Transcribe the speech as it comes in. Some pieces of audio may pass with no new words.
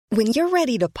When you're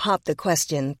ready to pop the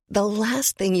question, the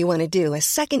last thing you want to do is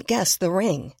second-guess the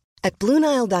ring. At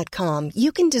BlueNile.com,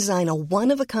 you can design a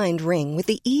one-of-a-kind ring with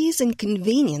the ease and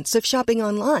convenience of shopping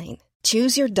online.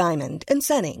 Choose your diamond and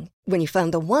setting. When you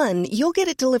find the one, you'll get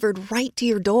it delivered right to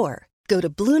your door. Go to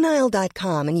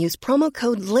BlueNile.com and use promo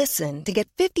code LISTEN to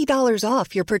get $50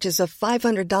 off your purchase of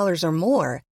 $500 or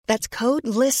more. That's code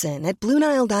LISTEN at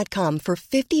BlueNile.com for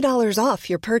 $50 off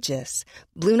your purchase.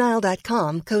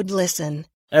 BlueNile.com, code LISTEN.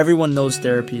 Everyone knows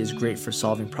therapy is great for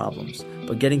solving problems,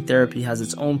 but getting therapy has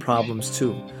its own problems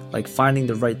too, like finding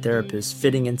the right therapist,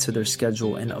 fitting into their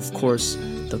schedule, and of course,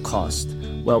 the cost.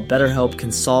 Well, BetterHelp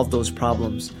can solve those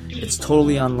problems. It's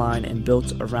totally online and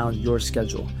built around your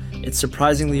schedule. It's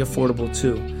surprisingly affordable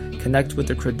too. Connect with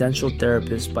a credentialed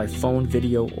therapist by phone,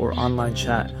 video, or online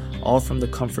chat, all from the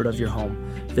comfort of your home.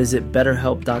 Visit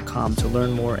BetterHelp.com to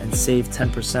learn more and save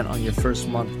 10% on your first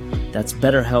month. That's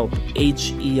BetterHelp,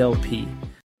 H-E-L-P.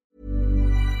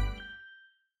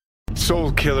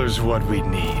 Soul Killer's what we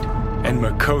need, and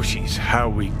Makoshi's how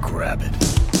we grab it.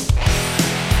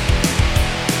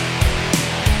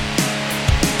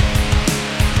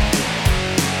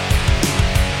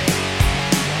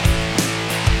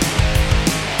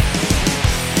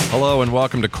 Hello and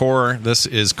welcome to Core. This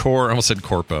is Core. I almost said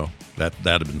Corpo. That'd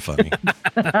have been funny.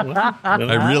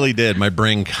 I really did. My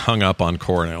brain hung up on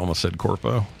Core and I almost said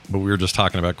Corpo. But we were just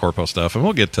talking about Corpo stuff, and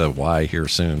we'll get to why here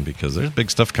soon because there's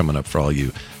big stuff coming up for all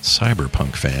you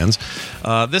cyberpunk fans.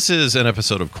 This is an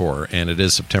episode of Core, and it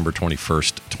is September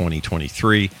 21st,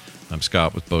 2023. I'm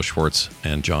Scott with Bo Schwartz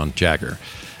and John Jagger.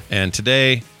 And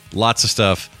today, lots of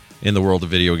stuff in the world of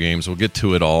video games. We'll get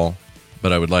to it all,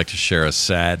 but I would like to share a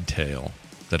sad tale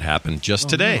that happened just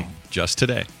today. No. Just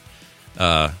today.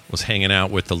 Was hanging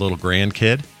out with the little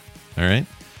grandkid. All right.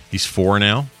 He's 4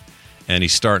 now. And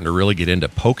he's starting to really get into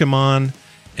Pokemon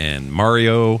and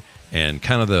Mario and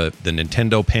kind of the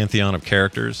Nintendo pantheon of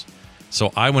characters.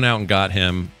 So I went out and got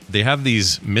him. They have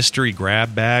these mystery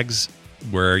grab bags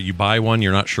where you buy one,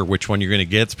 you're not sure which one you're going to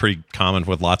get. It's pretty common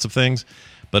with lots of things.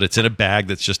 But it's in a bag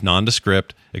that's just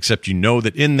nondescript, except you know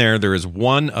that in there is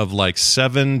one of like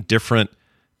 7 different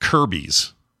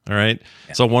Kirby's. All right.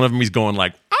 Yeah. So one of them he's going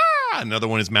like, ah! Another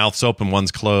one his mouth's open,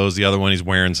 one's closed. The other one he's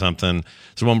wearing something.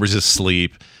 So one was just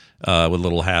asleep with a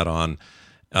little hat on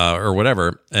or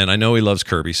whatever. And I know he loves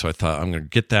Kirby, so I thought I'm going to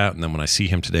get that. And then when I see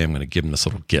him today, I'm going to give him this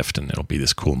little gift, and it'll be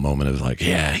this cool moment of like,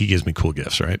 yeah, he gives me cool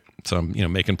gifts, right? So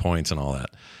I'm making points and all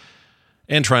that.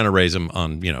 And trying to raise him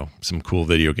on, some cool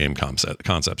video game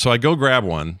concept. So I go grab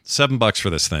one, $7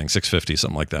 for this thing, $6.50,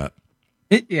 something like that.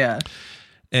 Yeah.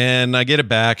 And I get it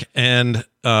back, and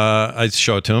I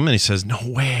show it to him, and he says, no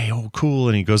way, oh, cool.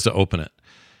 And he goes to open it.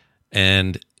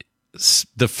 And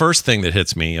the first thing that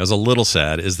hits me, I was a little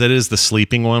sad, is that it is the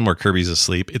sleeping one where Kirby's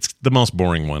asleep. It's the most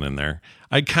boring one in there.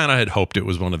 I kind of had hoped it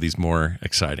was one of these more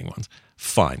exciting ones.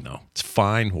 Fine, though. It's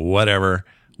fine, whatever.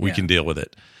 We can deal with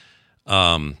it.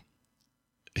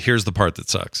 Here's the part that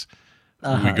sucks.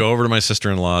 We go over to my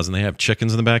sister-in-law's, and they have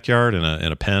chickens in the backyard in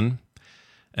a pen.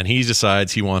 And he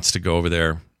decides he wants to go over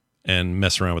there and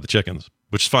mess around with the chickens,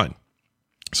 which is fine.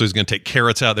 So he's going to take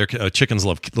carrots out there. Chickens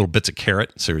love little bits of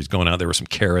carrot. So he's going out there with some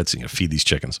carrots and going to feed these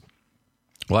chickens.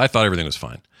 Well, I thought everything was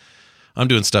fine. I'm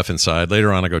doing stuff inside.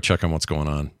 Later on, I go check on what's going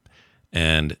on.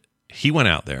 And he went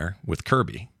out there with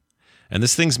Kirby. And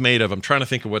this thing's made of, I'm trying to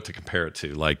think of what to compare it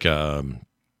to, like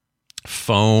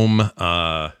foam.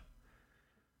 Oh,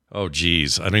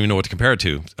 geez. I don't even know what to compare it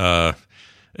to.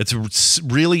 It's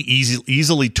really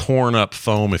easily torn up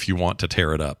foam if you want to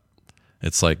tear it up.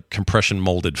 It's like compression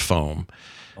molded foam.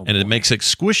 And it makes it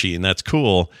squishy, and that's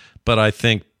cool. But I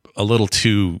think a little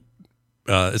too,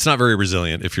 it's not very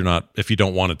resilient if you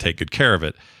don't want to take good care of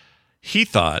it. He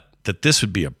thought that this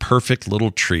would be a perfect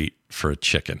little treat for a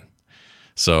chicken.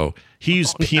 So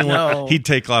he's peeling. No. He'd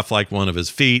take off like one of his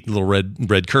feet, little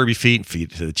red Kirby feet, and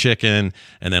feed it to the chicken,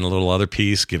 and then a little other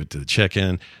piece, give it to the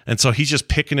chicken. And so he's just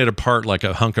picking it apart like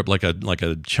a hunk of like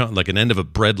an end of a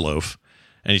bread loaf,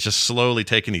 and he's just slowly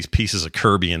taking these pieces of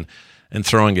Kirby and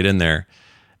throwing it in there.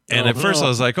 And at first I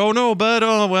was like, "Oh no, bud.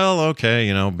 Oh well,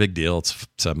 okay, big deal. It's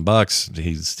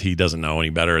 $7. He doesn't know any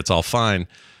better. It's all fine."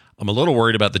 I'm a little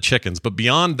worried about the chickens, but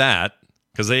beyond that,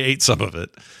 because they ate some of it.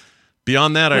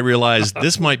 Beyond that, I realized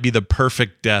this might be the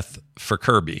perfect death for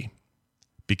Kirby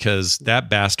because that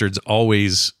bastard's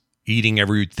always eating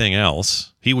everything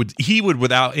else. He would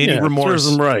without any remorse.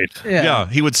 Serves him right. Yeah,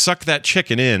 he would suck that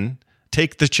chicken in,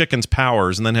 take the chicken's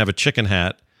powers, and then have a chicken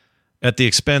hat at the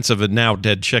expense of a now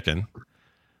dead chicken.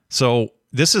 So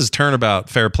this is turnabout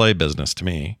fair play business to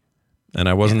me, and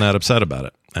I wasn't that upset about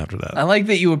it after that. I like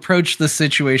that you approached the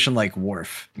situation like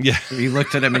Worf. Yeah. You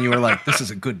looked at him and you were like, this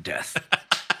is a good death.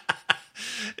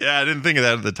 Yeah, I didn't think of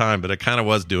that at the time, but I kind of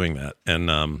was doing that.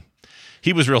 And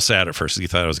he was real sad at first. He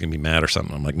thought I was going to be mad or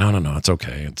something. I'm like, no, it's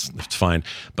okay. It's fine.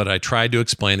 But I tried to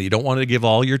explain that you don't want to give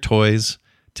all your toys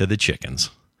to the chickens.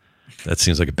 That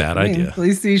seems like a bad idea. At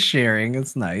least he's sharing.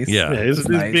 It's nice. Yeah, he's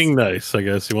being nice, I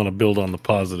guess. You want to build on the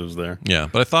positives there. Yeah,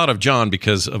 but I thought of John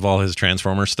because of all his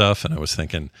Transformer stuff, and I was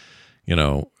thinking,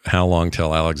 how long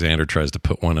till Alexander tries to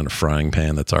put one in a frying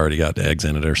pan that's already got eggs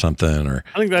in it or something? Or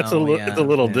I think that's it's a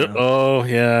little dip. Oh,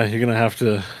 yeah, you're going to have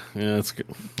to. Yeah, it's good.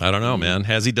 I don't know, man.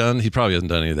 Has he done? He probably hasn't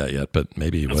done any of that yet, but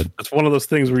maybe he would. It's one of those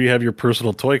things where you have your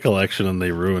personal toy collection and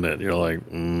they ruin it. You're like,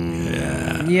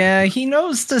 Yeah, he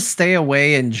knows to stay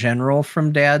away in general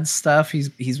from Dad's stuff.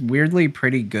 He's weirdly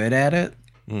pretty good at it.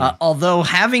 Although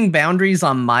having boundaries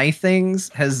on my things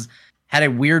has had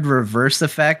a weird reverse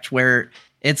effect where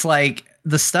it's like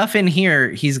the stuff in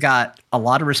here he's got a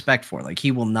lot of respect for. Like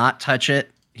he will not touch it.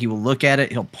 He will look at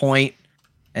it. He'll point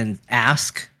and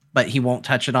ask, but he won't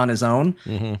touch it on his own.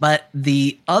 Mm-hmm. But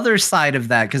the other side of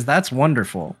that, because that's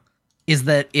wonderful, is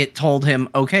that it told him,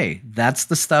 okay, that's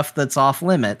the stuff that's off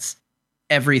limits.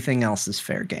 Everything else is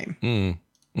fair game.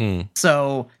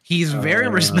 So he's very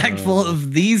respectful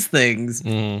of these things.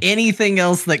 Anything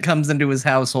else that comes into his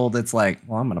household, it's like,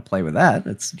 well, I'm going to play with that.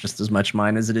 It's just as much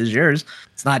mine as it is yours.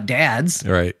 It's not Dad's.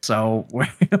 Right. So we're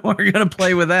going to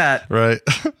play with that. Right.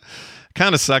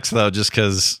 Kind of sucks though, just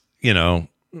because,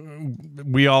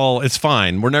 we all, it's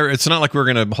fine. It's not like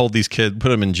we're going to hold these kids, put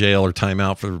them in jail or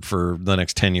timeout for the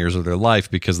next 10 years of their life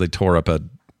because they tore up a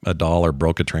doll or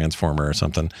broke a transformer or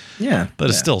something. Yeah.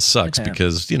 But it still sucks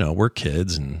because, we're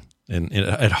kids and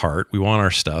at heart, we want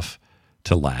our stuff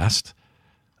to last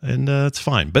and it's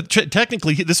fine. But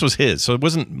technically this was his. So it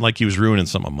wasn't like he was ruining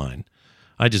some of mine.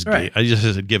 I just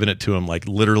had given it to him like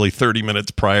literally 30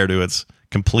 minutes prior to its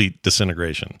complete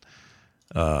disintegration.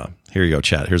 Here you go,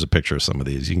 chat. Here's a picture of some of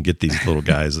these. You can get these little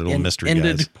guys, little mystery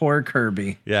guys. Poor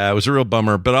Kirby. Yeah, it was a real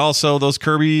bummer. But also, those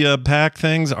Kirby pack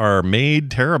things are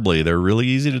made terribly. They're really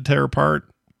easy to tear apart.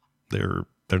 They're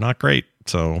not great.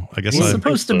 So I guess he's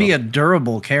supposed to be a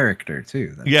durable character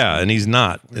too. And he's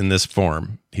not in this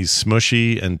form. He's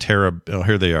smushy and Oh,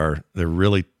 here they are. They're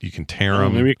really, you can tear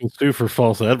them. Maybe you can sue for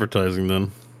false advertising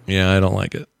then. Yeah, I don't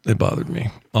like it. It bothered me.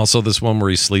 Also, this one where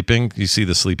he's sleeping. You see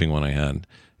the sleeping one I had.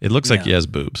 It looks like he has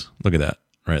boobs. Look at that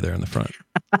right there in the front.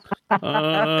 It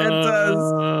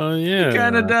does. Yeah. It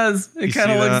kind of does. It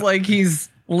kind of looks like he's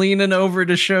leaning over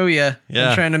to show you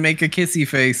and trying to make a kissy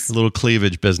face. A little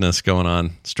cleavage business going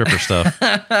on. Stripper stuff.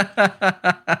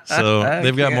 So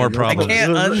they've got more problems. I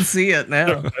can't unsee it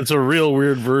now. It's a real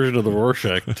weird version of the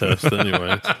Rorschach test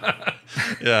anyway.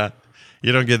 Yeah.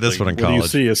 You don't get this one in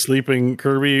college. Do you see a sleeping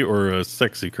Kirby or a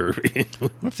sexy Kirby?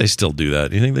 What if they still do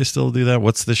that? Do you think they still do that?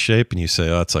 What's this shape? And you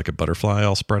say, oh, it's like a butterfly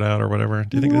all spread out or whatever.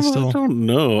 Do you think they still? I don't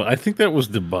know. I think that was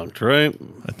debunked, right?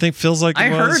 I think feels like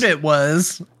it was. I heard it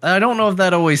was. I don't know if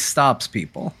that always stops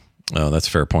people. Oh, that's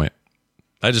a fair point.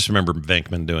 I just remember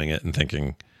Venkman doing it and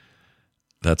thinking,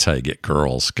 that's how you get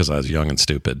girls, because I was young and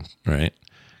stupid, right?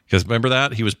 Because remember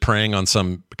that? He was preying on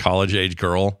some college-age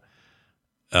girl.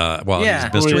 With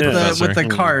the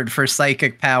card for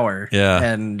psychic power. Yeah.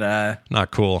 And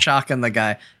not cool. Shocking the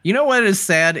guy. You know what is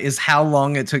sad is how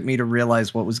long it took me to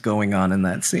realize what was going on in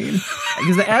that scene.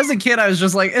 Because as a kid, I was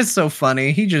just like, it's so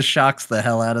funny. He just shocks the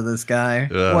hell out of this guy.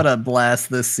 Yeah. What a blast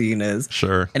this scene is.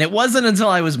 Sure. And it wasn't until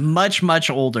I was much, much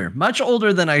older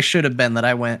than I should have been, that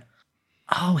I went,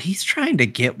 oh, he's trying to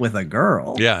get with a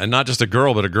girl. Yeah. And not just a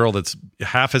girl, but a girl that's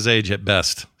half his age at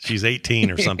best. She's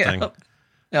 18 or something.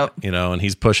 Yep. And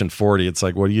he's pushing 40. It's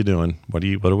like, what are you doing? What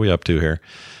are we up to here?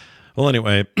 Well,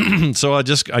 anyway, so I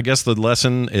guess the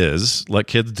lesson is let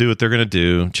kids do what they're going to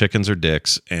do. Chickens are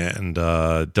dicks, and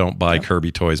don't buy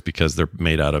Kirby toys because they're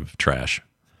made out of trash.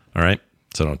 All right?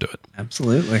 So don't do it.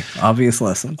 Absolutely. Obvious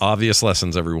lessons. Obvious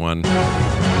lessons, everyone. We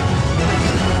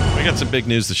got some big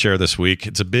news to share this week.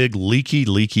 It's a big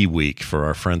leaky week for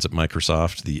our friends at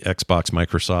Microsoft. The Xbox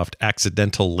Microsoft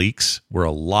accidental leaks were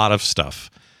a lot of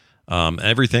stuff.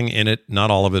 Everything in it, not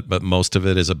all of it, but most of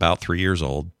it is about 3 years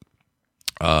old.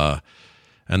 And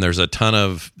there's a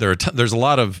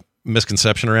lot of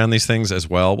misconception around these things as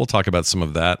well. We'll talk about some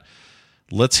of that.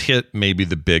 Let's hit maybe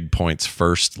the big points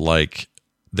first. Like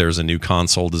there's a new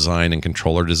console design and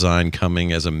controller design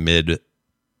coming as a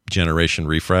mid-generation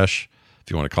refresh,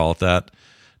 if you want to call it that.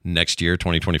 Next year,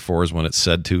 2024 is when it's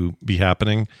said to be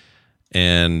happening.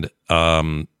 And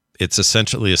it's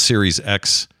essentially a Series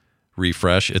X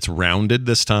refresh. It's rounded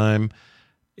this time,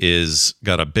 is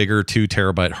got a bigger 2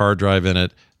 terabyte hard drive in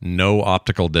it, no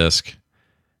optical disc,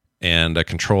 and a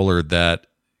controller that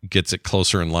gets it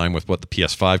closer in line with what the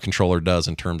PS5 controller does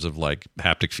in terms of like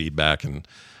haptic feedback and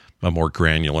a more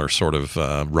granular sort of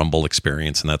rumble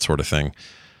experience and that sort of thing.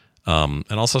 And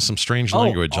also some strange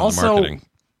language on the marketing.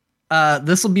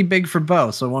 This will be big for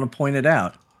Bo, so I want to point it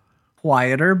out.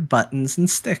 Quieter buttons and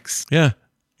sticks. Yeah.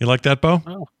 You like that,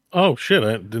 Bo? Oh shit!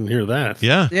 I didn't hear that.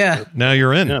 Yeah. Yeah. Now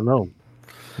you're in. Yeah, no.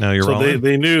 Now you're all in.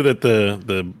 They knew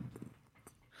that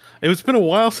it's been a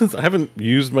while since I haven't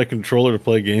used my controller to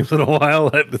play games in a while.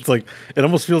 It's like it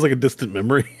almost feels like a distant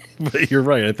memory. But you're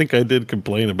right. I think I did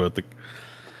complain about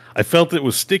I felt it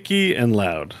was sticky and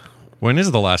loud. When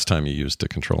is the last time you used a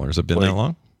controller? Has it been that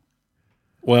long?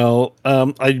 Well,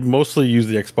 I mostly use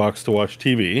the Xbox to watch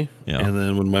TV. Yeah. And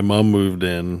then when my mom moved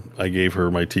in, I gave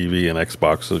her my TV and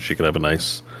Xbox so she could have a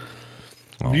nice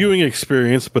viewing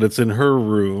experience, but it's in her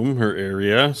room, her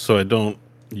area, so I don't.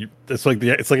 It's like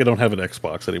I don't have an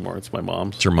Xbox anymore. It's my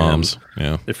mom's. It's your mom's. And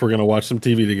yeah. if we're gonna watch some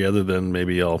TV together, then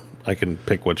maybe I can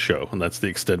pick what show, and that's the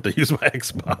extent I use my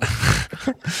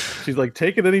Xbox. She's like,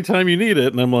 take it anytime you need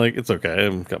it, and I'm like, it's okay.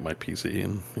 I've got my PC,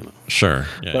 and Sure.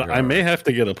 Yeah, but I may have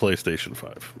to get a PlayStation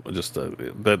 5. Just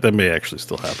that may actually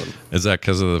still happen. Is that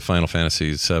because of the Final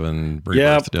Fantasy VII Rebirth?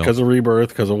 Yeah, deal? because of Rebirth,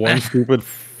 because of one stupid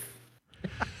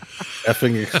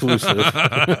effing exclusive.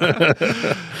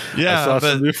 Yeah, I saw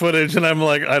some new footage, and I'm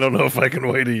like, I don't know if I can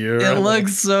wait a year. It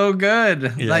looks so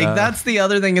good. Yeah. Like that's the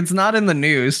other thing. It's not in the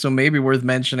news, so maybe worth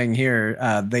mentioning here.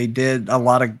 A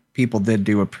lot of people did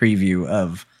do a preview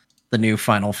of the new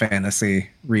Final Fantasy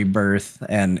Rebirth,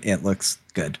 and it looks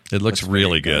good. It looks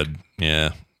really good.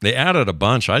 Yeah. They added a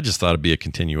bunch. I just thought it'd be a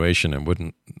continuation and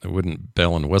wouldn't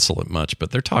bell and whistle it much,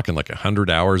 but they're talking like 100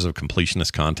 hours of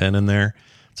completionist content in there.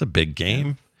 It's a big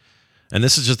game. And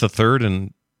this is just the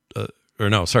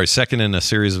second in a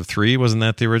series of 3. Wasn't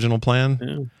that the original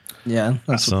plan? Yeah,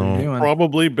 that's what they're doing.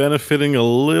 Probably benefiting a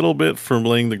little bit from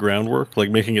laying the groundwork, like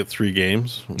making it 3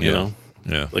 games. You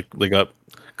know, like they got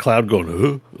Cloud going,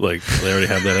 huh? Like they already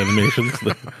have that animation.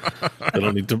 They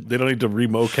don't need to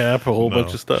remocap a whole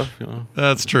bunch of stuff. You know?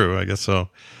 That's true. I guess so.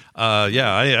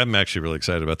 I'm actually really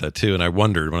excited about that too. And I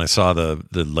wondered when I saw the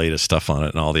latest stuff on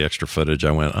it and all the extra footage,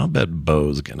 I went, I'll bet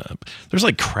Bo's gonna. There's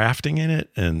like crafting in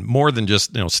it, and more than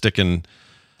just sticking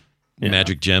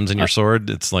magic gems in your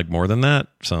sword. It's like more than that.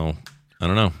 So I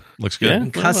don't know. Looks good. Yeah,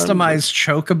 customized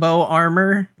chocobo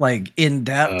armor, like in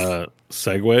depth.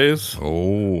 Segways.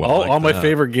 Oh, all my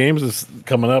favorite games is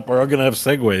coming up are going to have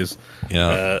segways.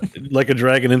 Yeah, like a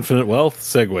Dragon Infinite Wealth,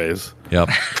 segways. Yep.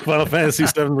 Final Fantasy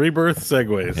VII Rebirth,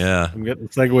 segways. Yeah, I'm getting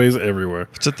segways everywhere.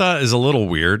 Which I thought is a little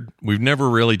weird. We've never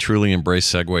really truly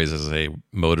embraced segways as a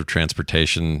mode of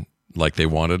transportation like they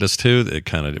wanted us to. It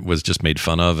kind of was just made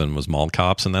fun of and was mall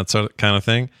cops and that sort of kind of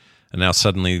thing. And now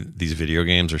suddenly these video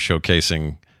games are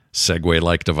showcasing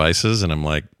Segway-like devices, and I'm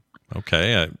like,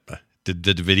 okay, did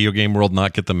the video game world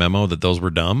not get the memo that those were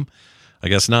dumb? I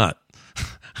guess not.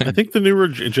 I think the newer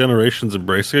generations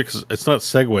embrace it because it's not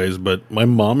Segways, but my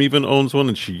mom even owns one,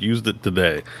 and she used it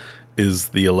today. Is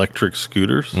the electric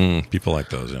scooters. People like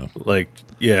those,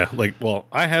 yeah. Well,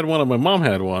 I had one and my mom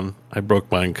had one. I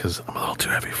broke mine because I'm a little too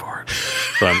heavy for it.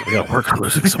 So I got to work on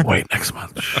losing some weight next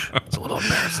month. It's a little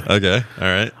embarrassing. Okay, all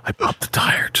right. I popped the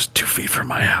tire just 2 feet from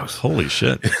my house. Holy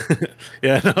shit.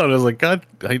 Yeah, no, and I was like, God,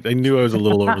 I knew I was a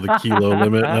little over the kilo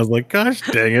limit. And I was like, gosh,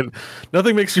 dang it.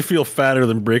 Nothing makes you feel fatter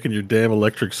than breaking your damn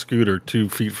electric scooter 2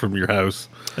 feet from your house.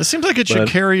 It seems like it should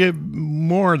carry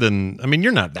more than. I mean,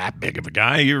 you're not that big of a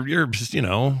guy. You're just,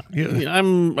 Yeah,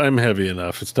 I'm heavy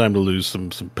enough. It's time to lose some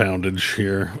poundage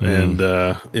here, and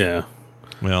yeah.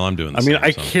 Well, I'm doing.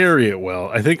 I carry it well.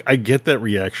 I think I get that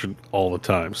reaction all the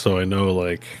time, so I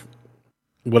know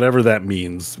whatever that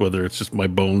means. Whether it's just my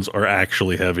bones are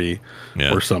actually heavy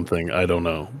or something, I don't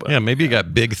know. But, maybe you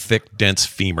got big, thick, dense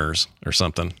femurs or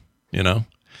something.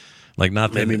 Like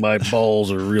not maybe my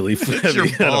balls are really heavy.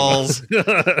 Your balls.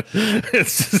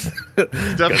 It's just,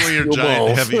 definitely your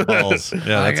giant heavy balls.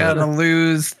 Yeah, I gotta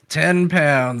lose 10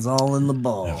 pounds all in the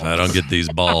balls. If I don't get these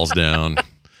balls down,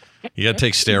 you gotta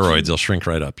take steroids. They'll shrink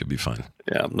right up. You'll be fine.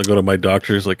 Yeah, I'm gonna go to my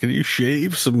doctor's. Like, can you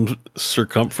shave some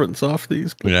circumference off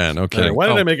these? Please? Yeah, no kidding. Why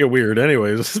did I make it weird,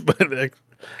 anyways? But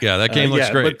yeah, that game looks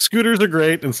great. But scooters are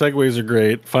great, and Segways are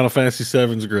great. Final Fantasy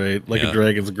VII's great. Like a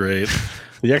Dragon's great.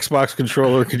 The Xbox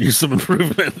controller could use some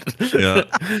improvement. Yeah.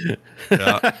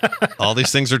 All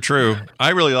these things are true. I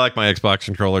really like my Xbox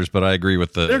controllers, but I agree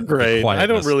with they're great. I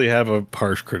don't really have a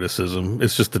harsh criticism.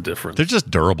 It's just the difference. They're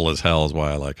just durable as hell is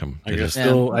why I like them. I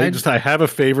have a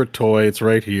favorite toy. It's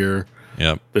right here.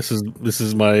 Yep. This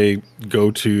is my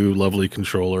go-to lovely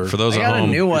controller. For those at home,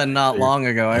 a new one not long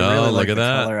ago. I really like the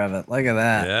color of it. Look at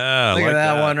that. Yeah. Look at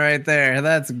that one right there.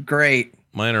 That's great.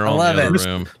 Mine are all in the other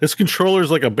room. This controller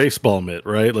is like a baseball mitt,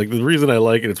 right? Like the reason I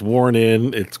like it, it's worn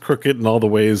in, it's crooked in all the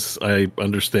ways I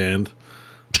understand.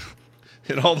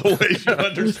 In all the ways you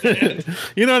understand.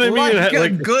 You know what I mean? Like a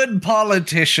good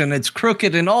politician, it's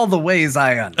crooked in all the ways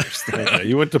I understand. Yeah,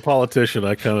 you went to politician.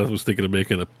 I kind of was thinking of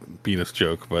making a penis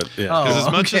joke, but yeah. Because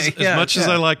as much as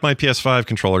I like my PS5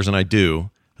 controllers, and I do,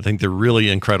 I think they're really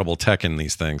incredible tech in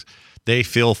these things. They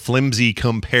feel flimsy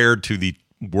compared to the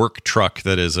work truck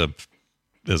that is a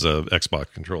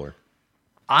Xbox controller.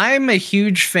 I'm a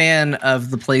huge fan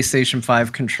of the PlayStation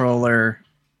 5 controller.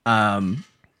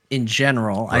 In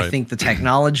general, right. I think the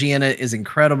technology in it is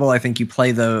incredible. I think you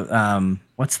play the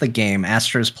what's the game?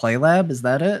 Astro's Playlab, is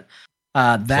that it?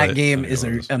 That game is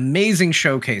an amazing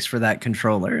showcase for that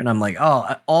controller. And I'm like,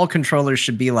 oh, all controllers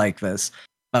should be like this.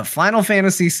 But Final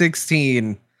Fantasy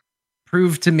 16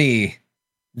 proved to me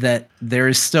that there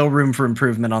is still room for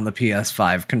improvement on the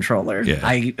PS5 controller. Yeah.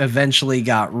 I eventually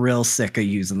got real sick of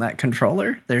using that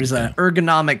controller. There's an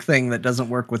ergonomic thing that doesn't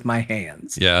work with my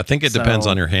hands. Yeah, I think it depends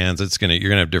on your hands. You're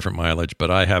gonna have different mileage,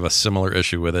 but I have a similar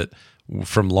issue with it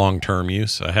from long-term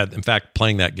use. In fact,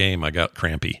 playing that game, I got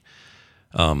crampy.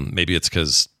 Maybe it's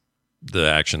because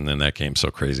the action in that game's so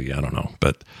crazy. I don't know,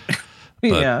 but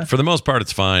yeah. For the most part,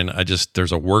 it's fine.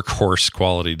 There's a workhorse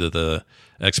quality to the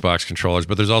Xbox controllers,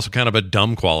 but there's also kind of a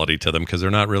dumb quality to them because they're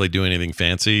not really doing anything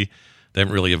fancy. They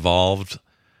haven't really evolved.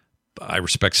 I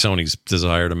respect Sony's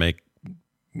desire to make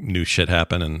new shit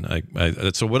happen,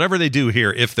 and so whatever they do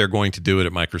here, if they're going to do it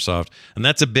at Microsoft, and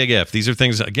that's a big if. These are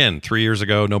things, again, 3 years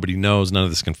ago, nobody knows, none of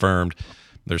this confirmed.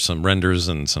 There's some renders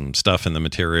and some stuff in the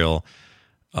material,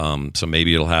 so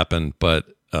maybe it'll happen, but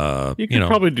you can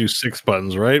probably do 6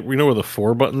 buttons, right? We know where the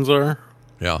 4 buttons are.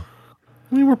 Yeah.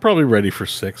 I mean, we're probably ready for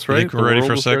 6, right? I think we're ready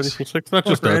for 6. Not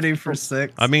just ready for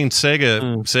 6. I mean, Sega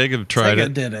tried it.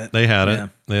 Sega did it. They had it.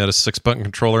 They had a 6-button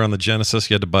controller on the Genesis.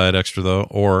 You had to buy it extra, though.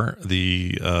 Or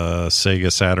the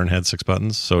Sega Saturn had 6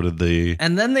 buttons. So did the...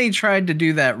 And then they tried to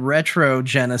do that retro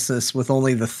Genesis with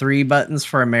only the 3 buttons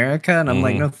for America. And I'm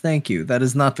like, no, thank you. That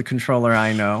is not the controller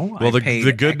I know. Well, the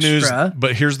good news...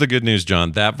 But here's the good news,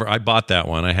 John. I bought that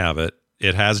one. I have it.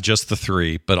 It has just the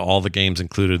 3, but all the games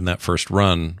included in that first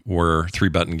run were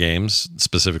 3-button games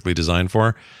specifically designed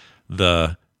for.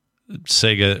 The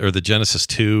Sega or the Genesis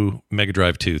 2 Mega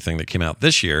Drive 2 thing that came out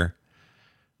this year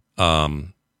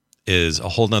is a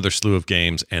whole nother slew of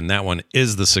games, and that one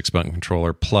is the 6-button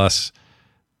controller plus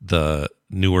the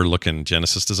newer looking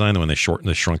Genesis design, the one they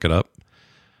shrunk it up.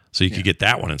 So you could get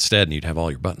that one instead, and you'd have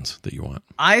all your buttons that you want.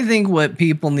 I think what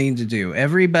people need to do,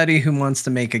 everybody who wants to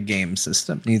make a game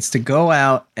system needs to go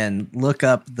out and look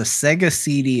up the Sega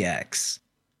CDX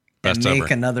and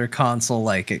make another console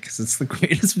like it, because it's the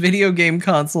greatest video game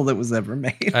console that was ever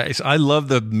made. I love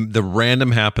the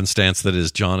random happenstance that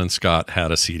is John and Scott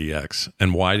had a CDX.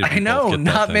 And why did we both get that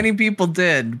not thing? Many people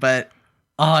did, but...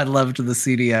 Oh, I loved the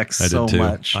CDX so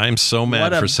much. I'm so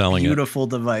mad for selling it. What a beautiful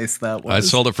device that was. I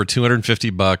sold it for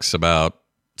 $250 about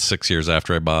 6 years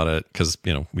after I bought it because,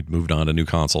 we'd moved on to new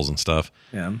consoles and stuff.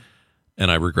 Yeah.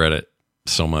 And I regret it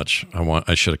so much.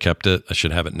 I should have kept it. I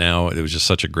should have it now. It was just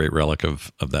such a great relic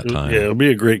of that time. Yeah, it'll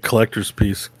be a great collector's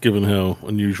piece given how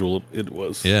unusual it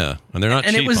was. Yeah. And they're not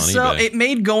cheap on eBay. It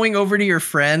made going over to your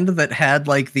friend that had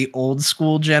like the old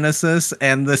school Genesis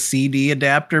and the CD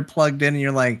adapter plugged in, and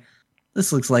you're like,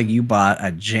 this looks like you bought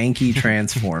a janky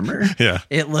transformer. Yeah.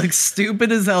 It looks stupid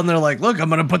as hell. And they're like, look, I'm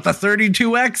going to put the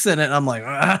 32X in it. And I'm like,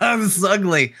 this is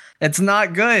ugly. It's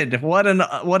not good. What an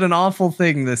awful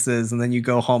thing this is. And then you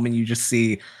go home and you just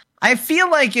see, I feel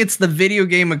like it's the video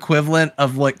game equivalent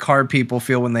of what car people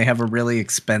feel when they have a really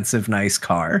expensive, nice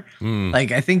car.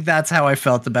 Like, I think that's how I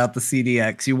felt about the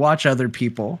CDX. You watch other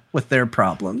people with their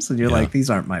problems and you're like, these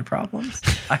aren't my problems.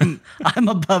 I'm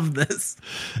above this.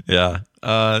 Yeah.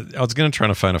 I was going to try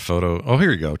to find a photo. Oh,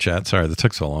 here you go, chat. Sorry, that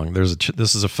took so long.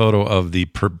 This is a photo of the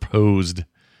proposed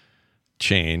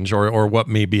change or what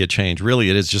may be a change. Really,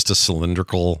 it is just a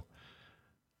cylindrical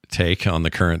take on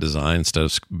the current design instead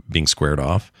of being squared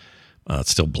off.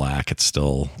 It's still black. It's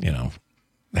still,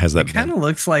 has that. It kind of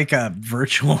looks like a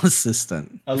virtual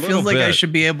assistant. It feels like bit. I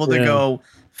should be able to go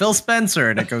Phil Spencer,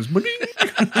 and it goes.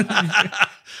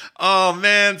 Oh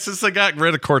man! Since they got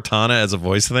rid of Cortana as a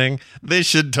voice thing, they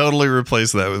should totally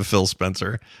replace that with Phil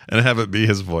Spencer and have it be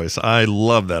his voice. I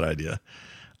love that idea.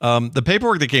 The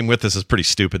paperwork that came with this is pretty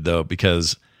stupid though,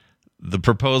 because the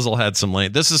proposal had some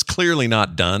lane. This is clearly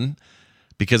not done.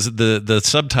 Because the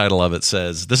subtitle of it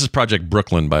says, this is Project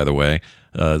Brooklyn, by the way.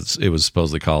 It was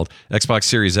supposedly called Xbox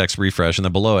Series X refresh. And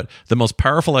then below it, the most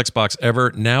powerful Xbox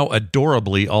ever, now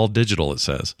adorably all digital, it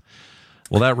says.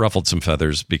 Well, that ruffled some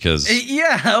feathers because...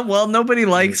 Yeah, well, nobody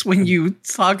likes when you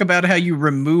talk about how you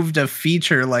removed a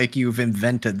feature like you've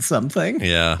invented something.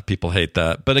 Yeah, people hate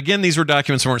that. But again, these were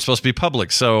documents that weren't supposed to be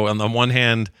public. So on the one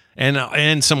hand,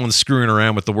 and someone's screwing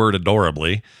around with the word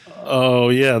adorably. Oh,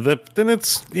 yeah.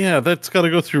 That's got to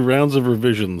go through rounds of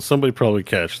revisions. Somebody probably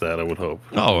catch that, I would hope.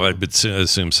 Oh, I would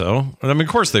assume so. I mean, of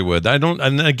course they would.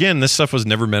 And again, this stuff was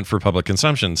never meant for public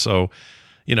consumption. So,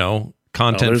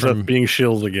 content from being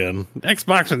shilled again.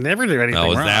 Xbox would never do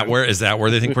anything wrong. Is that where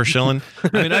they think we're shilling?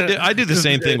 I mean, I do the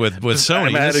same thing with Sony.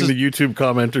 I'm adding the YouTube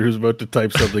commenter who's about to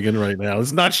type something in right now.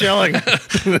 It's not shilling.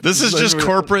 This is just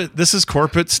corporate. This is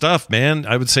corporate stuff, man.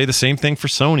 I would say the same thing for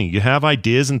Sony. You have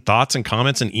ideas and thoughts and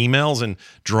comments and emails and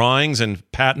drawings and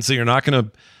patents that you're not going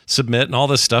to submit and all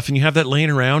this stuff, and you have that laying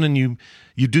around, and you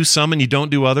do some and you don't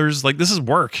do others. Like, this is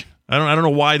work. I don't know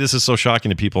why this is so shocking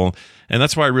to people, and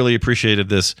that's why I really appreciated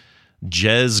this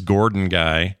Jez Gordon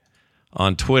guy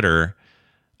on Twitter.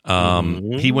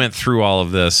 He went through all of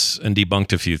this and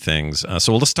debunked a few things.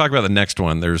 So let's talk about the next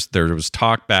one. There was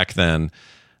talk back then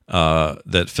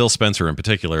that Phil Spencer in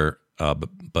particular, but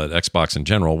Xbox in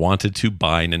general, wanted to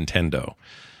buy Nintendo.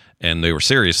 And they were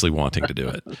seriously wanting to do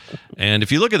it. And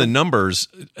if you look at the numbers,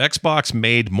 Xbox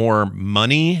made more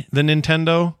money than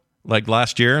Nintendo. Like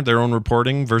last year, their own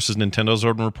reporting versus Nintendo's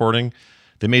own reporting.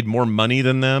 They made more money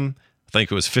than them. I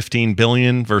think it was 15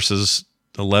 billion versus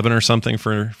 11 or something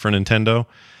for Nintendo.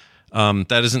 That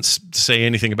doesn't say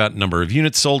anything about number of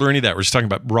units sold or any of that. We're just talking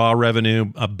about raw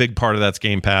revenue. A big part of that's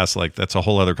Game Pass. Like, that's a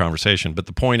whole other conversation. But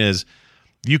the point is,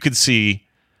 you could see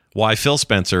why Phil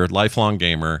Spencer, lifelong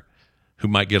gamer, who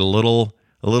might get a little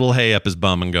hay up his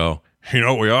bum and go, you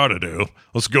know what we ought to do?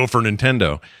 Let's go for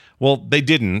Nintendo. Well, they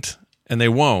didn't, and they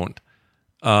won't.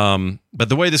 But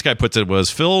the way this guy puts it was,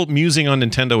 Phil musing on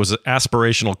Nintendo was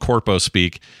aspirational corpo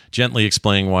speak, gently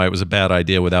explaining why it was a bad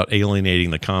idea without alienating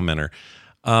the commenter.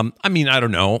 I mean, I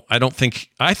don't know.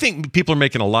 I think people are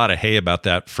making a lot of hay about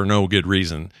that for no good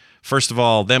reason. First of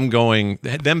all, them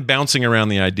bouncing around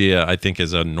the idea, I think,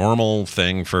 is a normal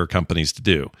thing for companies to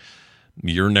do.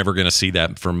 You're never going to see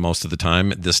that for most of the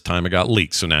time. This time it got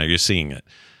leaked, so now you're seeing it.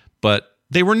 But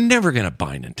they were never going to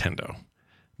buy Nintendo.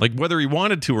 Like, whether he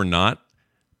wanted to or not,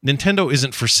 Nintendo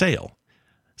isn't for sale.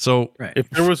 So if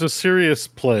there was a serious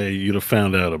play, you'd have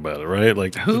found out about it, right?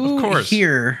 Like, who of course.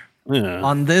 Here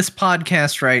on this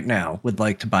podcast right now would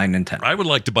like to buy Nintendo? I would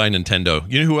like to buy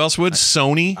Nintendo. You know who else would?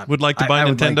 Sony would like to buy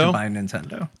Nintendo. Like to buy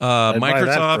Nintendo. I'd Microsoft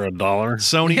buy that for $1.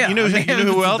 Sony. Yeah, you know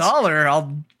who else? $1,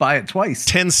 I'll buy it twice.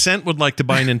 Tencent would like to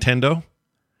buy Nintendo.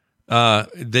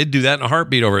 They'd do that in a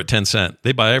heartbeat over at Tencent.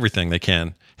 They buy everything they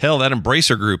can. Hell, that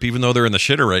Embracer Group, even though they're in the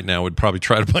shitter right now, would probably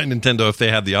try to buy Nintendo if they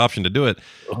had the option to do it.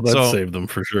 Well, that'd save them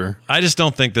for sure. I just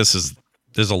don't think there's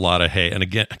a lot of hay. And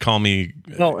again, call me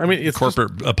it's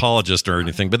corporate apologist or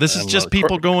anything, but this is just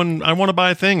people going, I want to buy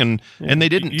a thing, and they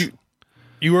didn't.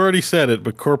 You already said it,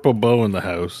 but Corpo Bo in the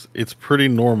house, it's pretty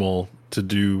normal to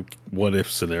do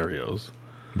what-if scenarios.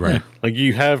 Right. Like,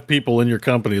 you have people in your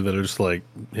company that are just like,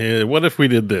 hey, what if we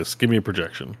did this? Give me a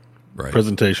projection. Right.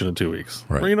 Presentation in 2 weeks.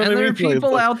 Right. And there are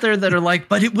people out there that are like,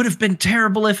 but it would have been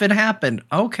terrible if it happened.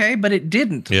 Okay, but it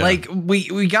didn't. Yeah. Like,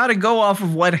 we got to go off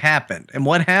of what happened. And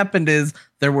what happened is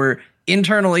there were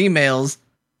internal emails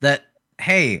that,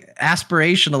 hey,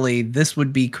 aspirationally, this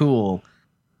would be cool.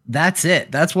 That's it.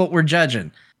 That's what we're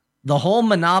judging. The whole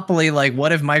monopoly, like,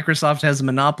 what if Microsoft has a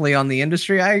monopoly on the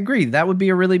industry? I agree. That would be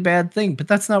a really bad thing, but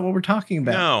that's not what we're talking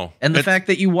about. No. And the fact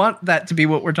that you want that to be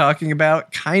what we're talking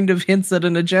about kind of hints at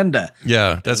an agenda.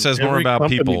 Yeah, that says more about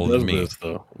people than me.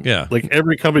 Yeah. Like,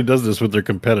 every company does this with their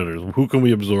competitors. Who can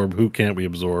we absorb? Who can't we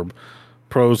absorb?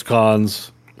 Pros,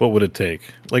 cons, what would it take?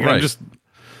 Like, right.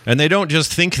 And they don't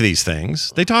just think these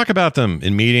things. They talk about them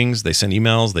in meetings. They send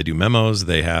emails. They do memos.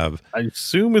 They have... I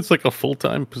assume it's like a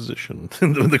full-time position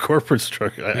in the corporate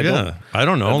structure. I don't know. I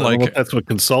don't know if that's what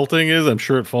consulting is. I'm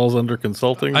sure it falls under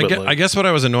consulting. I guess what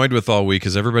I was annoyed with all week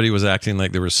is everybody was acting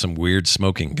like there was some weird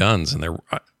smoking guns. And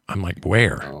I'm like,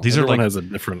 where? Everyone has a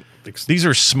different... These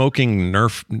are smoking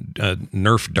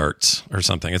Nerf darts or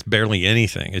something. It's barely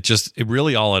anything. It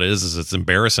really all it is it's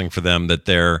embarrassing for them that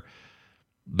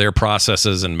their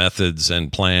processes and methods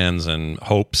and plans and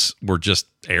hopes were just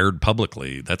aired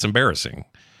publicly. That's embarrassing.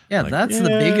 Yeah, that's the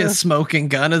biggest smoking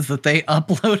gun, is that they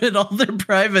uploaded all their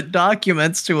private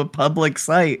documents to a public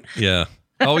site. Yeah.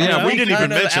 Oh, yeah, we didn't even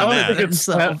mention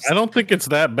that. I don't think it's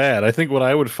that bad. I think what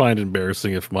I would find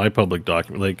embarrassing if my public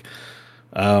document, like,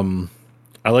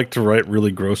 I like to write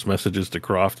really gross messages to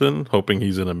Crofton, hoping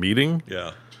he's in a meeting.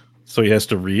 Yeah. So he has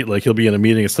to read, like, he'll be in a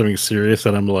meeting, it's something serious,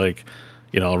 and I'm like,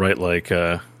 I'll write like,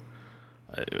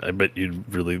 I bet you'd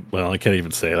really, well, I can't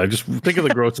even say it. I just think of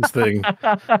the grossest thing.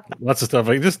 Lots of stuff.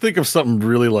 I just think of something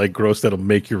really like gross that'll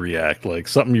make you react, like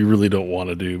something you really don't want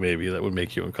to do, maybe that would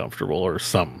make you uncomfortable or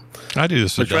something. I do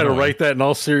this. I try to write that in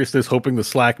all seriousness, hoping the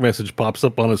Slack message pops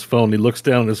up on his phone. He looks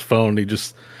down at his phone and he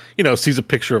just, sees a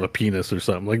picture of a penis or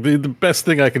something. Like the best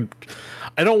thing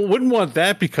wouldn't want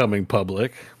that becoming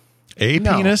public.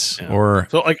 Penis? Yeah. Or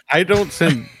so like I don't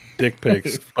send dick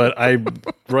pics, but I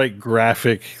write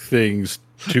graphic things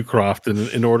to Crofton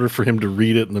in order for him to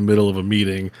read it in the middle of a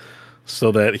meeting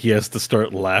so that he has to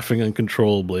start laughing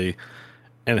uncontrollably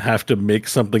and have to make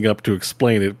something up to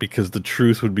explain it because the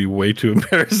truth would be way too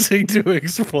embarrassing to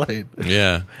explain.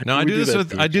 Yeah. No, I do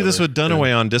this with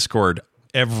Dunaway on Discord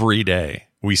every day.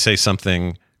 We say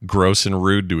something gross and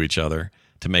rude to each other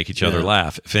to make each other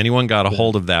laugh. If anyone got a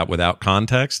hold of that without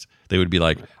context, they would be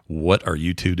like, "What are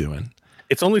you two doing?"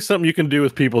 It's only something you can do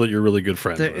with people that you're really good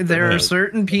friends with. There are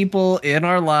certain people in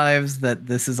our lives that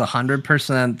this is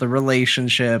 100% the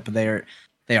relationship. They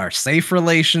are safe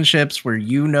relationships where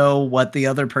you know what the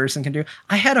other person can do.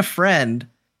 I had a friend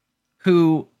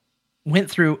who went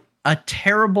through a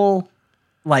terrible,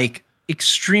 like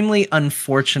extremely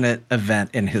unfortunate event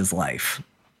in his life.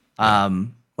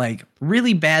 Like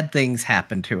really bad things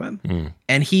happened to him.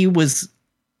 And he was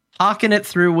talking it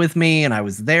through with me and I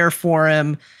was there for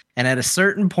him. And at a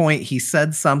certain point, he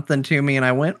said something to me, and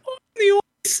I went, "Oh, I'm the only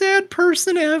sad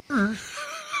person ever."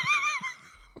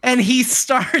 And he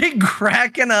started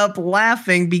cracking up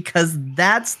laughing because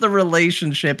that's the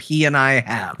relationship he and I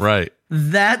have. Right.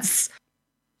 That's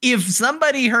if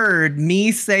somebody heard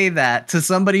me say that to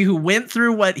somebody who went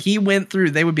through what he went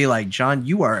through, they would be like, "John,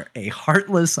 you are a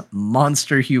heartless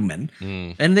monster human."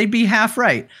 And they'd be half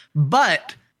right.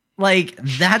 But like,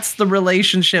 that's the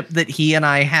relationship that he and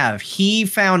I have. He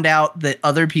found out that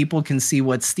other people can see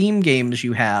what Steam games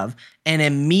you have and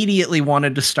immediately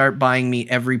wanted to start buying me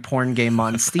every porn game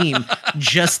on Steam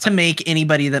just to make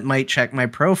anybody that might check my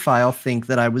profile think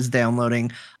that I was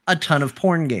downloading a ton of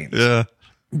porn games. Yeah.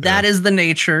 That is the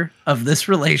nature of this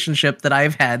relationship that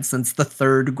I've had since the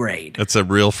 3rd grade. That's a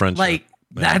real friendship. Like,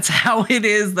 that's how it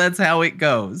is. That's how it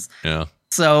goes. Yeah.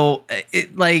 So,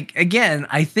 again,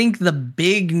 I think the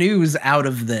big news out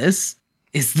of this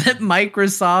is that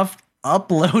Microsoft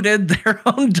uploaded their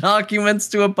own documents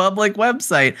to a public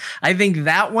website. I think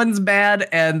that one's bad.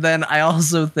 And then I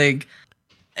also think,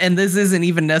 and this isn't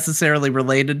even necessarily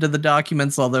related to the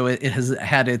documents, although it has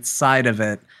had its side of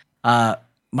it,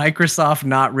 Microsoft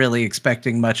not really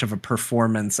expecting much of a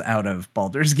performance out of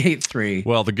Baldur's Gate 3.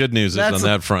 Well, the good news is on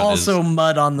that front also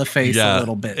mud on the face a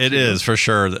little bit. It is for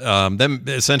sure. Them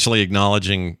essentially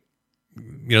acknowledging,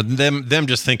 them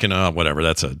just thinking, oh, whatever,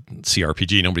 that's a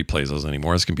CRPG. Nobody plays those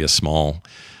anymore. This can be a small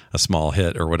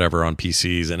hit or whatever on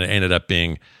PCs, and it ended up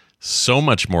being so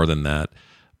much more than that.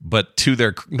 But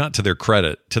not to their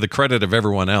credit, to the credit of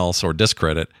everyone else or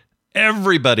discredit,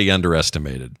 everybody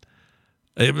underestimated.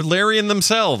 Larian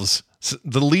themselves,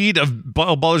 the lead of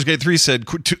Baldur's Gate 3 said,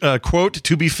 quote,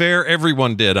 "To be fair,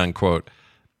 everyone did," unquote.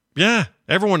 Yeah,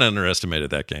 everyone underestimated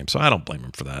that game, so I don't blame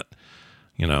him for that.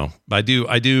 I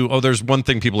do. Oh, there's one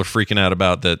thing people are freaking out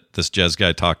about that this Jez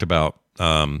guy talked about.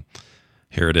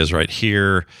 Here it is right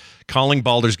here. Calling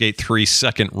Baldur's Gate 3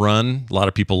 second run. A lot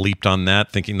of people leaped on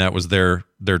that, thinking that was their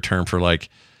term for like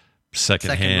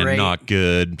second hand, rate. Not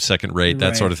good, second rate,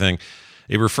 that sort of thing.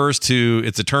 It refers to,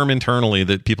 it's a term internally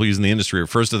that people use in the industry. It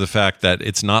refers to the fact that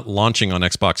it's not launching on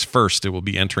Xbox first. It will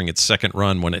be entering its second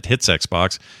run when it hits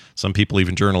Xbox. Some people,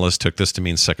 even journalists, took this to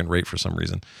mean second rate for some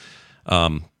reason.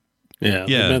 That's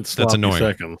annoying.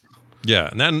 Second.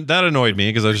 Yeah, and that annoyed me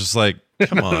because I was just like,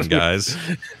 come on, guys.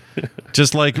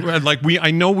 Just like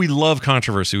I know we love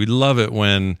controversy. We love it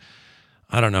when,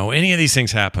 I don't know, any of these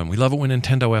things happen. We love it when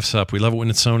Nintendo F's up. We love it when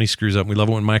Sony screws up. We love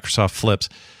it when Microsoft flips.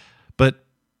 But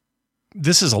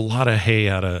this is a lot of hay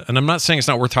out of, and I'm not saying it's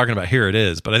not worth talking about. Here it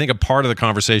is, but I think a part of the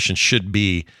conversation should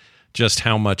be just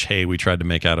how much hay we tried to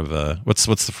make out of a, what's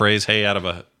the phrase? Hay out of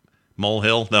a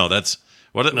molehill? No, that's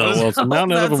what it. No, well, it's a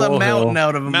mountain out of a molehill. Mountain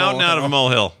out of a mountain out of a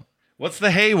molehill. What's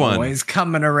the hay one? Always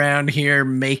coming around here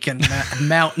making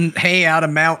mountain hay out of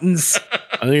mountains.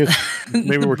 I think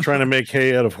maybe we're trying to make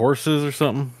hay out of horses or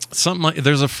something. Something like,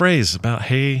 there's a phrase about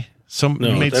hay.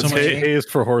 That's hay is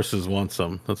for horses want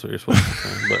some. That's what you're supposed to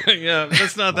say. But. Yeah,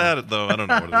 that's not that though. I don't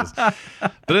know what it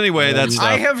is. But anyway, that's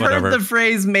I have heard the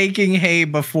phrase "making hay"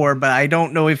 before, but I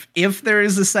don't know if there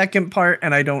is a second part,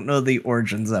 and I don't know the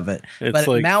origins of it. But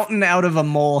like, mountain out of a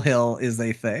molehill is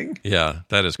a thing. Yeah,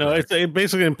 that is. No, it's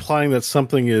basically implying that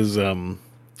something is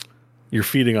you're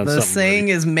feeding on something. The saying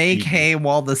is "make hay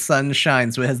while the sun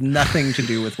shines," so it has nothing to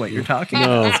do with what you're talking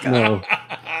about. No.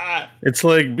 It's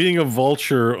like being a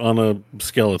vulture on a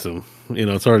skeleton.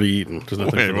 It's already eaten.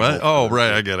 Wait, what? Oh,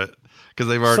 right, I get it. Because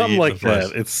they've already something eaten like the flesh.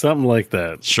 that. It's something like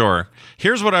that. Sure.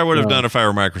 Here's what I would have done if I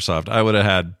were Microsoft. I would have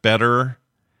had better.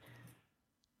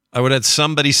 I would have had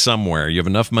somebody somewhere. You have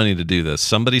enough money to do this.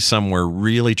 Somebody somewhere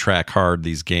really track hard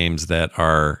these games that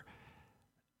are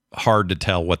hard to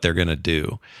tell what they're going to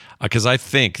do. Because I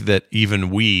think that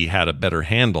even we had a better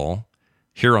handle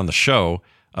here on the show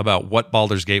about what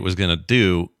Baldur's Gate was going to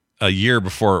do a year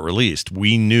before it released.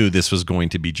 We knew this was going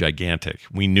to be gigantic.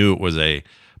 We knew it was a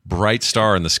bright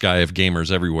star in the sky of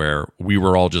gamers everywhere. We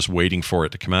were all just waiting for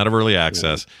it to come out of early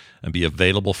access and be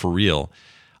available for real.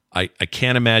 I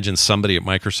can't imagine somebody at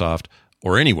Microsoft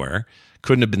or anywhere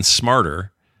couldn't have been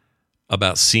smarter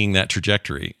about seeing that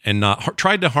trajectory and not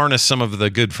tried to harness some of the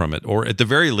good from it, or at the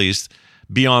very least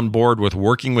be on board with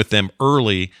working with them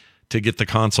early to get the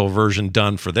console version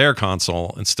done for their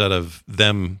console instead of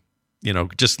them,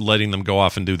 just letting them go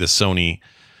off and do this Sony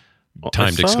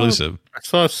timed exclusive. I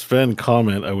saw Sven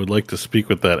comment, I would like to speak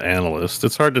with that analyst.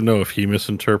 It's hard to know if he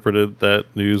misinterpreted that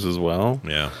news as well.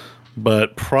 Yeah.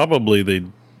 But probably they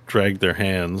dragged their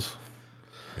hands.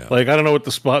 Yeah. Like, I don't know what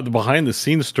the behind the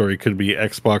scenes story could be.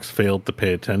 Xbox failed to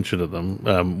pay attention to them.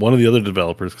 One of the other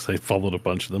developers, because I followed a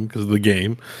bunch of them because of the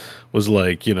game, was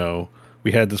like,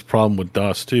 we had this problem with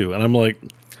DOS too. And I'm like,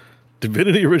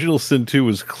 Divinity Original Sin 2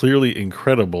 was clearly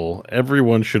incredible.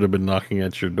 Everyone should have been knocking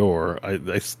at your door.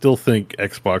 I still think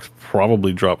Xbox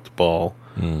probably dropped the ball.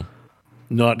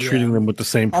 Not treating them with the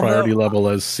same priority level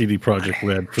as CD Projekt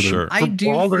Red for I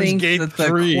do think that the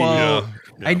 3. Quote,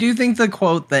 I do think the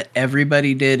quote that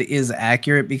everybody did is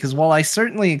accurate, because while I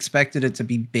certainly expected it to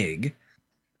be big,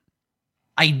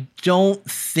 I don't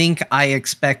think I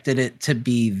expected it to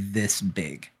be this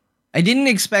big. I didn't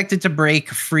expect it to break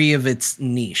free of its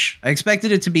niche. I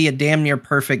expected it to be a damn near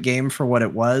perfect game for what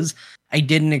it was. I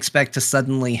didn't expect to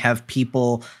suddenly have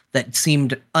people that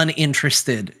seemed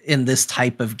uninterested in this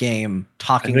type of game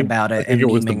talking about it. I think it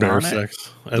was the bear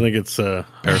sex. I think it's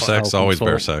bear sex, always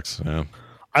bear sex. Yeah.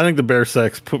 I think the bear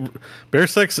sex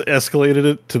escalated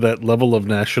it to that level of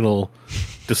national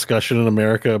discussion in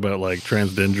America about like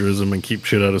transgenderism and keep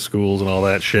shit out of schools and all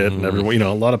that shit. And everyone,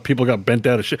 a lot of people got bent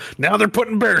out of shit. Now they're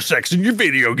putting bear sex in your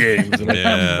video games. And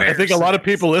I think a lot of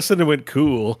people listened and went,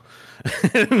 cool.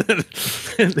 They got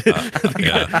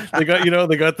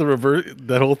the reverse,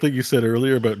 that whole thing you said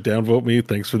earlier about downvote me,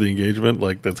 thanks for the engagement.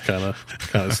 Like, that's kind of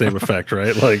same effect,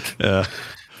 right? Like, yeah.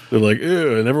 They're like,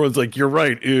 ew, and everyone's like, you're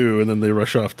right, ew, and then they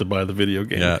rush off to buy the video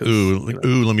game. Yeah,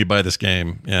 ooh, let me buy this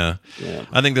game. Yeah.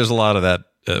 I think there's a lot of that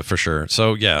for sure.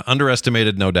 So, yeah,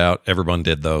 underestimated, no doubt. Everyone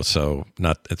did, though, so I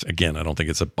don't think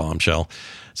it's a bombshell.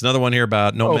 It's another one here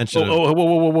about mention.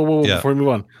 Whoa, yeah. Before we move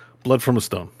on, Blood from a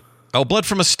Stone. Oh, Blood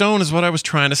from a Stone is what I was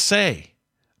trying to say,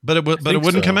 but it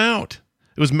wouldn't come out.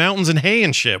 It was mountains and hay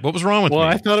and shit. What was wrong with me? Well,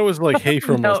 I thought it was like hay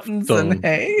from mountains and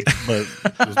hay. But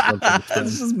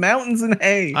it's just mountains and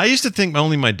hay. I used to think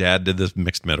only my dad did this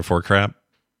mixed metaphor crap.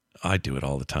 I do it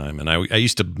all the time. And I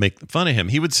used to make fun of him.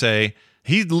 He would say,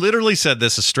 he literally said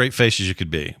this as straight face as you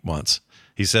could be once.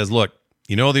 He says, look,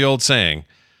 you know the old saying,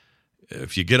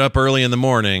 if you get up early in the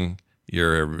morning,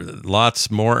 you're lots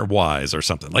more wise or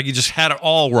something. Like, you just had it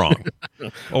all wrong.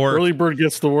 Or early bird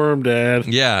gets the worm, Dad.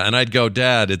 Yeah, and I'd go,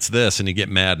 Dad, it's this, and he'd get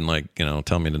mad and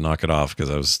tell me to knock it off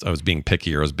because I was being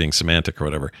picky or I was being semantic or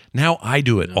whatever. Now I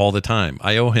do it all the time.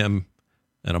 I owe him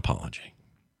an apology.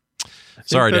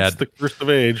 Sorry, that's Dad. The curse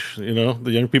of age. The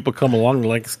young people come along and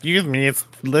like, excuse me, it's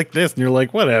like this, and you're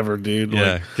like, whatever, dude.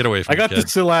 Yeah, like, get away from me. I got the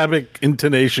syllabic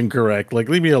intonation correct. Like,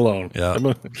 leave me alone. Yeah.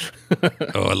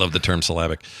 Oh, I love the term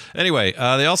syllabic. Anyway,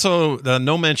 they also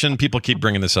no mention. People keep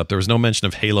bringing this up. There was no mention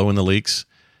of Halo in the leaks,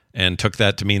 and took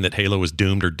that to mean that Halo was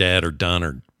doomed or dead or done,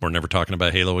 or we're never talking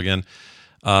about Halo again.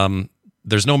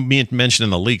 There's no mention in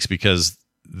the leaks because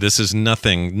this is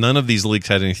nothing. None of these leaks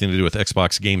had anything to do with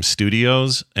Xbox Game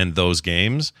Studios and those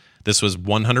games. This was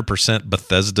 100%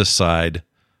 Bethesda side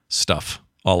stuff,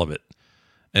 all of it.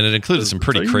 And it included some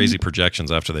pretty crazy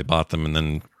projections after they bought them, and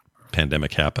then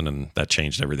pandemic happened and that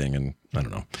changed everything. And I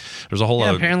don't know. There's a whole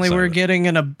lot. Apparently we're getting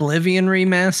an Oblivion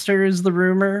remaster is the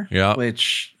rumor. Yeah.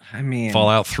 Which, I mean,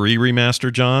 Fallout 3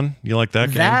 remaster, John? You like that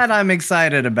game? That I'm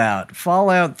excited about.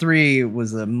 Fallout 3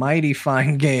 was a mighty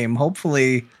fine game.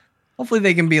 Hopefully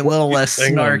they can be a little less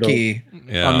snarky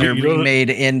on their remade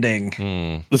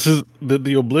ending. This is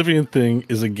the Oblivion thing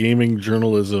is a gaming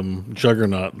journalism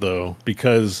juggernaut, though,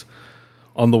 because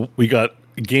we got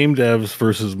game devs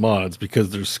versus mods, because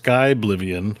there's Sky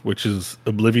Oblivion, which is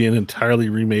Oblivion entirely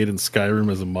remade in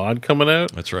Skyrim as a mod coming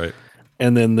out. That's right.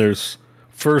 And then there's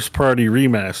first party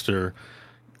remaster.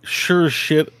 Sure as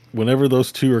shit, whenever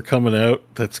those two are coming out,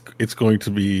 it's going to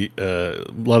be a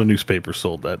lot of newspapers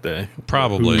sold that day.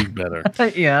 Probably better.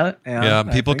 yeah.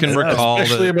 People can recall,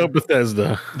 especially about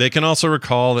Bethesda. They can also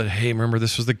recall that, hey, remember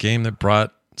this was the game that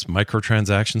brought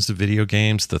microtransactions to video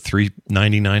games, the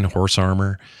 $3.99 horse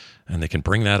armor, and they can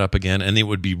bring that up again. And it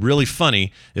would be really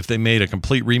funny if they made a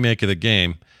complete remake of the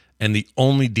game, and the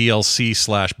only DLC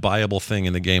 / buyable thing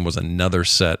in the game was another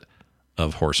set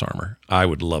of horse armor. I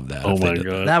would love that. Oh my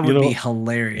god, that would be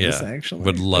hilarious. Actually,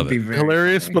 would love it.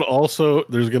 Hilarious, but also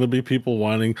there's going to be people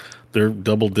wanting they're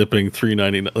double dipping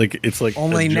 $3.99. Like it's like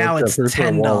only now it's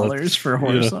 $10 for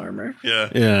horse armor.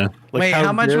 Yeah. Like wait,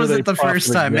 how much was it the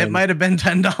first time? It might have been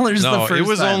 $10 the first time. No, it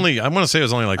was only. I want to say it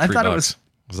was only like $3. It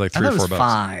was like $3 or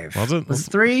 $4. $5. Was it? Was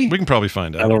it $3? We can probably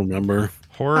find out. I don't remember.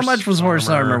 How much was horse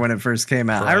armor when it first came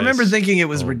out? I remember thinking it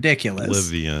was ridiculous.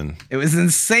 Oblivion. It was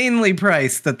insanely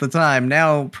priced at the time.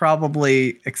 Now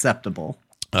probably acceptable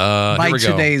by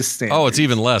today's standards. Oh, it's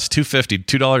even less.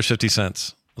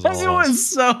 $2.50.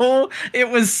 It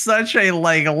was such a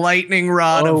lightning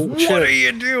rod of what are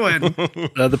you doing?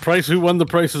 The price. Who won the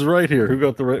Price is Right here? Who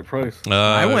got the right price?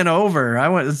 I went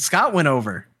over. Scott went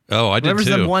over. Oh, I did Whoever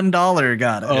too. said $1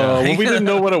 got it. Well, we didn't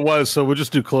know what it was, so we'll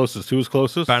just do closest. Who was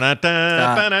closest? Scott. I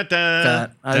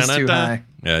was too high.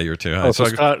 Yeah, you were too high.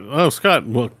 Scott.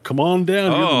 Well, come on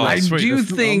down. I do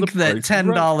think that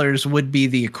 $10 would be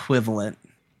the equivalent.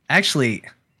 Actually,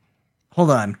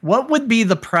 hold on. What would be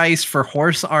the price for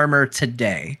horse armor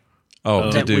today?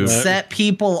 That would set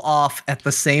people off at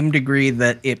the same degree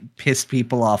that it pissed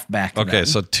people off back then. Okay,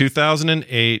 so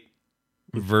 2008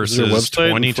 versus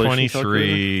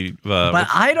 2023. But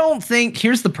I don't think.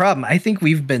 Here's the problem. I think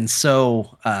we've been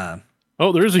so.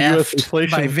 There's a U.S.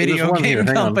 inflation by video game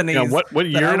companies. Yeah, what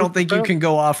year? I don't think you can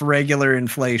go off regular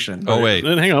inflation. Oh wait,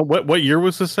 then hang on. What year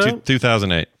was this out?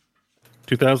 2008.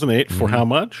 2008 for how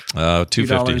much?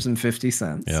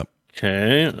 $2.50. Yep.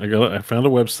 Okay, I found a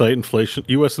website,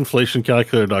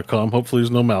 usinflationcalculator.com. Hopefully,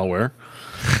 there's no malware.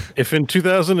 If in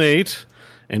 2008.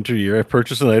 Enter year. I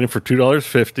purchased an item for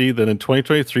 $2.50. Then in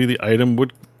 2023,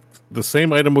 the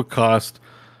same item would cost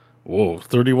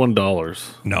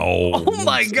 $31. No. Oh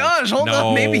my gosh! Hold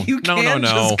on. Maybe you can't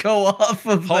just go off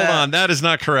of that. Hold on. That is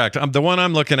not correct. The one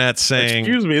I'm looking at saying.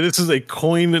 Excuse me. This is a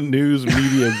Coin News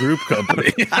Media Group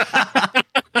company.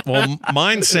 Well,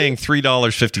 mine's saying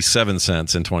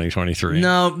 $3.57 in 2023.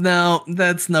 No,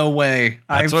 that's no way.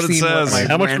 That's what it says.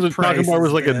 How much was it talking about?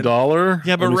 Was like $1?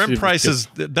 Yeah, but rent prices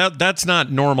that's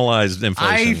not normalized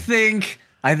inflation.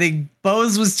 I think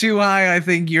Bo's was too high. I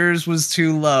think yours was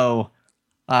too low.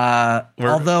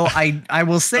 Although I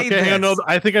will say this. Hang on, no,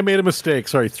 I think I made a mistake.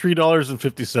 Sorry,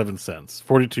 $3.57,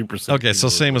 42%. Okay, so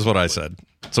same as what I said.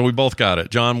 So we both got it.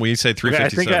 John, we say $3.57. I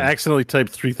think I accidentally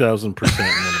typed 3,000% in one of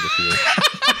the fields.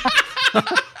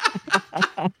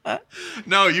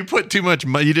 No, you put too much.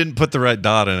 You didn't put the right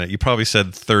dot in it. You probably said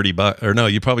 $30, or no,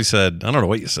 you probably said, I don't know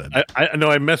what you said. I know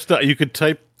I messed up. You could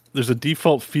type. There's a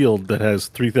default field that has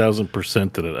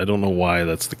 3,000% in it. I don't know why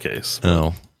that's the case.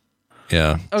 Oh,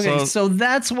 yeah. Okay, so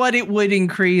that's what it would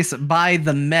increase by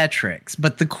the metrics.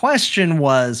 But the question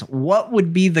was, what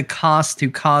would be the cost to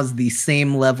cause the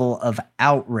same level of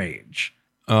outrage?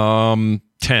 10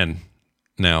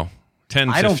 now. 10, 15.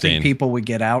 I don't think people would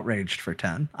get outraged for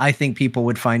 10. I think people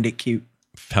would find it cute.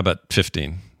 How about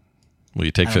 15? Will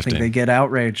you take 15? I think they get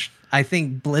outraged. I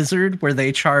think Blizzard, where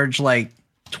they charge like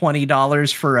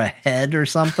 $20 for a head or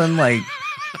something, like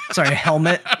sorry,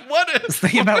 helmet. What is? I was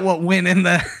thinking about what went in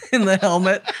the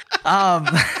helmet.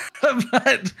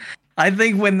 But I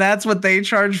think when that's what they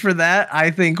charge for that,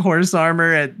 I think horse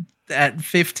armor at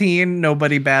 15,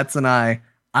 nobody bats an eye.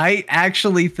 I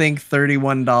actually think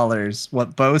 $31,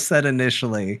 what Bo said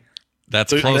initially.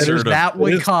 That's closer to that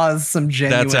would cause some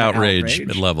genuine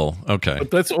outrage level. Okay.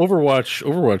 But that's Overwatch.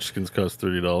 Overwatch skins cost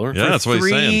 $30. Yeah, that's what he's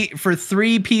saying. For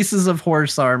 3 pieces of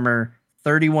horse armor,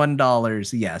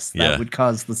 $31. Yes, that would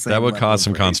cause the same. That would cause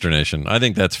some consternation. I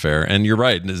think that's fair. And you're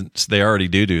right. They already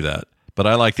do that. But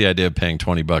I like the idea of paying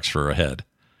 $20 for a head.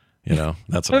 You know,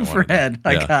 that's what I want. For head.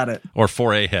 I got it. Or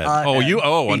for a head.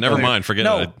 Never mind. Forget it.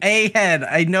 No, a head.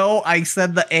 I know I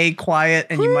said the A quiet,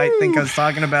 and you might think I was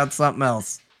talking about something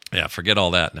else. Yeah, forget all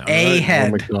that now. A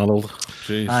head. McDonald.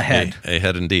 Jeez. A head. A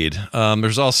head indeed.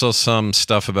 There's also some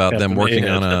stuff about them working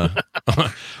on a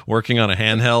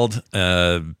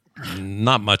handheld.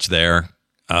 Not much there.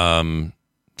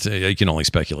 So you can only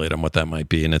speculate on what that might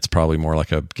be, and it's probably more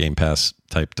like a Game Pass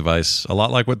type device, a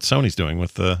lot like what Sony's doing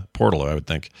with the Portal, I would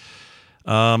think.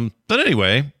 But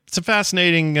anyway, it's a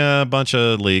fascinating bunch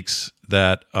of leaks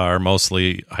that are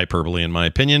mostly hyperbole, in my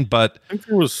opinion. But I think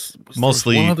there was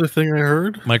mostly one other thing I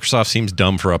heard. Microsoft seems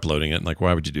dumb for uploading it. Like,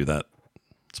 why would you do that?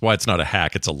 That's why it's not a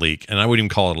hack. It's a leak. And I wouldn't even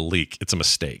call it a leak. It's a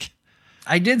mistake.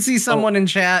 I did see someone in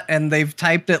chat and they've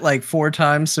typed it like 4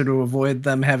 times. So to avoid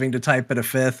them having to type it a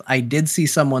 5th, I did see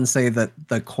someone say that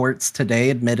the courts today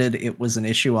admitted it was an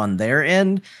issue on their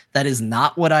end. That is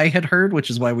not what I had heard, which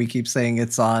is why we keep saying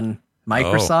it's on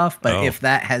Microsoft. But if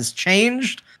that has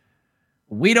changed,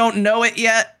 we don't know it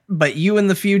yet, but you in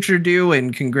the future do,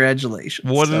 and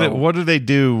congratulations. What do they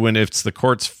do when it's the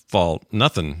court's fault?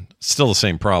 Nothing. Still the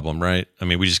same problem, right? I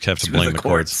mean, we just have to blame the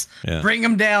courts. Yeah. Bring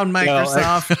them down,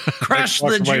 Microsoft. Crush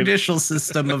the judicial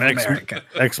system of America.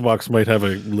 Xbox might have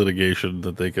a litigation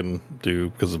that they can do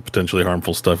because of potentially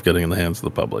harmful stuff getting in the hands of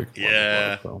the public.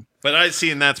 Yeah. But I see,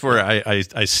 and that's where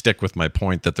I stick with my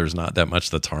point that there's not that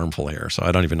much that's harmful here. So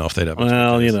I don't even know if they'd have.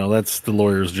 Well, that's the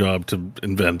lawyer's job to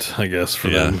invent, I guess, for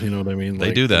them. You know what I mean?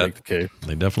 They do that.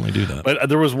 They definitely do that. But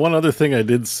there was one other thing I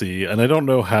did see, and I don't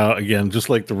know how, again, just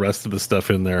like the rest of the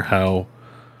stuff in there, how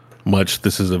much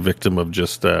this is a victim of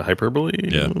just hyperbole.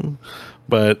 Yeah.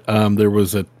 But there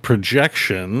was a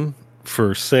projection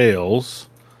for sales,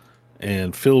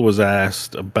 and Phil was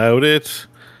asked about it,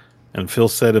 and Phil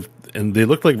said and they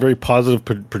looked like very positive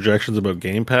projections about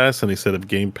Game Pass, and he said if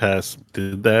Game Pass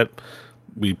did that,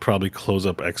 we'd probably close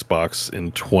up Xbox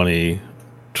in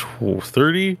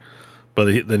 2030.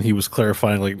 But then he was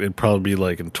clarifying, like, it'd probably be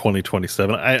like in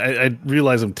 2027. I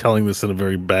realize I'm telling this in a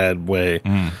very bad way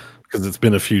because it's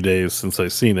been a few days since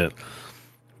I've seen it.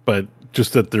 But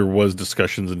just that there was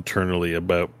discussions internally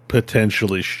about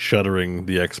potentially shuttering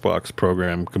the Xbox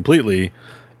program completely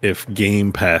if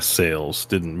Game Pass sales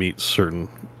didn't meet certain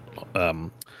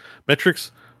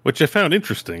metrics, which I found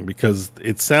interesting because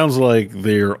it sounds like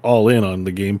they're all in on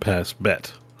the Game Pass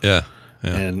bet. Yeah.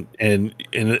 And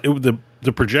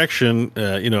the projection,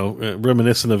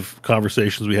 reminiscent of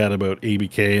conversations we had about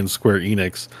ABK and Square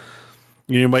Enix,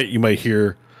 you might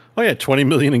hear, oh yeah, 20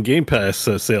 million in Game Pass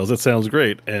sales. That sounds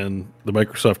great. And the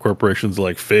Microsoft Corporation's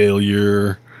like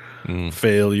failure,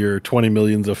 20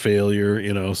 million's a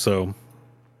failure, so.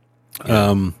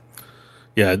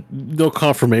 No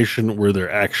confirmation where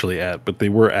they're actually at, but they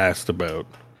were asked about.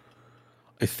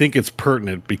 I think it's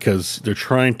pertinent because they're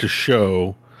trying to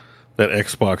show that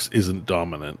Xbox isn't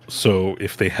dominant. So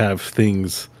if they have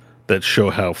things that show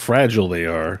how fragile they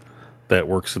are, that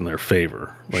works in their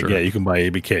favor. Like, yeah, you can buy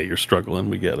ABK. You're struggling.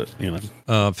 We get it.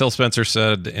 Phil Spencer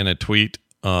said in a tweet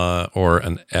or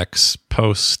an X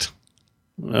post.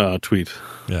 Tweet.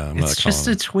 Yeah, it's just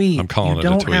a tweet. I'm calling it a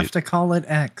tweet. You don't have to call it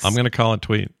X. I'm going to call it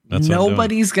tweet. That's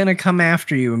Nobody's going to come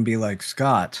after you and be like,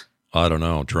 Scott. I don't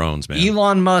know. Drones, man.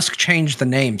 Elon Musk changed the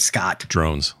name, Scott.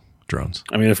 Drones.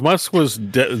 I mean, if Musk was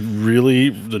really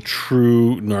the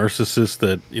true narcissist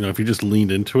that, if you just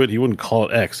leaned into it, he wouldn't call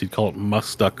it X. He'd call it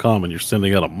Musk.com, and you're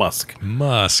sending out a Musk.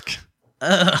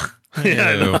 Ugh.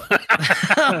 Yeah.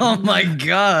 Oh my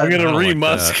God. I'm going to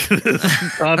re-Musk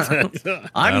this content.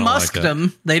 I musked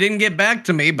them. They didn't get back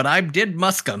to me, but I did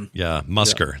musk them. Yeah,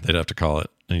 Musker, they'd have to call it.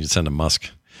 And you'd send a Musk.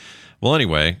 Well,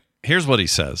 anyway, here's what he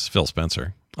says, Phil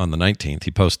Spencer. On the 19th,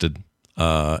 he posted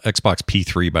Xbox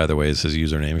P3, by the way, is his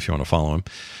username if you want to follow him.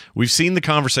 We've seen the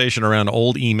conversation around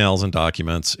old emails and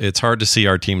documents. It's hard to see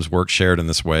our team's work shared in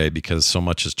this way because so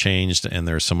much has changed and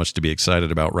there's so much to be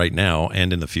excited about right now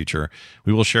and in the future.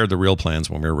 We will share the real plans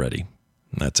when we're ready.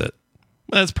 And that's it.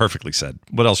 That's perfectly said.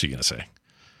 What else are you going to say?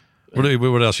 What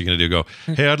else are you going to do? Go,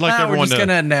 hey, I'd like everyone to... We're just going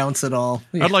to announce it all.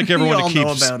 I'd like everyone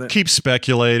to keep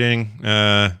speculating,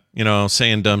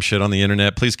 saying dumb shit on the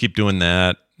internet. Please keep doing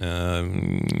that.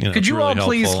 Could you all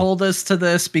please hold us to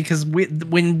this? Because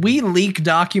when we leak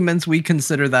documents, we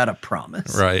consider that a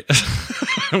promise. Right.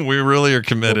 We really are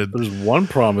committed. Well, there's one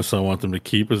promise I want them to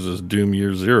keep is this Doom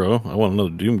Year Zero. I want another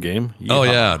Doom game. Yeah. Oh,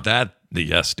 yeah.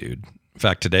 Yes, dude. In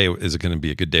fact, today is going to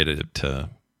be a good day to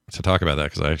talk about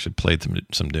that because I actually played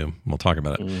some Doom. We'll talk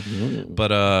about it. Mm-hmm.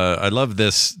 But I love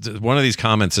this. One of these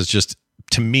comments is just,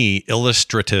 to me,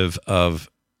 illustrative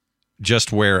of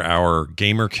just where our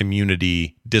gamer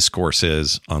community discourse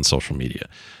is on social media.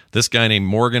 This guy named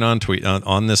Morgan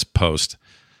on this post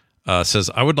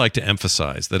says, I would like to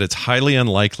emphasize that it's highly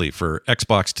unlikely for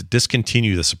Xbox to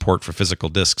discontinue the support for physical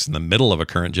discs in the middle of a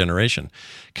current generation,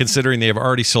 considering they have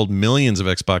already sold millions of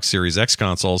Xbox Series X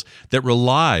consoles that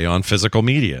rely on physical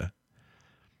media.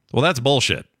 Well, that's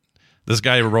bullshit. This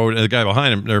guy wrote, the guy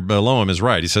behind him or below him is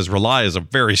right. He says, rely is a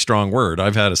very strong word.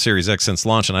 I've had a Series X since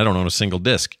launch and I don't own a single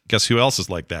disc. Guess who else is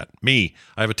like that? Me.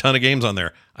 I have a ton of games on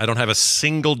there. I don't have a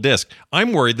single disc.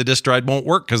 I'm worried the disc drive won't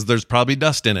work because there's probably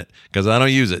dust in it because I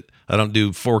don't use it. I don't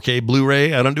do 4K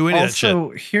Blu-ray. I don't do any of that shit.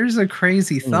 Also, here's a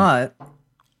crazy thought.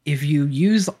 If you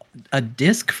use a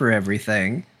disc for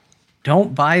everything,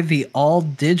 don't buy the all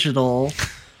digital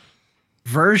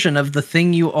version of the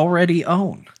thing you already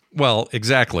own. Well,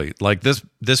 exactly. Like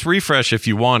this refresh, if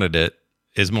you wanted it,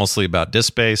 is mostly about disk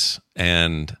space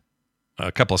and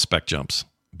a couple of spec jumps,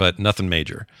 but nothing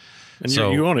major. And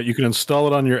so, you own it. You can install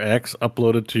it on your X,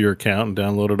 upload it to your account, and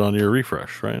download it on your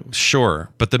refresh, right? Sure.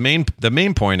 But the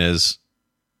main point is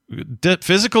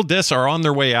physical discs are on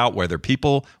their way out, whether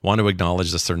people want to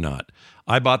acknowledge this or not.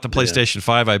 I bought the PlayStation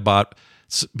 5. I bought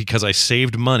because I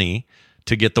saved money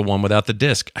to get the one without the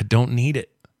disc. I don't need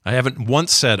it. I haven't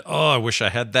once said, "Oh, I wish I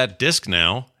had that disc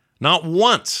now." Not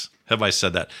once have I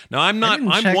said that. Now, I'm not.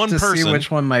 I'm one person. See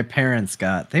which one my parents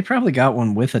got. They probably got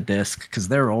one with a disc because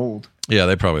they're old. Yeah,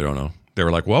 they probably don't know. They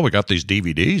were like, "Well, we got these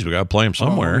DVDs. We got to play them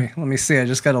somewhere." Let me see. I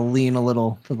just got to lean a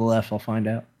little to the left. I'll find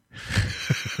out.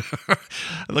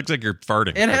 It looks like you're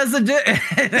farting. It has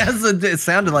it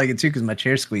sounded like it too because my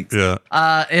chair squeaks. Yeah.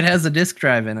 It has a disc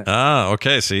drive in it. Ah,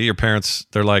 okay. See, your parents,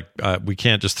 they're like, we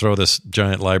can't just throw this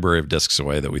giant library of discs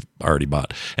away that we've already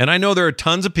bought. And I know there are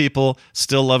tons of people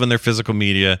still loving their physical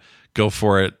media. Go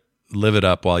for it. Live it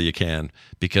up while you can.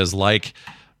 Because like,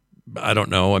 I don't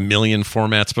know, a million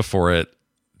formats before it,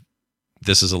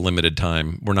 this is a limited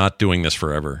time. We're not doing this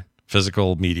forever.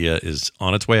 Physical media is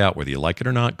on its way out, whether you like it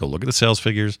or not. Go look at the sales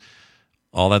figures,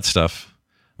 all that stuff.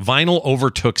 Vinyl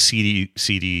overtook CD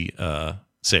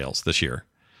sales this year.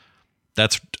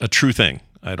 That's a true thing.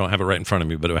 I don't have it right in front of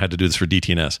me, but I had to do this for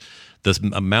DTNS.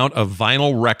 The amount of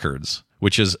vinyl records,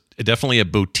 which is definitely a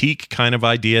boutique kind of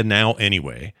idea now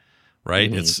anyway,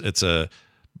 right? Mm-hmm.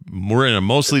 We're in a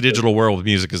mostly digital world with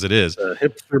music as it is. A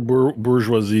hipster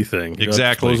bourgeoisie thing.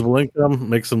 Exactly. Disposable income,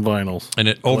 make some vinyls. And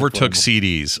it overtook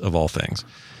CDs of all things.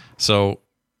 So,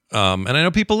 and I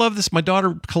know people love this. My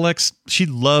daughter she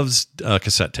loves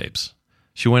cassette tapes.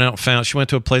 She went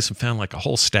to a place and found like a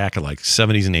whole stack of like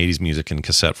 70s and 80s music in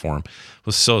cassette form.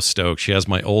 Was so stoked. She has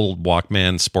my old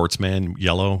Walkman Sportsman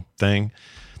yellow thing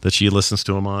that she listens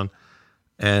to them on.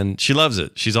 And she loves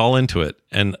it. She's all into it.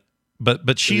 And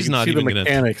But she's not even going to.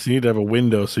 Mechanics. You need to have a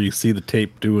window so you see the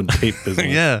tape doing tape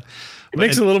business. Yeah, it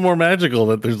makes it a little more magical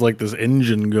that there's like this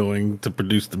engine going to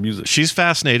produce the music. She's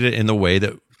fascinated in the way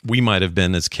that we might have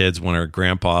been as kids when our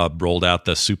grandpa rolled out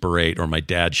the Super 8 or my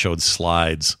dad showed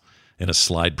slides in a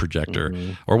slide projector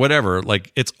or whatever.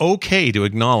 Like, it's okay to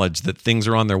acknowledge that things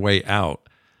are on their way out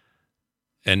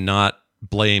and not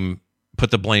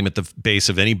put the blame at the base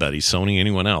of anybody, Sony,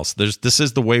 anyone else. This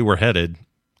is the way we're headed.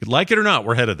 Like it or not,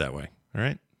 we're headed that way. All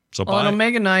right. So, and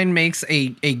Omega 9 makes a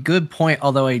good point,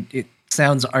 although it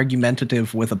sounds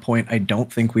argumentative with a point I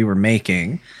don't think we were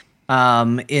making.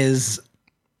 Is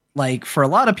like for a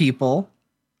lot of people,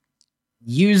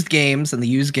 used games and the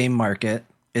used game market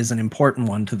is an important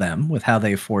one to them with how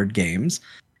they afford games.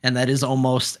 And that is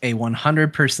almost a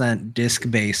 100%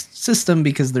 disc-based system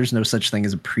because there's no such thing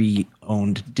as a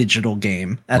pre-owned digital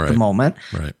game at the moment.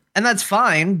 Right. And that's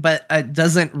fine, but it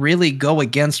doesn't really go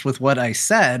against with what I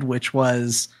said, which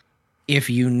was if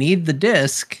you need the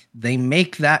disc, they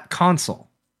make that console.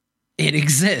 It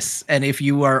exists. And if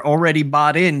you are already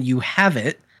bought in, you have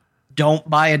it. Don't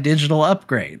buy a digital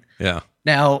upgrade. Yeah.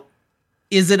 Now,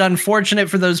 is it unfortunate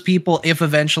for those people if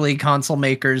eventually console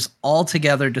makers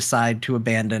altogether decide to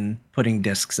abandon putting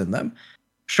discs in them?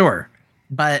 Sure.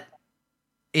 But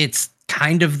it's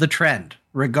kind of the trend,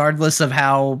 regardless of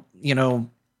how,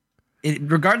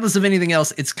 regardless of anything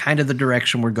else, it's kind of the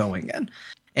direction we're going in.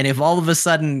 And if all of a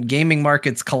sudden gaming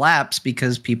markets collapse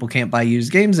because people can't buy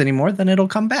used games anymore, then it'll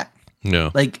come back.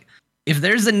 No. Like, if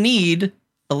there's a need,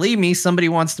 believe me, somebody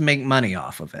wants to make money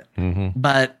off of it. Mm-hmm.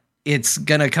 But it's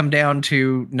going to come down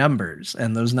to numbers.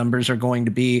 And those numbers are going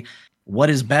to be what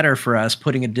is better for us,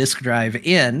 putting a disk drive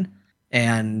in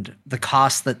and the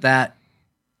cost that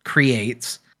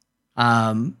creates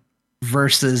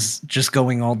versus just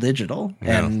going all digital.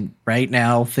 Yeah. And right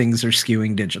now things are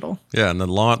skewing digital. Yeah. And the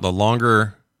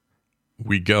longer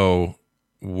we go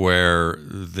where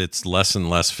it's less and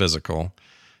less physical,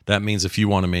 that means if you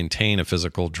want to maintain a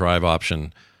physical drive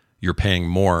option, you're paying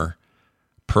more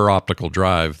per optical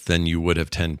drive than you would have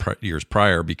 10 years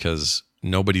prior because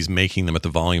nobody's making them at the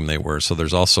volume they were. So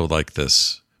there's also like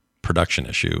this production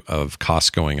issue of costs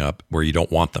going up where you don't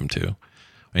want them to,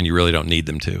 and you really don't need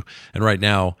them to. And right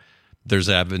now, it's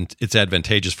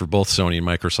advantageous for both Sony and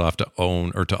Microsoft to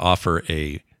own or to offer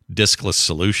a diskless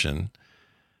solution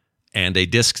and a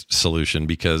disk solution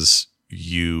because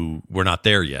we're not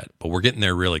there yet, but we're getting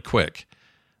there really quick.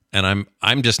 And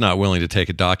I'm just not willing to take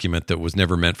a document that was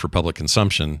never meant for public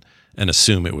consumption and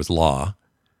assume it was law,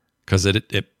 because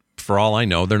it for all I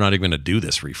know, they're not even going to do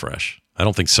this refresh. I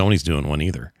don't think Sony's doing one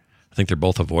either. I think they're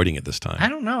both avoiding it this time. I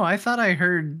don't know. I thought I've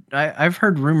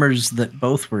heard rumors that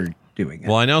both were doing it.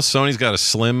 Well, I know Sony's got a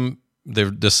slim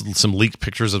They're just some leaked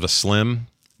pictures of a Slim,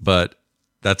 but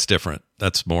that's different.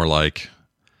 That's more like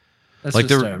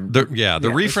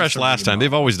the refresh last time.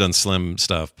 They've always done Slim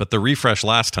stuff, but the refresh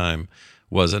last time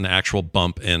was an actual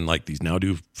bump in like these now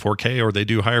do 4K or they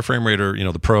do higher frame rate or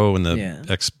the Pro and the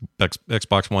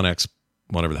Xbox One X,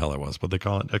 whatever the hell that was. What they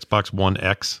call it, Xbox One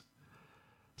X.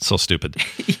 So stupid.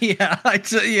 That's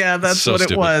so what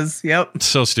stupid. It was. Yep.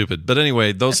 So stupid. But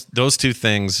anyway, those two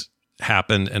things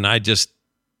happened, and I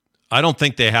don't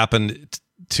think they happened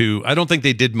I don't think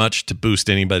they did much to boost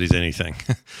anybody's anything.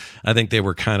 I think they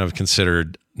were kind of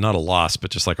considered not a loss, but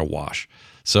just like a wash.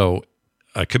 So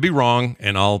I could be wrong,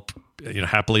 and I'll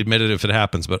happily admit it if it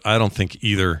happens, but I don't think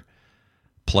either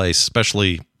place,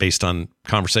 especially based on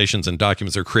conversations and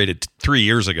documents that were created 3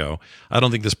 years ago, I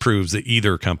don't think this proves that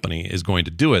either company is going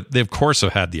to do it. They, of course,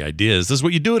 have had the ideas. This is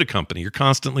what you do at a company. You're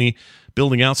constantly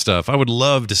building out stuff. I would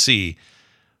love to see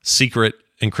secret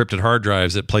encrypted hard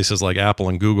drives at places like Apple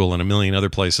and Google and a million other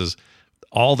places.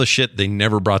 All the shit they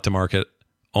never brought to market,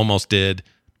 almost did,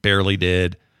 barely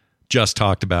did, just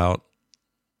talked about.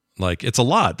 Like, it's a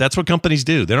lot. That's what companies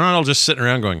do. They're not all just sitting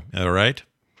around going, all right,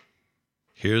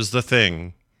 here's the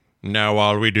thing. Now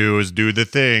all we do is do the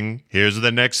thing. Here's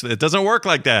the next. It doesn't work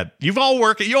like that. You all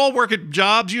work at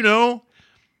jobs,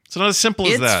 It's not as simple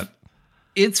as that.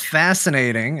 It's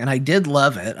fascinating, and I did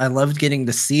love it. I loved getting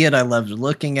to see it. I loved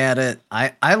looking at it.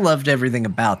 I loved everything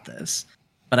about this.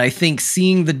 But I think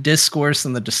seeing the discourse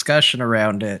and the discussion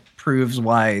around it proves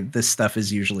why this stuff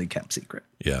is usually kept secret.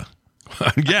 Yeah.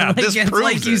 This proves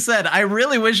like you said, I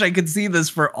really wish I could see this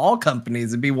for all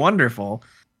companies. It'd be wonderful.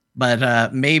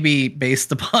 But maybe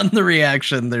based upon the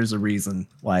reaction, there's a reason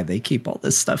why they keep all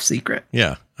this stuff secret.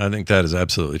 Yeah, I think that is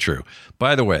absolutely true.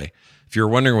 By the way, if you're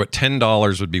wondering what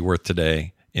 $10 would be worth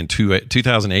today in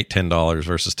 2008, $10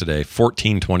 versus today,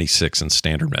 $14.26 in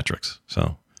standard metrics.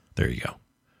 So there you go.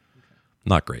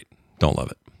 Not great. Don't love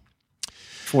it.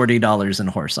 $40 in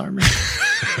horse armor.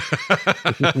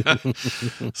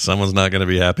 Someone's not going to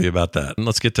be happy about that. And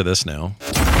let's get to this now.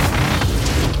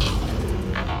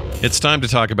 It's time to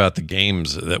talk about the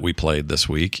games that we played this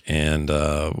week, and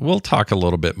we'll talk a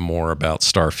little bit more about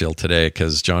Starfield today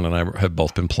because John and I have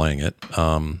both been playing it.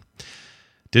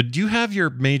 Did you have your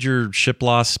major ship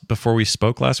loss before we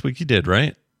spoke last week? You did,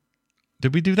 right?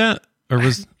 Did we do that? Or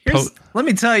was let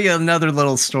me tell you another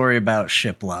little story about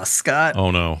ship loss, Scott. Oh,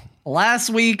 no. Last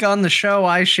week on the show,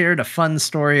 I shared a fun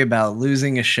story about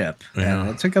losing a ship. Yeah. And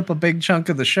it took up a big chunk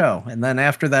of the show. And then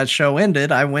after that show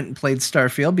ended, I went and played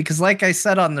Starfield because, like I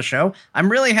said on the show,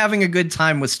 I'm really having a good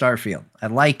time with Starfield. I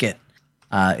like it.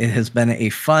 It has been a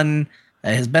fun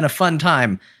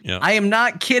time. Yeah. I am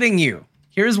not kidding you.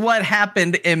 Here's what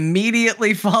happened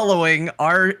immediately following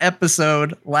our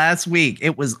episode last week.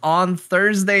 It was on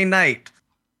Thursday night.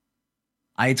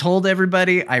 I told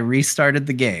everybody I restarted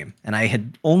the game, and I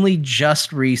had only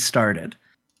just restarted.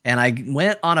 And I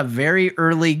went on a very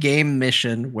early game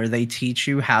mission where they teach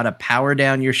you how to power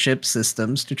down your ship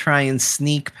systems to try and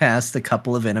sneak past a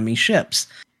couple of enemy ships.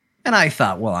 And I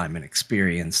thought, well, I'm an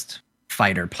experienced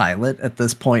fighter pilot at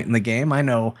this point in the game. I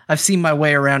know I've seen my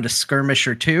way around a skirmish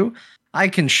or two. I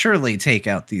can surely take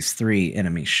out these 3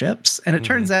 enemy ships. And it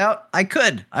turns out I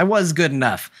could. I was good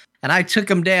enough. And I took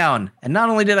them down. And not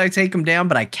only did I take them down,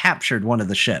 but I captured one of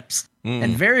the ships.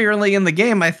 And very early in the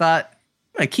game, I thought,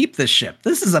 I'm going to keep this ship.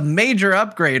 This is a major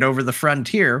upgrade over the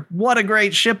Frontier. What a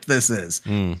great ship this is.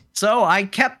 So I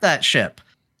kept that ship.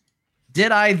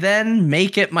 Did I then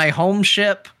make it my home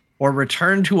ship or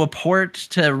return to a port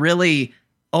to really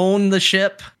own the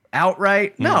ship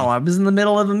outright? No, I was in the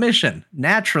middle of a mission.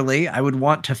 Naturally, I would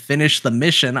want to finish the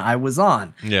mission I was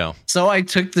on. Yeah. So I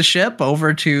took the ship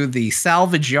over to the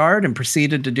salvage yard and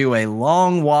proceeded to do a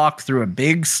long walk through a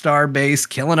big star base,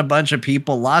 killing a bunch of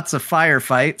people, lots of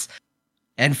firefights,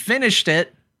 and finished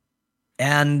it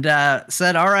and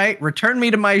said, all right, return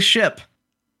me to my ship,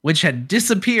 which had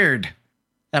disappeared.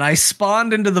 And I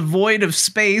spawned into the void of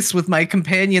space with my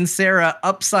companion Sarah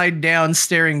upside down,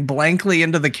 staring blankly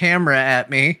into the camera at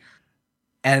me,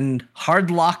 and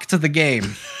hard lock to the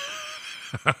game.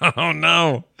 Oh,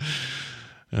 no.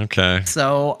 Okay.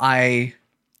 So I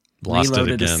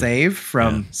reloaded a save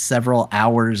from several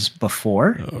hours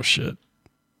before. Oh, shit.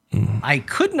 I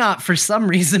could not, for some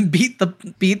reason, beat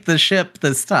the ship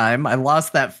this time. I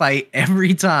lost that fight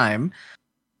every time.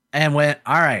 And went,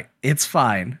 all right, it's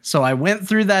fine. So I went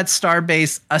through that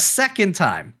starbase a second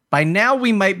time. By now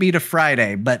we might be to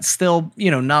Friday, but still,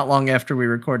 not long after we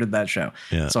recorded that show.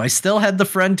 Yeah. So I still had the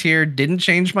Frontier, didn't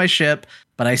change my ship,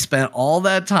 but I spent all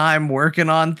that time working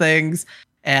on things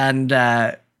and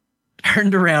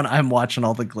turned around. I'm watching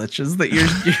all the glitches that you're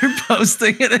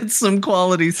posting, and it's some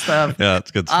quality stuff. Yeah,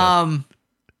 it's good stuff.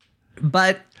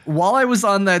 But while I was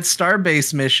on that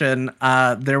Starbase mission,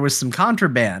 there was some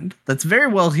contraband that's very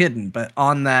well hidden, but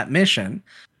on that mission.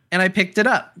 And I picked it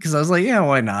up because I was like, yeah,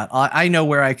 why not? I know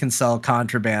where I can sell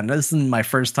contraband. This is my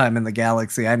first time in the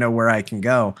galaxy. I know where I can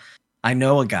go. I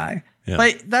know a guy. Yeah.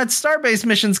 But that Starbase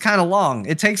mission's kind of long.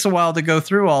 It takes a while to go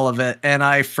through all of it. And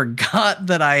I forgot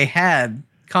that I had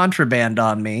contraband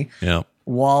on me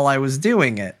while I was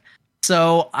doing it.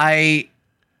 So I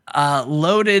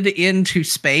loaded into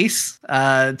space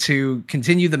to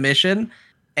continue the mission.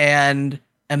 And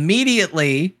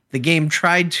immediately the game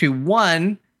tried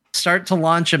to, start to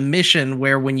launch a mission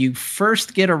where when you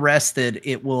first get arrested,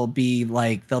 it will be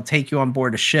like they'll take you on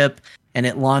board a ship and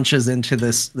it launches into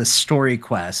this story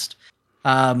quest.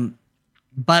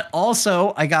 But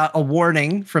also I got a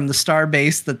warning from the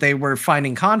Starbase that they were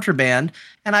finding contraband.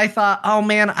 And I thought, oh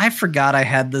man, I forgot I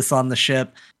had this on the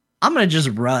ship. I'm going to just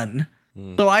run.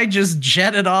 So I just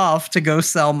jetted off to go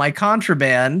sell my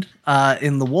contraband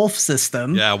in the Wolf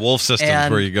system. Yeah, Wolf system's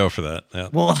where you go for that. Yeah.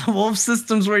 Well, Wolf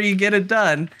system's where you get it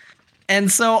done. And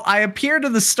so I appear to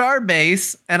the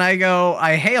Starbase and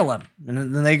I hail them.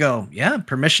 And then they go, yeah,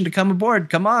 permission to come aboard.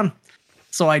 Come on.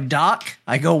 So I dock.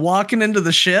 I go walking into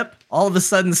the ship. All of a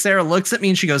sudden, Sarah looks at me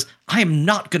and she goes, I am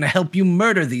not going to help you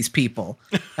murder these people.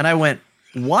 And I went,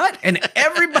 what? And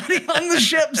everybody on the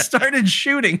ship started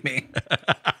shooting me.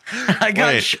 I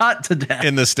got shot to death.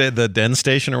 In the den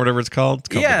station or whatever it's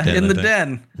called? In the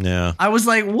den. Yeah. I was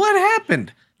like, what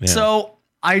happened? Yeah. So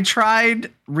I tried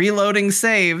reloading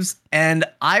saves, and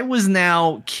I was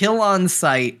now kill on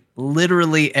sight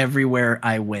literally everywhere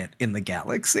I went in the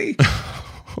galaxy.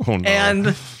 Oh, no.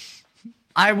 And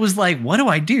I was like, what do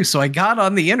I do? So I got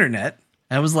on the internet.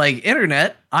 I was like,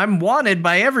 internet, I'm wanted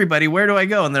by everybody. Where do I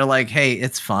go? And they're like, hey,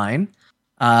 it's fine.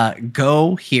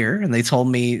 Go here. And they told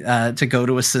me to go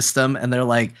to a system, and they're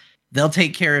like, they'll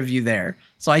take care of you there.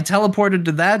 So I teleported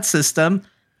to that system,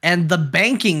 and the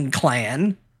banking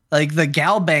clan, like the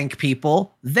GalBank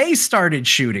people, they started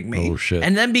shooting me. Oh, shit.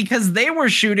 And then because they were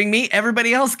shooting me,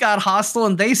 everybody else got hostile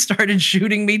and they started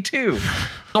shooting me too.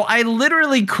 So I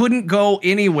literally couldn't go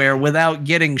anywhere without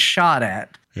getting shot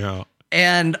at. Yeah.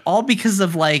 And all because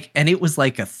of and it was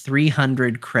like a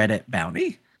 300 credit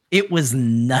bounty. It was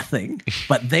nothing,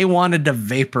 but they wanted to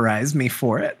vaporize me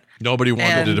for it. Nobody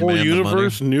wanted to demand the money. The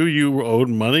universe knew you owed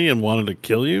money and wanted to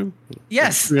kill you?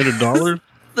 Yes. $300?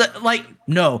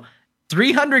 No.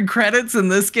 300 credits in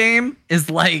this game is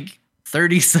like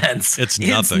 30 cents. It's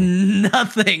nothing. It's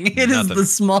nothing. It is the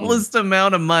smallest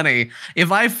amount of money. If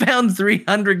I found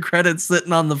 300 credits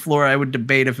sitting on the floor, I would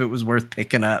debate if it was worth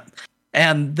picking up.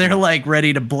 And they're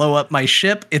ready to blow up my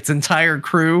ship, its entire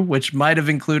crew, which might have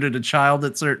included a child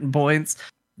at certain points.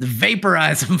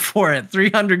 Vaporize them for it.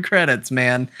 300 credits,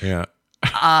 man. Yeah.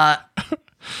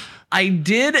 I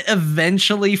did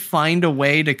eventually find a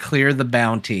way to clear the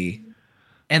bounty.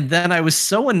 And then I was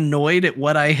so annoyed at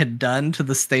what I had done to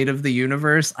the state of the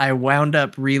universe, I wound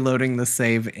up reloading the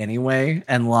save anyway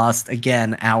and lost,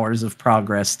 again, hours of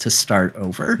progress to start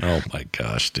over. Oh my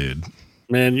gosh, dude.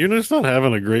 Man, you're just not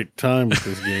having a great time with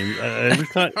this game. Every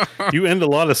time you end a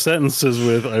lot of sentences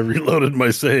with, I reloaded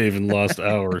my save and lost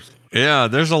hours. Yeah,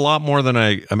 there's a lot more than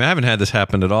I haven't had this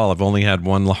happen at all. I've only had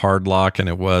one hard lock, and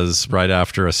it was right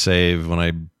after a save when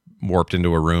I warped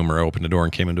into a room or opened a door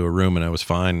and came into a room, and I was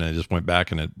fine. And I just went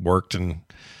back and it worked.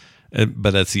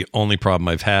 But that's the only problem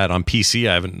I've had on PC.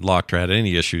 I haven't locked or had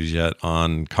any issues yet.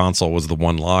 On console was the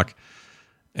one lock,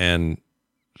 and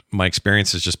my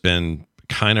experience has just been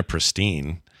kind of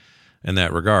pristine in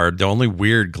that regard. The only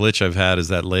weird glitch I've had is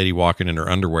that lady walking in her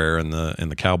underwear in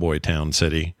the cowboy town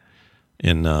city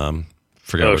in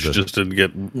she just didn't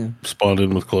get spawned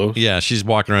in with clothes. Yeah, she's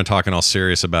walking around talking all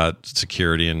serious about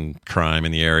security and crime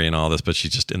in the area and all this, but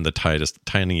she's just in the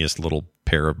tiniest little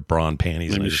pair of bra and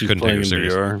panties. Maybe and I just she's couldn't take her playing in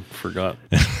serious. VR. Forgot.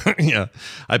 Yeah,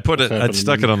 I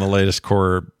stuck it on the latest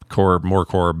more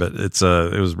core, but it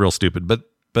was real stupid.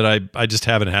 But I just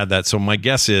haven't had that. So my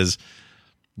guess is,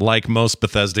 like most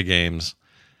Bethesda games,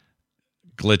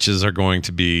 glitches are going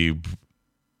to be.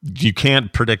 You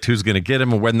can't predict who's going to get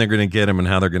him and when they're going to get him and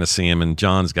how they're going to see him. And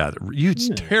John's got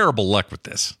terrible luck with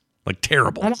this.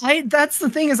 Terrible. And that's the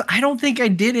thing is, I don't think I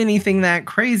did anything that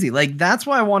crazy. That's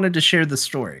why I wanted to share the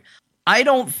story. I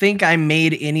don't think I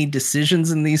made any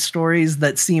decisions in these stories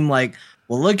that seem like,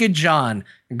 well, look at John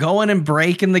going and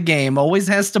breaking the game, always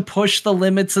has to push the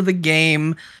limits of the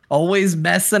game, always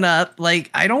messing up.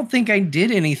 I don't think I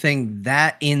did anything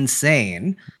that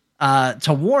insane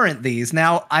to warrant these.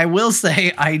 Now, I will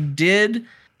say I did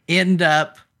end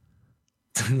up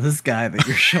This guy that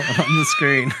you're showing on the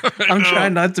screen. I'm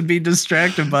trying not to be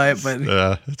distracted by it, but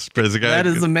it's the guy. That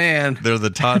is a man. They're the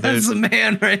top. That's a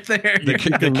man right there. The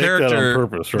character on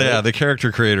purpose, right? Yeah, the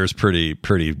character creator is pretty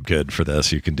good for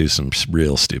this. You can do some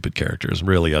real stupid characters,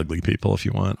 really ugly people if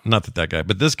you want. Not that guy,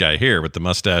 but this guy here with the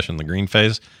mustache and the green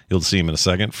face. You'll see him in a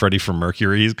second. Freddie from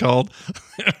Mercury, he's called.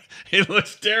 He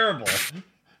looks terrible.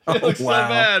 He looks so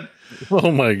bad.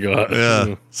 Oh my god.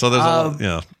 Yeah. So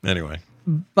there's anyway.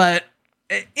 But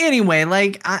anyway,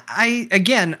 like I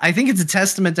think it's a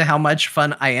testament to how much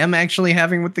fun I am actually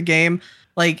having with the game.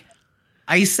 Like,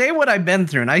 I say what I've been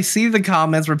through, and I see the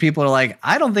comments where people are like,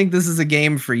 I don't think this is a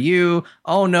game for you.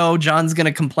 Oh no, John's going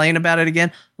to complain about it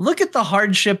again. Look at the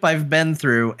hardship I've been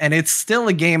through, and it's still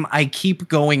a game I keep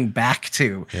going back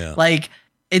to. Yeah. Like,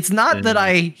 it's not that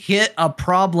I hit a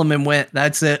problem and went,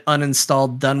 that's it,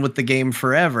 uninstalled, done with the game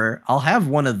forever. I'll have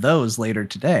one of those later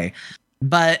today.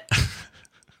 But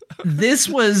this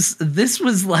was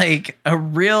like a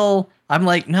real, I'm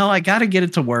like, no, I got to get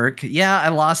it to work. Yeah, I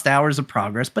lost hours of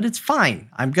progress, but it's fine.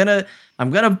 I'm going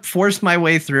to force my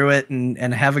way through it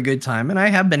and have a good time. And I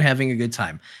have been having a good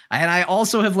time. And I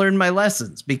also have learned my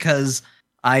lessons, because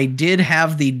I did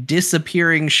have the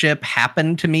disappearing ship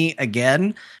happen to me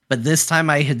again, but this time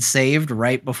I had saved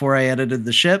right before I edited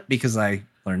the ship because I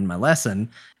learned my lesson.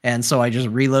 And so I just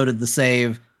reloaded the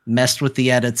save, messed with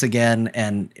the edits again,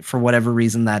 and for whatever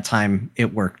reason that time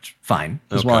it worked fine,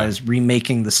 as well as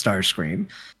remaking the Starscream,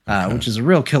 which is a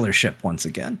real killer ship once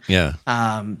again. Yeah.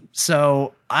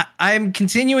 So I'm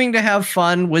continuing to have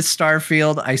fun with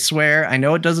Starfield. I swear, I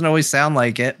know it doesn't always sound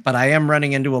like it, but I am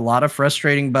running into a lot of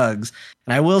frustrating bugs.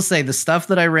 And I will say the stuff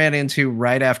that I ran into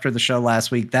right after the show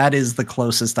last week, that is the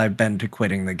closest I've been to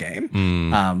quitting the game.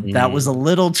 That was a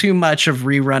little too much of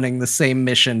rerunning the same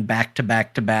mission back to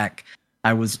back to back.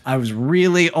 I was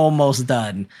really almost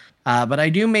done. But I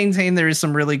do maintain there is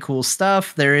some really cool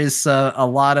stuff. There is a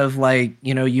lot of, like,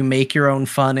 you make your own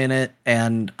fun in it.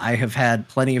 And I have had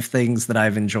plenty of things that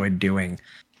I've enjoyed doing.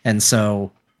 And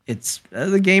so it's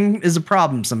the game is a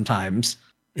problem sometimes.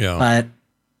 Yeah. But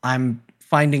I'm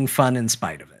finding fun in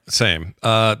spite of it. Same.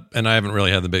 And I haven't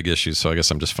really had the big issues, so I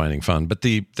guess I'm just finding fun. But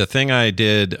the thing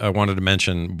I wanted to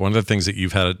mention, one of the things that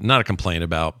you've had not a complaint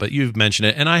about, but you've mentioned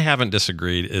it, and I haven't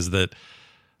disagreed, is that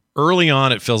early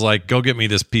on it feels like, go get me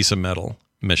this piece of metal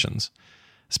missions,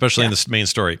 especially in the main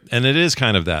story. And it is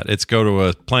kind of that. It's go to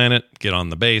a planet, get on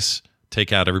the base,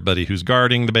 take out everybody who's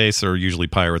guarding the base. They're usually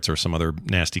pirates or some other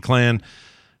nasty clan.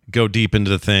 Go deep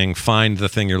into the thing, find the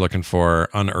thing you're looking for,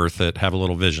 unearth it, have a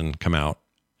little vision come out,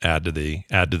 add to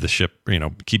the ship,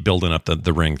 keep building up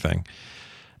the ring thing.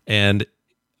 And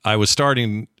I was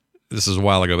starting, this is a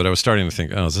while ago, but I was starting to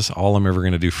think, is this all I'm ever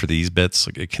going to do for these bits?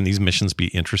 Like, can these missions be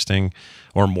interesting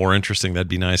or more interesting? That'd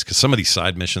be nice. Cause some of these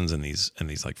side missions and these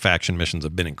like faction missions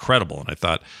have been incredible. And I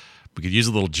thought we could use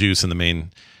a little juice in the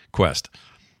main quest.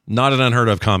 Not an unheard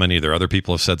of comment either. Other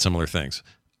people have said similar things.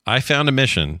 I found a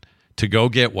mission to go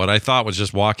get what I thought was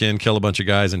just walk in, kill a bunch of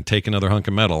guys and take another hunk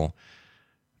of metal,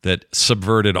 that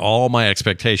subverted all my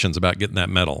expectations about getting that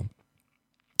medal.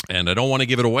 And I don't want to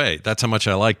give it away. That's how much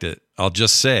I liked it. I'll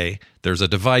just say there's a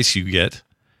device you get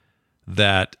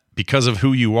that, because of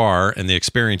who you are and the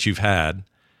experience you've had,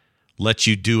 lets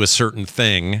you do a certain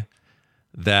thing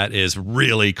that is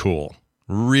really cool.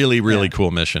 Really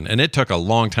cool mission. And it took a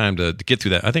long time to get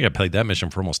through that. I think I played that mission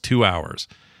for almost 2 hours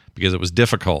because it was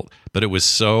difficult, but it was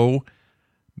so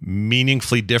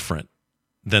meaningfully different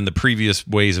than the previous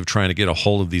ways of trying to get a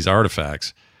hold of these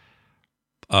artifacts.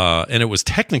 And it was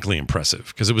technically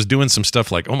impressive because it was doing some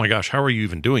stuff like, oh my gosh, how are you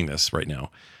even doing this right now?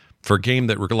 For a game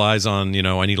that relies on,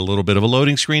 I need a little bit of a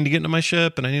loading screen to get into my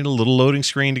ship, and I need a little loading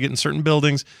screen to get in certain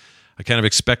buildings. I kind of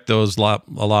expect those a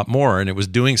lot more. And it was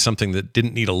doing something that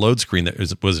didn't need a load screen that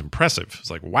was impressive. It's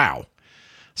like, wow.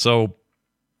 So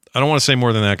I don't want to say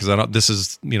more than that because this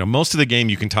is, most of the game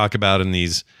you can talk about in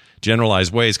these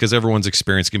generalized ways because everyone's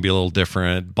experience can be a little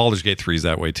different. Baldur's Gate 3 is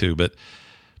that way too, but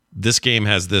this game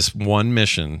has this one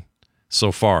mission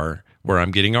so far where I'm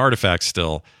getting artifacts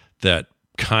still that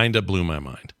kind of blew my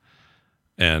mind.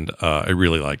 And I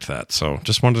really liked that. So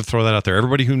just wanted to throw that out there.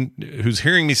 Everybody who's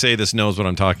hearing me say this knows what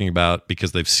I'm talking about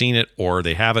because they've seen it or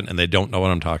they haven't and they don't know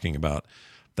what I'm talking about.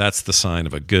 That's the sign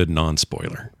of a good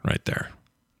non-spoiler right there.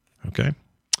 Okay?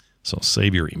 So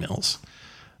save your emails.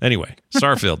 Anyway,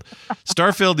 Starfield.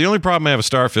 The only problem I have with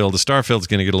Starfield is Starfield's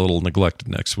going to get a little neglected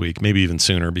next week, maybe even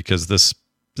sooner, because this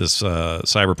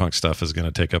cyberpunk stuff is going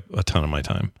to take up a ton of my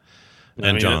time.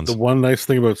 and John's. The one nice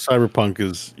thing about Cyberpunk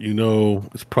is,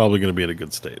 it's probably going to be in a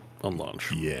good state on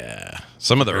launch. Yeah.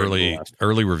 Some of the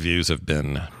early reviews have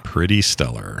been pretty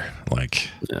stellar. Like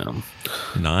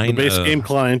 9. The base game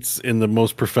client's in the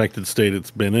most perfected state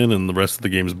it's been in, and the rest of the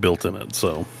game's built in it.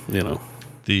 So,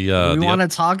 we want to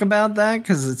talk about that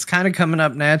because it's kind of coming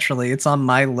up naturally. It's on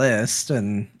my list,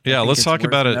 and let's talk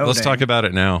about it. Let's talk about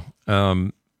it now.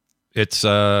 It's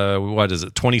what is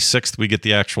it? 26th. We get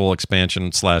the actual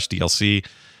expansion / DLC.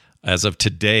 As of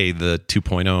today, the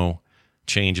 2.0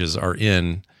 changes are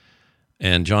in,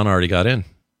 and John already got in.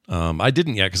 I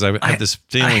didn't yet because I had this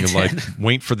feeling of like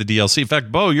wait for the DLC. In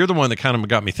fact, Bo, you're the one that kind of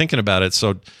got me thinking about it.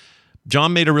 So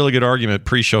John made a really good argument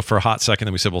pre-show for a hot second,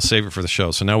 and we said we'll save it for the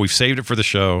show. So now we've saved it for the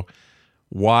show.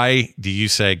 Why do you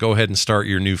say go ahead and start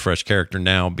your new fresh character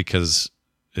now? Because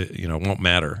it won't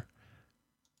matter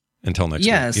until next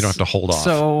week. You don't have to hold off.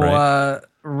 So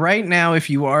right now, if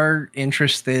you are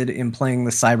interested in playing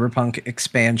the Cyberpunk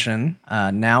expansion,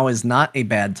 now is not a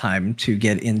bad time to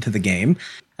get into the game.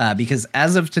 Because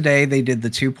as of today, they did the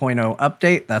 2.0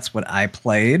 update. That's what I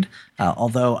played.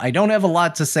 Although I don't have a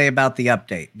lot to say about the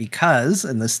update because,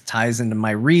 and this ties into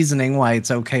my reasoning why it's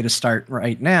okay to start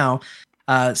right now,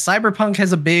 Cyberpunk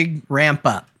has a big ramp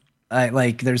up.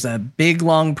 There's a big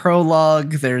long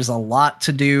prologue. There's a lot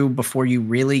to do before you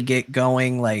really get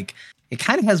going. Like, it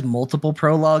kind of has multiple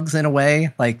prologues in a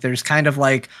way. Like, there's kind of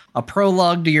like a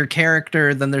prologue to your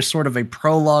character, then there's sort of a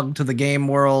prologue to the game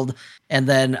world, and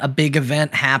then a big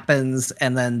event happens,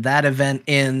 and then that event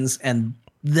ends, and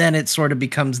then it sort of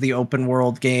becomes the open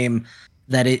world game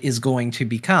that it is going to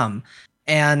become.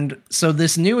 And so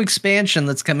this new expansion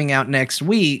that's coming out next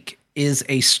week is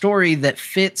a story that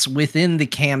fits within the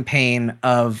campaign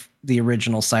of the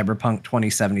original Cyberpunk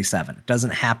 2077. It doesn't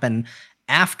happen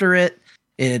after it.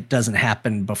 It doesn't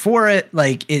happen before it.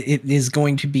 Like, it is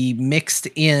going to be mixed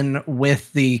in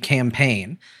with the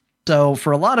campaign. So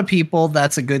for a lot of people,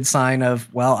 that's a good sign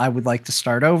of, well, I would like to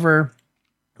start over.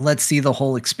 Let's see the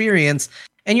whole experience.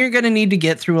 And you're going to need to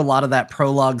get through a lot of that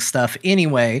prologue stuff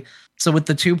anyway. So with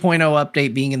the 2.0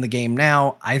 update being in the game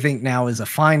now, I think now is a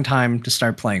fine time to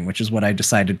start playing, which is what I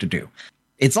decided to do.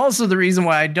 It's also the reason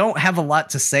why I don't have a lot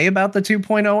to say about the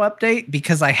 2.0 update,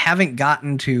 because I haven't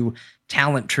gotten to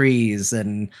talent trees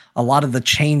and a lot of the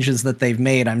changes that they've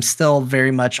made. I'm still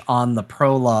very much on the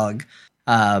prologue.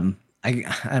 And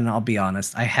I'll be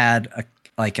honest, I had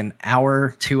an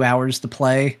hour, 2 hours to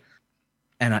play,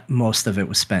 and most of it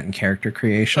was spent in character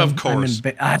creation. Of course.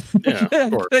 I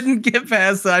couldn't get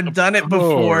past that. I'd done it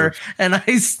before, and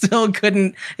I still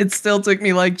couldn't. It still took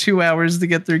me like 2 hours to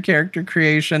get through character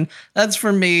creation. That's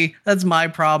for me. That's my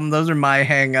problem. Those are my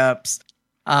hang-ups.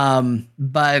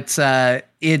 But I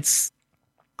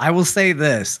will say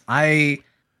this.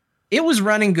 It was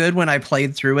running good when I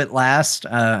played through it last.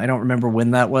 I don't remember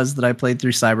when that was that I played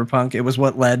through Cyberpunk. It was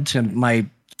what led to my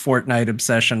Fortnite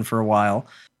obsession for a while.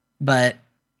 But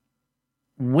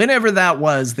whenever that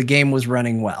was, the game was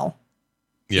running well.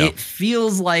 Yeah. It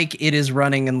feels like it is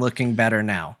running and looking better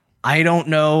now. I don't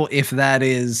know if that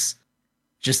is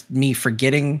just me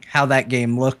forgetting how that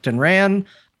game looked and ran.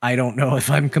 I don't know if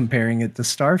I'm comparing it to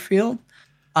Starfield.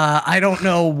 I don't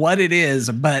know what it is,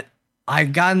 but I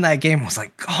got in that game and was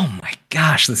like, oh my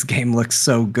gosh, this game looks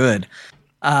so good,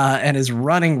 and is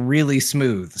running really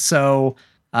smooth. So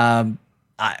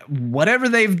whatever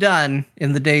they've done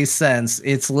in the days since,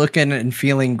 it's looking and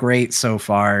feeling great so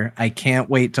far. I can't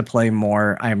wait to play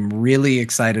more. I'm really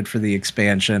excited for the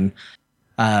expansion.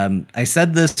 I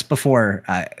said this before,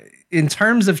 in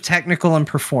terms of technical and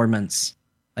performance,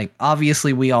 like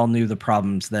obviously we all knew the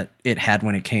problems that it had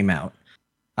when it came out.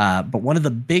 But one of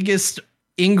the biggest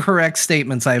incorrect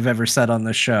statements I've ever said on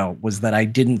this show was that I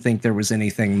didn't think there was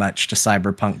anything much to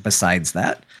Cyberpunk besides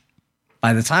that.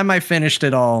 By the time I finished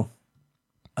it all,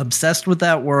 obsessed with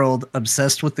that world,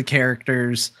 obsessed with the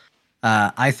characters.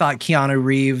 I thought Keanu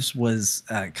Reeves was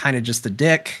kind of just a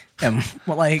dick. And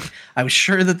I was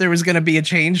sure that there was going to be a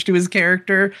change to his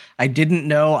character. I didn't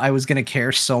know I was going to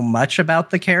care so much about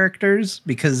the characters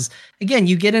because, again,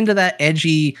 you get into that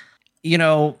edgy,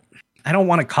 I don't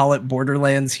want to call it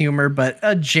Borderlands humor, but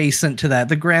adjacent to that,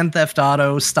 the Grand Theft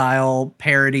Auto style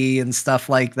parody and stuff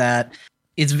like that.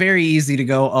 It's very easy to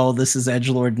go, oh, this is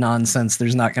edgelord nonsense.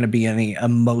 There's not going to be any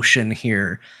emotion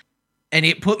here. And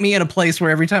it put me in a place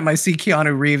where every time I see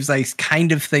Keanu Reeves, I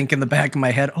kind of think in the back of my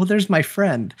head, oh, there's my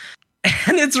friend.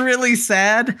 And it's really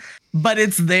sad, but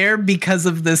it's there because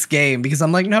of this game. Because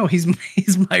I'm like, no, he's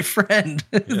my friend.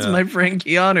 It's my friend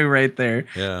Keanu right there.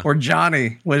 Yeah. Or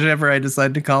Johnny, whichever I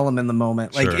decide to call him in the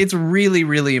moment. Like, it's really,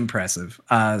 really impressive.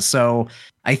 So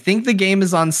I think the game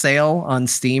is on sale on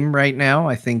Steam right now.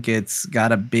 I think it's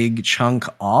got a big chunk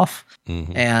off.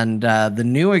 Mm-hmm. And the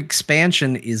new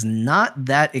expansion is not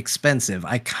that expensive.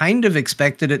 I kind of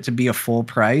expected it to be a full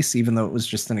price, even though it was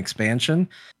just an expansion.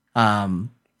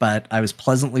 But I was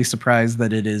pleasantly surprised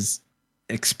that it is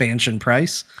expansion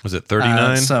price. Was it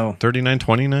 39? So 39,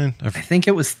 29? I think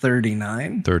it was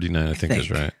 39. 39, I think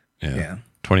is right. Yeah.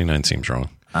 29 seems wrong.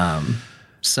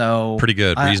 So pretty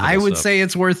good. I would say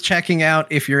it's worth checking out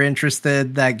if you're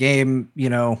interested. That game,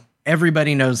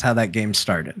 everybody knows how that game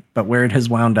started, but where it has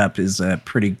wound up is a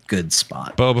pretty good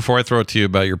spot. Bo, before I throw it to you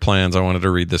about your plans, I wanted to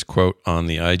read this quote on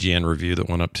the IGN review that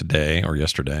went up today or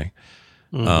yesterday.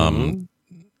 Mm-hmm.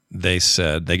 They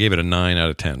said, they gave it a 9 out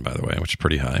of 10, by the way, which is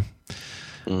pretty high.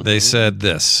 Mm-hmm. They said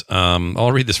this.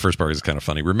 I'll read this first part because it's kind of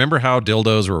funny. Remember how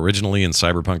dildos were originally in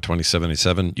Cyberpunk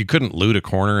 2077? You couldn't loot a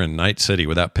corner in Night City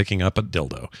without picking up a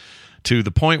dildo. To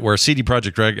the point where CD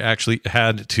Projekt Red actually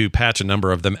had to patch a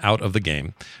number of them out of the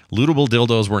game. Lootable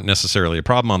dildos weren't necessarily a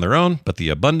problem on their own, but the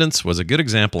abundance was a good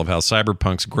example of how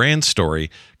Cyberpunk's grand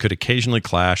story could occasionally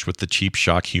clash with the cheap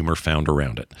shock humor found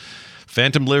around it.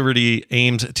 Phantom Liberty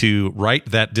aimed to right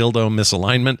that dildo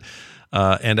misalignment,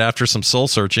 and after some soul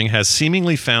searching, has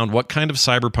seemingly found what kind of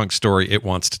cyberpunk story it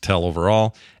wants to tell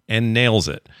overall, and nails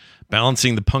it.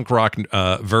 Balancing the punk rock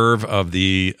verve of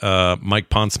the Mike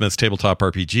Pondsmith's tabletop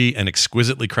RPG, an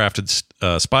exquisitely crafted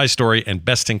spy story, and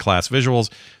best-in-class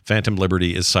visuals, Phantom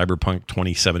Liberty is Cyberpunk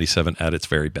 2077 at its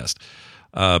very best.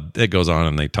 It goes on,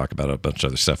 and they talk about a bunch of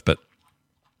other stuff, but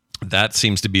that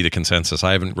seems to be the consensus.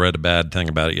 I haven't read a bad thing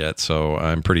about it yet, so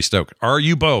I'm pretty stoked. Are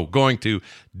you, Bo, going to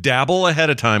dabble ahead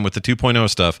of time with the 2.0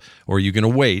 stuff, or are you going to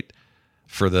wait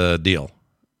for the deal?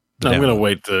 I'm going to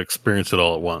wait to experience it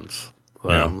all at once.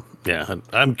 Yeah,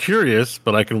 I'm curious,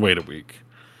 but I can wait a week.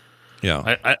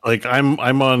 Yeah,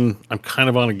 I'm kind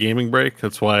of on a gaming break.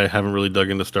 That's why I haven't really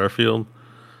dug into Starfield.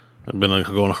 I've been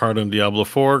going hard on Diablo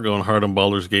 4, going hard on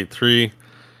Baldur's Gate 3.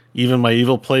 Even my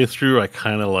Evil playthrough, I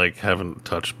kind of haven't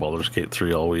touched Baldur's Gate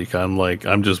 3 all week. I'm a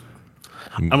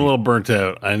little burnt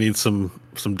out. I need some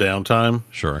downtime.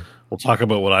 Sure. We'll talk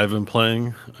about what I've been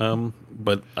playing.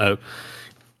 But I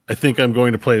think I'm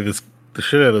going to play the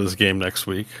shit out of this game next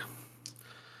week.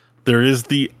 There is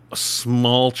the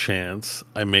small chance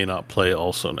I may not play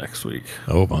also next week.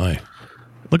 Oh my.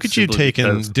 Look at you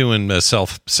doing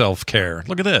self-care.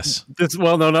 Look at this.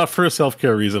 Well, no, not for a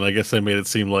self-care reason. I guess I made it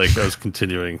seem like I was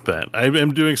continuing that. I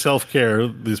am doing self-care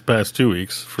these past 2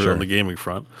 weeks on the gaming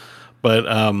front. But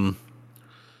so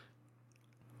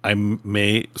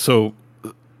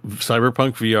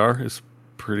Cyberpunk VR is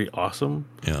pretty awesome.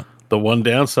 Yeah. The one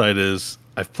downside is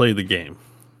I've played the game.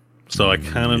 So I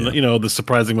kind of, the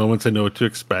surprising moments, I know what to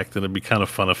expect, and it'd be kind of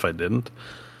fun if I didn't.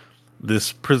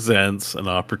 This presents an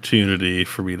opportunity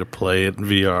for me to play it in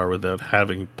VR without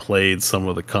having played some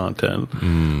of the content,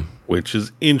 which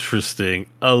is interesting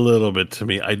a little bit to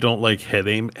me. I don't like head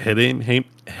aiming,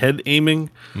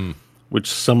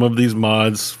 which some of these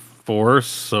mods force.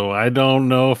 So I don't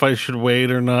know if I should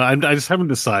wait or not. I just haven't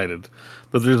decided.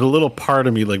 But there's a little part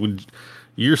of me, like when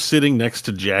you're sitting next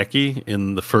to Jackie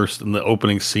in the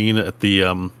opening scene at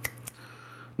the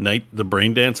the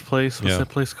brain dance place. What's that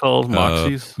place called?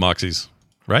 Moxie's,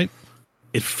 right?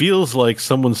 It feels like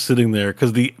someone's sitting there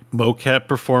because the mocap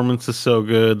performance is so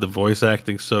good, the voice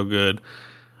acting's so good.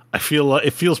 I feel like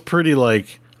it feels pretty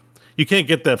like you can't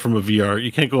get that from a VR.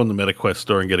 You can't go in the MetaQuest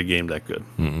store and get a game that good.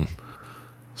 Mm-mm.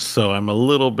 So I'm a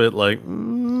little bit like.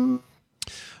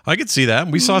 I could see that.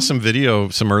 We saw some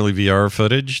early VR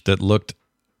footage that looked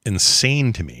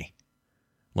insane to me.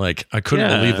 Like I couldn't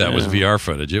believe that was VR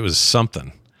footage. It was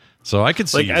something. So I could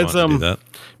see you wanting to do that.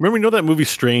 Remember, that movie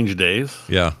Strange Days?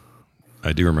 Yeah,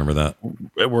 I do remember that.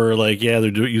 Where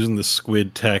they're using the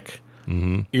squid tech.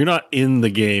 Mm-hmm. You're not in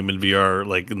the game in VR,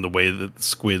 like in the way that the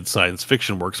squid science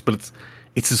fiction works, but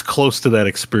it's as close to that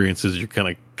experience as you're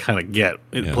gonna kind of get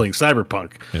playing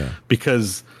Cyberpunk. Yeah.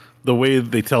 Because the way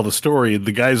they tell the story,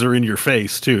 the guys are in your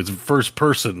face too. It's first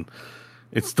person.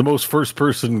 It's the most first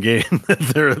person game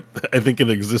that I think, in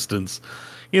existence.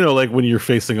 Like when you're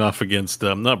facing off against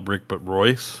not Brick but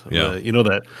Royce. Yeah.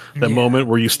 That moment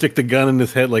where you stick the gun in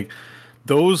his head. Like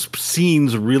those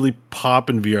scenes really pop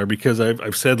in VR because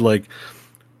I've said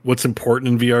what's important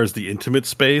in VR is the intimate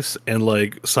space, and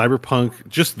Cyberpunk,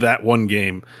 just that one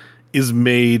game is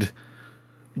made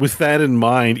with that in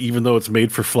mind, even though it's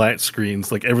made for flat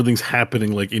screens, like everything's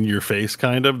happening like in your face,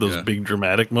 kind of those big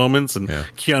dramatic moments. And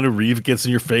Keanu Reeves gets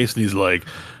in your face and he's like,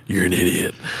 "You're an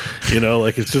idiot,"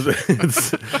 like it's just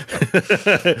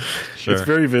it's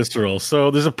very visceral.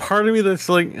 So there's a part of me that's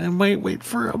like, I might wait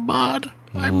for a mod.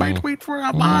 I might wait for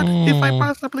a mod if I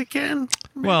possibly can.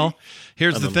 Maybe. Well,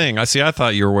 here's the thing. I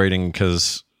thought you were waiting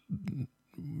because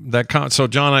so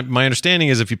John, my understanding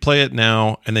is if you play it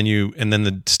now and then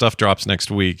the stuff drops next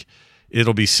week,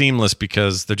 it'll be seamless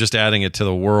because they're just adding it to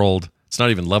the world. It's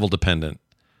not even level dependent.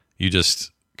 You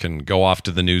just can go off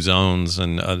to the new zones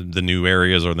and the new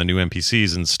areas or the new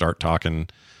NPCs and start talking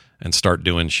and start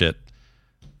doing shit.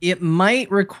 It might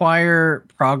require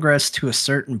progress to a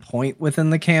certain point within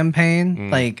the campaign.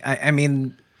 Like, I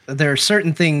mean, there are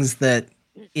certain things that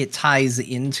it ties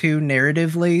into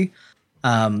narratively.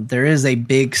 There is a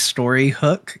big story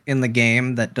hook in the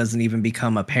game that doesn't even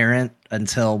become apparent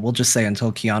until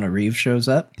Keanu Reeves shows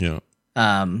up. Yeah.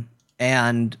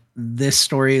 And this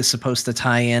story is supposed to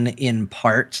tie in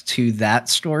part to that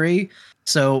story.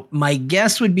 So my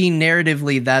guess would be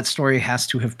narratively that story has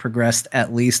to have progressed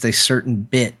at least a certain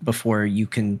bit before you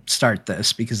can start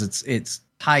this because it's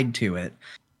tied to it.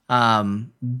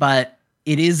 But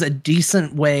it is a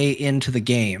decent way into the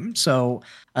game. So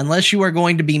unless you are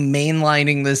going to be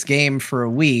mainlining this game for a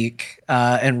week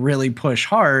and really push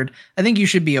hard, I think you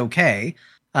should be okay.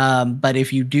 But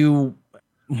if you do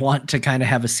want to kind of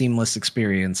have a seamless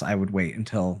experience, I would wait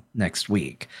until next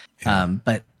week.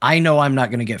 But I know I'm not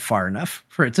going to get far enough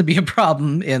for it to be a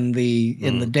problem in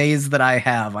the days that I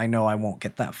have. I know I won't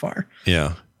get that far.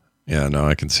 Yeah. Yeah, no,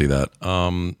 I can see that.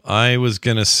 I was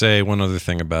going to say one other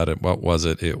thing about it. What was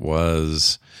it? It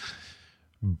was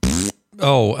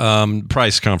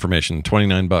price confirmation,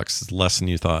 $29, less than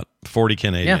you thought. 40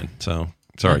 Canadian. Yeah. So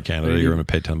sorry, Canada, you're going to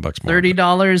pay $10 more.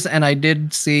 $30, and I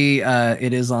did see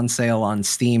it is on sale on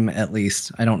Steam at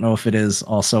least. I don't know if it is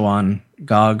also on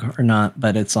GOG or not,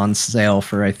 but it's on sale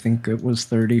for I think it was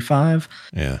 $35.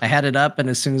 Yeah. I had it up, and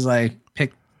as soon as I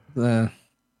picked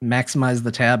maximize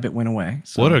the tab, it went away.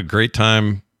 So. What a great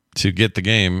time to get the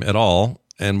game at all,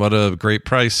 and what a great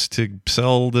price to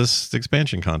sell this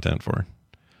expansion content for.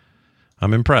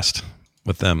 I'm impressed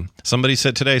with them. Somebody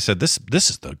said this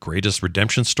is the greatest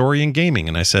redemption story in gaming,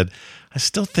 and I said I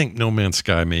still think No Man's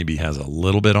Sky maybe has a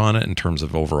little bit on it in terms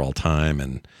of overall time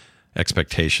and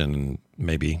expectation,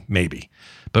 maybe,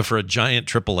 but for a giant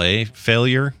AAA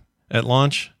failure at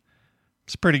launch,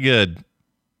 it's pretty good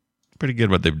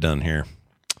what they've done here.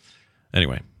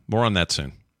 Anyway, more on that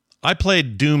soon. I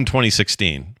played Doom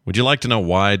 2016. Would you like to know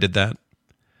why I did that?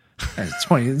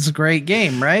 It's a great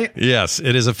game, right? Yes,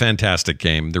 it is a fantastic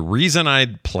game. The reason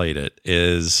I played it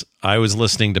is I was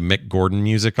listening to Mick Gordon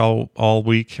music all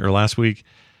week or last week.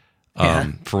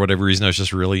 For whatever reason, I was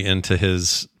just really into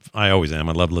his... I always am.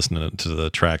 I love listening to the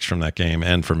tracks from that game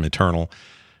and from Eternal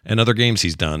and other games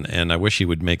he's done. And I wish he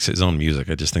would make his own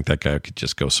music. I just think that guy could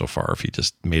just go so far if he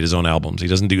just made his own albums. He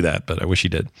doesn't do that, but I wish he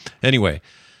did. Anyway,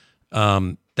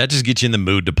 that just gets you in the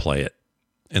mood to play it.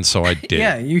 And so I did.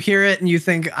 Yeah, you hear it and you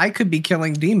think, I could be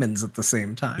killing demons at the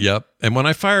same time. Yep. And when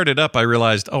I fired it up, I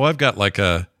realized, I've got like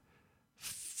a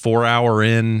 4-hour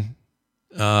in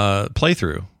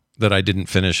playthrough that I didn't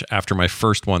finish after my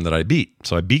first one that I beat.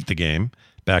 So I beat the game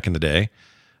back in the day.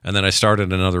 And then I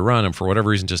started another run and for whatever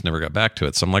reason just never got back to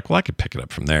it. So I'm like, well, I could pick it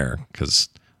up from there because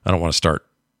I don't want to start,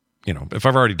 if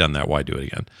I've already done that, why do it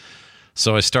again?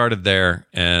 So I started there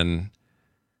and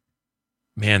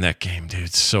man, that game, dude,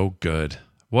 it's so good.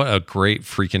 What a great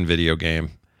freaking video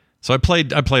game. So I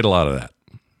played a lot of that.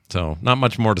 So not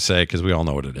much more to say because we all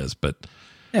know what it is, but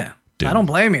yeah, Doom. I don't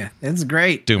blame you. It's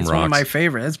great. Doom it's rocks. One of my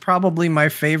favorite. It's probably my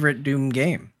favorite Doom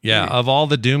game. Yeah, of all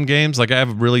the Doom games, like I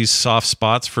have really soft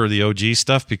spots for the OG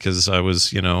stuff because I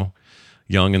was, young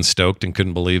and stoked and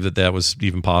couldn't believe that was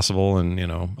even possible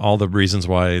and, all the reasons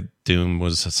why Doom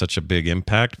was such a big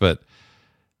impact, but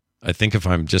I think if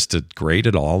I'm just to grade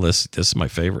it all, this is my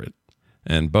favorite.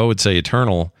 And Bo would say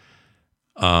Eternal.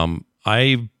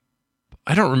 I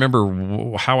don't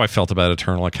remember how I felt about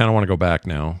Eternal. I kind of want to go back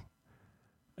now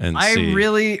and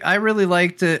see. I really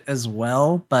liked it as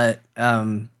well, but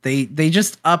they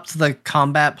just upped the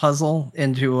combat puzzle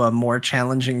into a more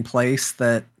challenging place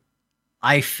that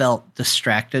I felt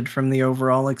distracted from the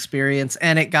overall experience,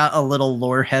 and it got a little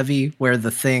lore heavy. Where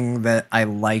the thing that I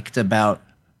liked about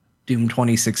Doom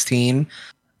 2016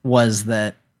 was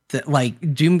that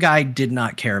Doom Guy did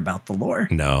not care about the lore.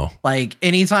 No. Like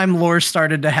anytime lore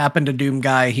started to happen to Doom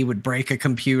Guy, he would break a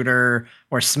computer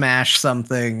or smash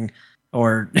something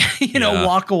or,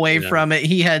 walk away from it.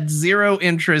 He had zero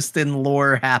interest in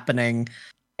lore happening.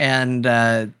 And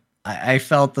I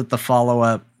felt that the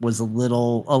follow-up was a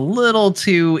little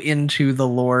too into the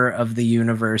lore of the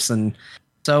universe, and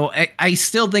so I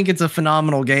still think it's a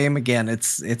phenomenal game. Again,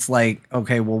 it's like,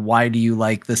 okay, well, why do you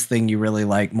like this thing you really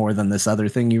like more than this other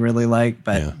thing you really like?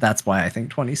 But that's why I think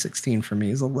 2016 for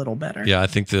me is a little better. Yeah, I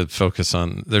think the focus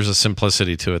on, there's a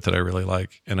simplicity to it that I really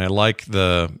like. And I like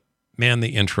the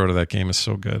intro to that game is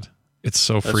so good. It's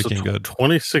so freaking good.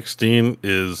 2016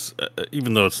 is,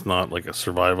 even though it's not like a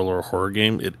survival or a horror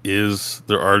game,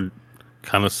 there are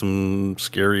kind of some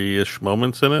scary-ish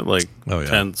moments in it, like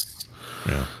tense.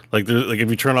 Yeah. Like if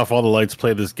you turn off all the lights,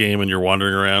 play this game, and you're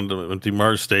wandering around an empty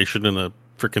Mars station, and a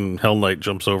freaking Hell Knight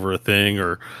jumps over a thing,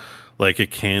 or like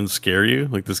it can scare you.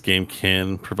 Like this game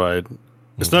can provide.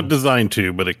 It's not designed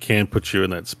to, but it can put you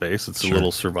in that space. It's a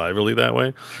little survivally that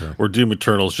way. Sure. Where Doom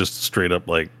Eternal is just straight up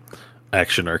like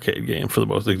action arcade game for the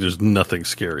most. Like there's nothing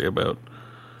scary about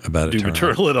Doom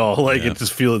Eternal at all. Like it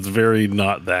just feels, it's very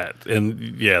not that.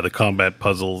 And the combat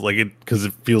puzzles, like it, because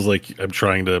it feels like I'm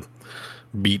trying to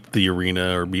beat the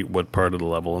arena or beat what part of the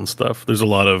level and stuff. There's a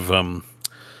lot of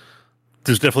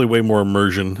there's definitely way more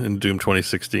immersion in Doom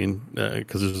 2016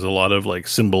 because there's a lot of like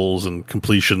symbols and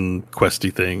completion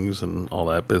questy things and all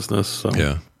that business. So.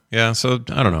 Yeah. So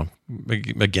I don't know.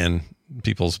 Again,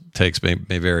 people's takes may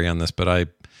vary on this, but I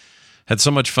had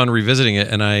so much fun revisiting it,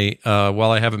 and I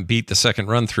while I haven't beat the second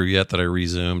run through yet that I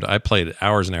resumed, I played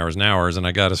hours and hours and hours, and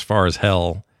I got as far as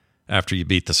hell after you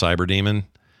beat the Cyber Demon.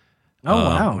 Oh,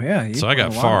 wow. Yeah. So I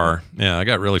got far. Yeah, I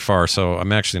got really far. So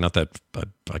I'm actually not that,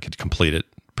 I could complete it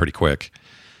pretty quick.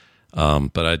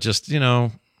 But I just,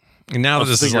 now that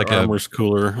this is like armor's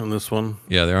cooler in this one.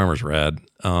 Yeah, the armor's rad.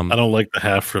 I don't like the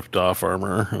half ripped off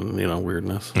armor and,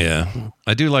 weirdness. Yeah.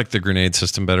 I do like the grenade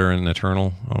system better in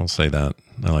Eternal. I'll say that.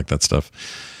 I like that stuff.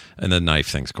 And the knife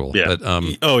thing's cool. Yeah. But,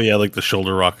 like the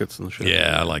shoulder rockets and shit.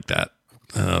 Yeah, I like that.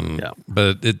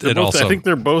 But it also, I think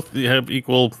they're both have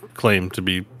equal claim to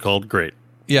be called great.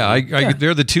 Yeah,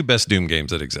 they're the two best Doom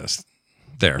games that exist.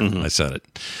 There, I said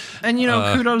it. And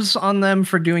kudos on them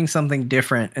for doing something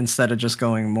different instead of just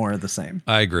going more of the same.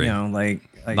 I agree. Like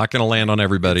not going to land on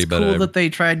everybody, but cool that they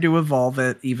tried to evolve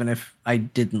it, even if I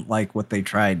didn't like what they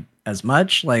tried as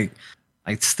much. Like,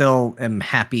 I still am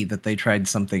happy that they tried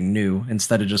something new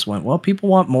instead of just went, well, people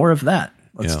want more of that.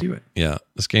 Let's do it. Yeah,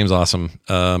 this game's awesome.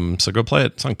 So go play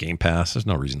it. It's on Game Pass. There's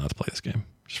no reason not to play this game.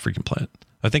 Just freaking play it.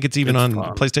 I think it's even on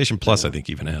fun. PlayStation Plus. I think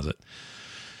even has it.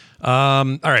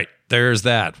 All right, there's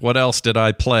that. What else did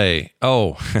I play?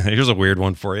 Oh, here's a weird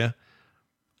one for you.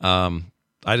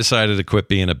 I decided to quit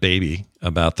being a baby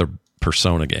about the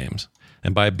Persona games.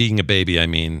 And by being a baby, I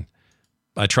mean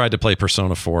I tried to play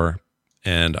Persona 4.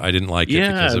 And I didn't like it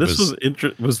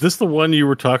because was this the one you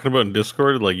were talking about in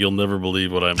Discord? Like, you'll never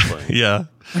believe what I'm playing. Yeah.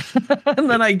 And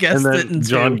then I guessed it. And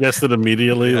John guessed it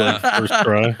immediately, like first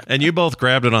try. And you both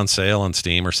grabbed it on sale on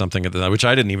Steam or something, which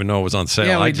I didn't even know was on sale.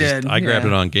 Yeah, we did. I grabbed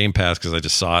it on Game Pass because I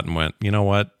just saw it and went, you know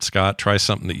what, Scott, try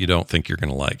something that you don't think you're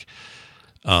going to like.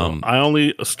 So I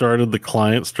only started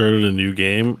a new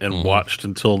game and watched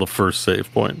until the first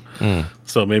save point.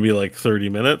 So maybe like 30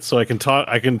 minutes. So I can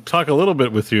talk a little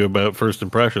bit with you about first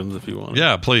impressions if you want.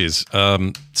 Yeah, please.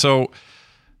 So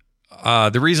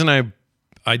the reason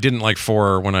I didn't like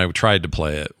 4 when I tried to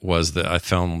play it was that I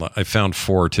found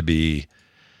 4 to be,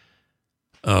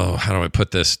 how do I put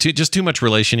this? Just too much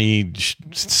relation-y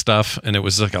stuff, and it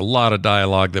was like a lot of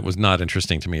dialogue that was not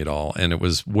interesting to me at all, and it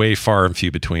was way far and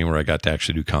few between where I got to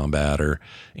actually do combat or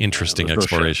interesting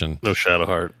exploration. No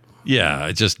Shadowheart. Yeah,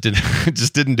 it just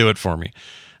didn't do it for me.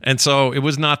 And so it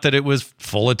was not that it was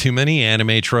full of too many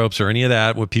anime tropes or any of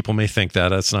that. What people may think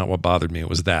that's not what bothered me. It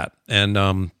was that.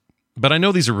 And but I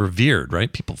know these are revered,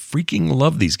 right? People freaking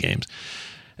love these games,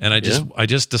 and I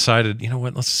just decided, you know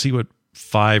what? Let's see what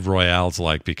 5 Royale's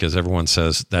like, because everyone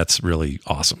says that's really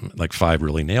awesome. Like 5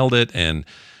 really nailed it. And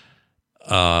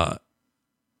I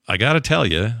got to tell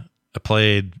you, I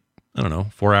played,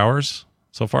 4 hours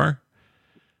so far.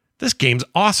 This game's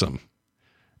awesome.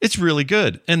 It's really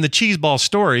good. And the cheeseball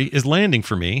story is landing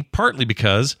for me, partly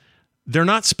because they're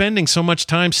not spending so much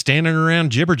time standing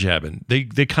around jibber-jabbing. They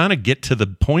kind of get to the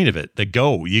point of it.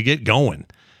 You get going.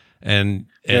 And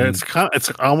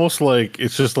it's almost like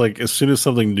it's just like as soon as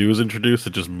something new is introduced,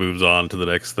 it just moves on to the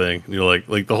next thing. You're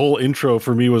like the whole intro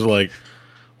for me was like,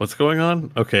 what's going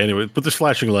on? Okay, anyway, but there's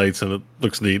flashing lights and it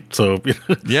looks neat. So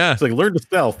yeah, it's like learn to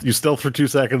stealth. You stealth for 2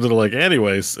 seconds and like,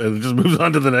 anyways, and it just moves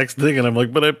on to the next thing. And I'm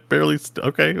like, but I barely.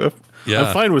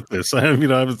 I'm fine with this. I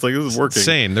was like, this is working.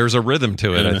 Same. There's a rhythm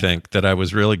to it. I think that I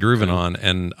was really grooving on,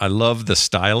 and I love the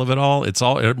style of it all. It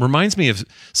reminds me of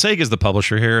Sega's the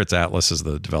publisher here. It's Atlas is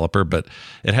the developer, but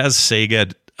it has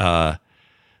Sega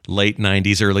late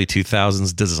 90s, early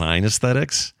 2000s design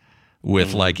aesthetics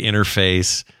with like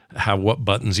interface, what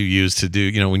buttons you use to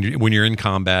do, when you're in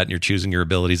combat and you're choosing your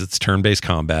abilities, it's turn-based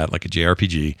combat like a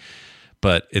JRPG,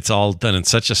 but it's all done in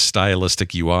such a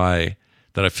stylistic UI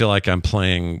that I feel like I'm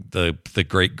playing the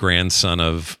great grandson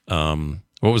of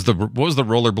what was the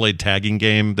rollerblade tagging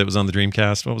game that was on the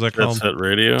Dreamcast? What was that called?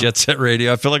 Jet Set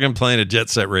Radio. I feel like I'm playing a Jet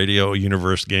Set Radio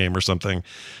universe game or something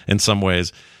in some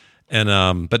ways.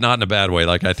 And but not in a bad way.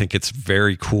 Like I think it's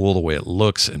very cool the way it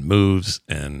looks and moves,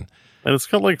 and it's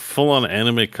got like full-on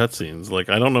anime cutscenes. Like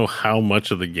I don't know how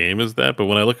much of the game is that, but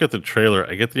when I look at the trailer,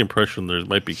 I get the impression there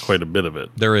might be quite a bit of it.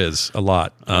 There is a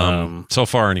lot. So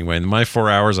far anyway. In my 4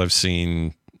 hours, I've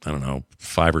seen, I don't know,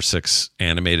 5 or 6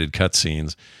 animated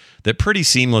cutscenes that pretty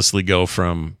seamlessly go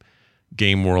from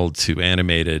game world to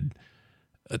animated,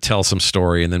 tell some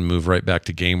story, and then move right back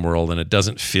to game world. And it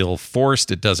doesn't feel forced.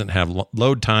 It doesn't have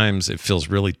load times. It feels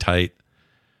really tight.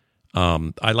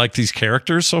 I like these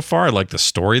characters so far. I like the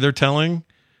story they're telling.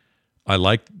 I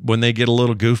like when they get a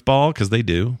little goofball, because they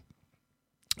do.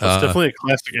 It's definitely a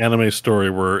classic anime story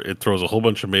where it throws a whole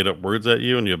bunch of made-up words at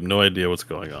you and you have no idea what's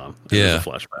going on. Yeah.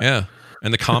 Flashback. Yeah.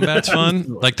 And the combat's fun.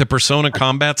 Like the Persona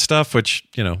combat stuff, which,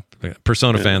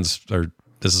 Persona fans are,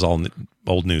 this is all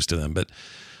old news to them. But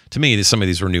to me, some of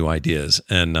these were new ideas.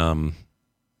 And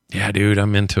yeah, dude,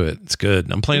 I'm into it. It's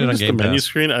good. I'm playing it on Game Pass. The menu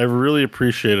screen, I really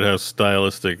appreciated how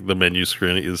stylistic the menu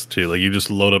screen is too. Like you just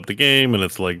load up the game and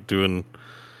it's like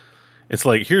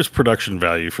here's production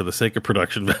value for the sake of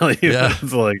production value. Yeah.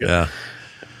 It's like,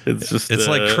 it's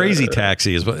like Crazy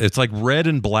Taxi. It's like red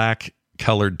and black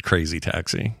colored Crazy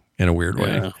Taxi in a weird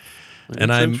way. Yeah.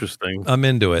 And interesting. I'm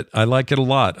into it. I like it a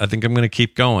lot. I think I'm going to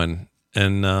keep going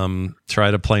and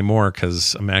try to play more,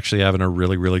 because I'm actually having a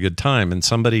really, really good time. And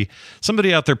somebody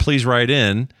out there, please write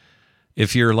in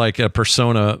if you're like a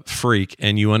Persona freak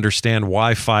and you understand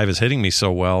why 5 is hitting me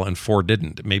so well and 4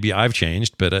 didn't. Maybe I've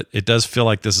changed, but it does feel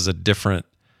like this is a different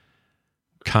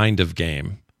kind of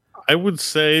game. I would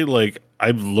say, like,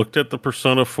 I've looked at the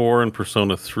Persona 4 and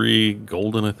Persona 3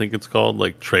 Golden, I think it's called,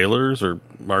 like trailers or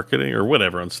marketing or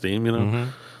whatever on Steam,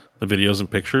 the videos and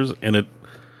pictures, and it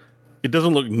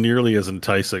doesn't look nearly as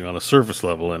enticing on a surface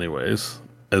level anyways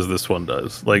as this one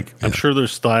does. Like, I'm sure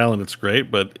there's style and it's great,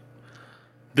 but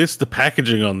the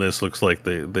packaging on this looks like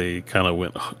they kind of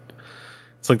went,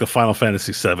 it's like the Final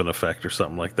Fantasy VII effect or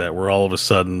something like that, where all of a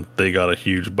sudden they got a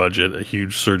huge budget, a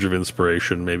huge surge of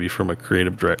inspiration, maybe from a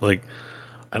creative director. Like,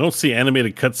 I don't see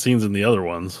animated cutscenes in the other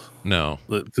ones. No.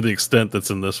 To the extent that's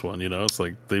in this one, it's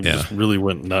like they just really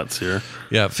went nuts here.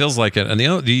 Yeah, it feels like it. And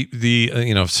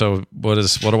so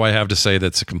what do I have to say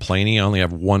that's a complaining? I only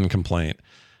have one complaint.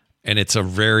 And it's a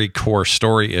very core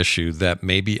story issue that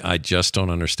maybe I just don't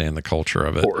understand the culture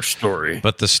of it. Core story.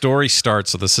 But the story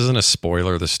starts, so this isn't a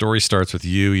spoiler. The story starts with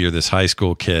you're this high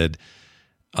school kid.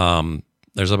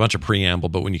 There's a bunch of preamble,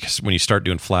 but when you start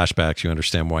doing flashbacks, you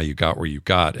understand why you got where you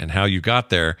got. And how you got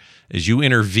there is you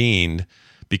intervened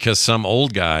because some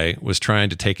old guy was trying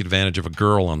to take advantage of a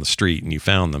girl on the street, and you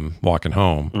found them walking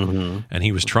home. Mm-hmm. And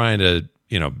he was trying to,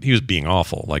 he was being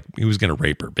awful. Like, he was going to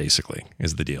rape her, basically,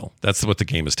 is the deal. That's what the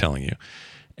game is telling you.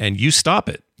 And you stop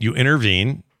it. You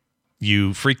intervene.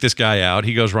 You freak this guy out.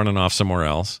 He goes running off somewhere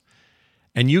else.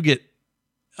 And you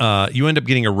end up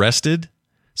getting arrested,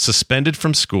 suspended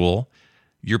from school.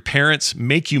 Your parents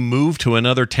make you move to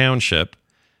another township,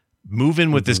 move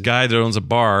in with this guy that owns a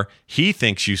bar. He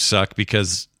thinks you suck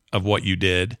because of what you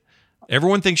did.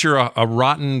 Everyone thinks you're a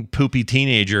rotten, poopy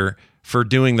teenager for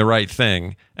doing the right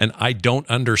thing, and I don't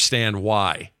understand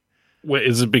why. Wait,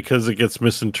 is it because it gets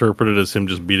misinterpreted as him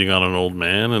just beating on an old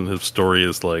man, and his story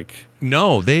is like...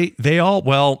 No, they all...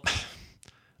 Well...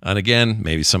 And again,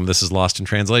 maybe some of this is lost in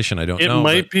translation. I don't know. It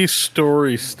might be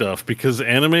story stuff, because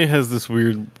anime has this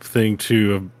weird thing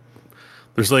too.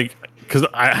 There's like, because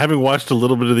having watched a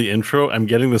little bit of the intro, I'm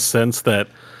getting the sense that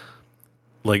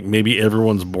like maybe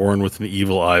everyone's born with an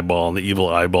evil eyeball, and the evil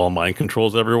eyeball mind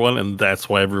controls everyone, and that's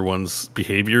why everyone's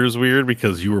behavior is weird,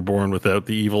 because you were born without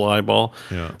the evil eyeball.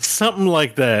 Yeah. Something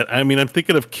like that. I mean, I'm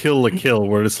thinking of Kill la Kill,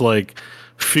 where it's like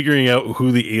figuring out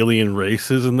who the alien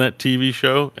race is in that TV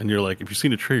show, and you're like, if you've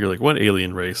seen a trailer, you're like, what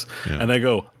alien race? Yeah. And I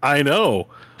go, I know,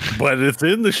 but it's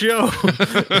in the show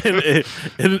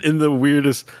in the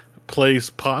weirdest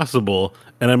place possible.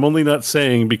 And I'm only not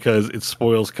saying because it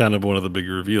spoils kind of one of the big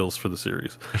reveals for the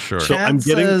series. Sure. So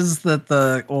says that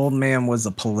the old man was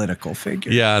a political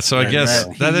figure. Yeah, so I guess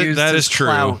that is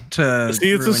true.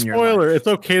 See, it's a spoiler. It's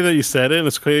okay that you said it, and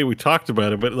it's okay that we talked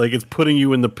about it, but like, it's putting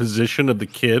you in the position of the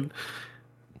kid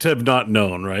to have not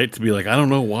known, right? To be like, I don't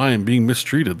know why I'm being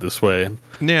mistreated this way.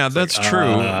 Yeah, that's true.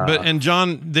 And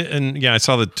John, I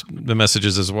saw the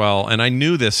messages as well, and I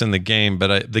knew this in the game,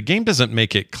 but the game doesn't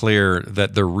make it clear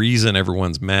that the reason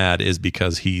everyone's mad is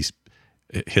because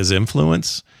his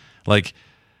influence. Like,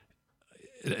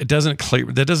 it doesn't clear.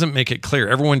 That doesn't make it clear.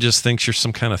 Everyone just thinks you're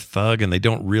some kind of thug, and they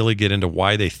don't really get into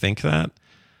why they think that.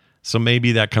 So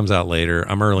maybe that comes out later.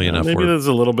 I'm early enough. Maybe there's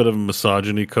a little bit of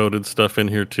misogyny coded stuff in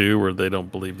here too, where they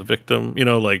don't believe the victim.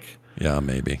 Yeah,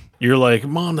 maybe. You're like,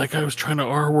 Mom, that guy was trying to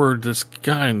R-word this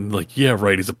guy, and like, yeah,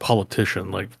 right, he's a politician,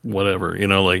 like whatever,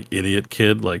 like idiot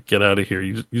kid, like get out of here.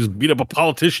 You just beat up a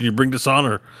politician, you bring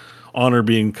dishonor. Honor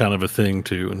being kind of a thing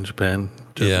too in Japan.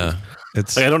 Yeah.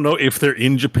 I don't know if they're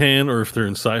in Japan or if they're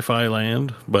in sci-fi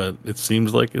land, but it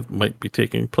seems like it might be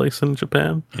taking place in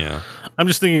Japan. Yeah. I'm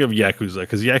just thinking of Yakuza,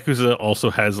 because Yakuza also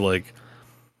has like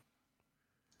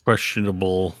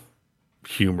questionable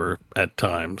humor at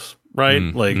times, right?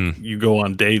 You go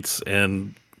on dates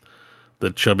and the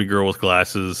chubby girl with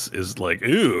glasses is like,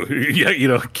 ooh, yeah,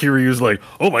 Kiryu's like,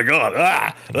 oh my god,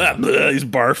 he's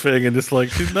barfing, and it's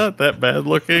like, she's not that bad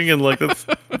looking, and like that's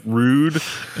rude,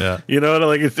 yeah, and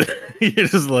like it's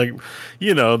just like,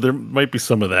 there might be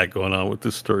some of that going on with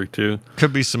this story too.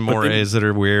 Could be some mores that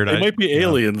are weird. It might be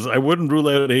aliens. I wouldn't rule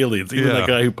out aliens. Even the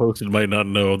guy who posted might not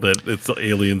know that it's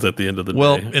aliens at the end of the day.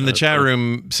 Well, in the chat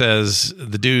room says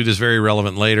the dude is very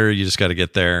relevant later. You just got to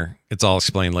get there. It's all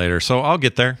explained later. So I'll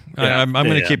get there. Yeah. I'm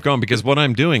going to keep going because what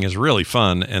I'm doing is really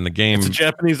fun. And the game... It's a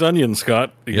Japanese onion,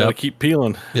 Scott. You got to keep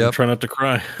peeling. And try not to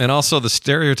cry. And also the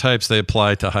stereotypes they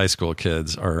apply to high school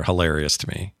kids are hilarious to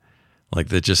me. Like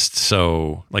they're just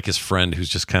so... Like his friend who's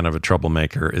just kind of a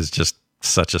troublemaker is just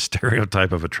such a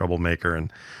stereotype of a troublemaker, and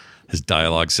his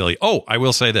dialogue's silly. Oh, I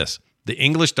will say this. The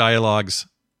English dialogue's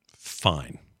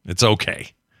fine. It's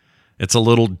okay. It's a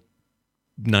little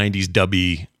 90s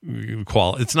dubby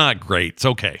quality. It's not great. It's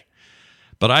okay.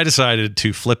 But I decided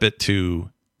to flip it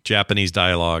to Japanese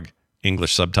dialogue,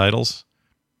 English subtitles.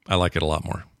 I like it a lot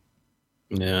more.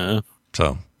 Yeah.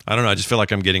 So I don't know. I just feel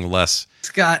like I'm getting less.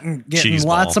 Scott getting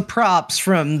lots of props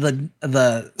from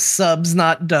the subs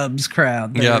not dubs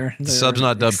crowd. Yeah, the subs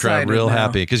not dub crowd. Real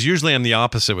happy, because usually I'm the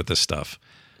opposite with this stuff.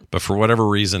 But for whatever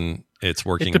reason, it's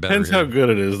working better. It depends how good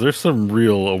it is. There's some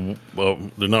real,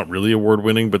 they're not really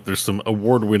award-winning, but there's some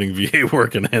award-winning VA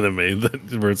work in anime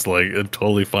where it's like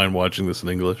totally fine watching this in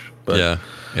English. But,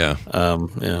 yeah.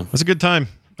 It's a good time.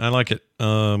 I like it.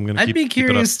 I'd be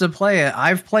curious to play it.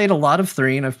 I've played a lot of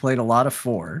 3 and I've played a lot of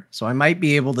 4, so I might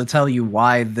be able to tell you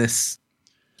why this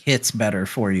hits better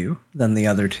for you than the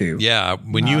other 2. Yeah,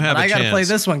 when you have a chance. I got to play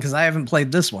this one because I haven't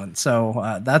played this one,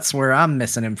 so that's where I'm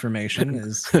missing information.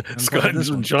 Is Scott,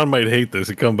 John might hate this.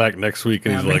 He come back next week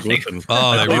and he's like, "Listen,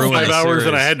 I played 5 hours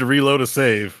and I had to reload a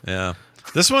save." Yeah.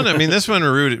 This one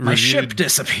reviewed. My ship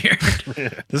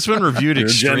disappeared. This one reviewed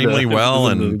extremely well,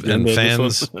 and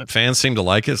fans seem to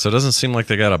like it. So it doesn't seem like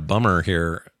they got a bummer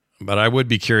here. But I would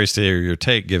be curious to hear your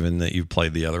take, given that you've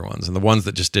played the other ones and the ones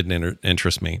that just didn't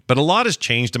interest me. But a lot has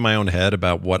changed in my own head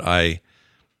about what I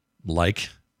like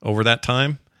over that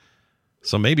time.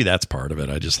 So maybe that's part of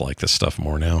it. I just like this stuff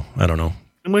more now. I don't know.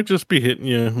 It might just be hitting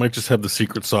you. It might just have the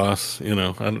secret sauce.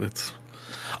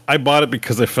 I bought it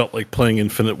because I felt like playing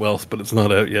Infinite Wealth, but it's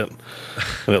not out yet.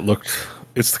 And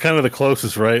it's kind of the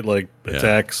closest, right? Like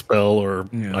attack, spell, or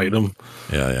item.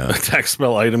 Yeah. Attack,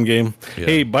 spell, item game. Yeah.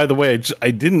 Hey, by the way,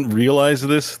 I didn't realize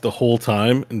this the whole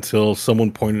time until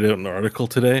someone pointed out an article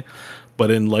today.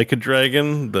 But in Like a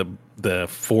Dragon, the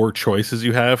 4 choices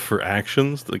you have for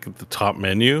actions, like at the top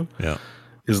menu,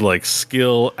 is like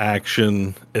skill,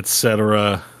 action,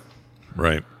 etc.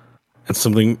 Right. And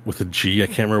something with a G. I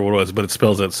can't remember what it was, but it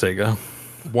spells out Sega.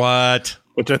 What?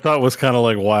 Which I thought was kind of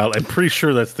like wild. I'm pretty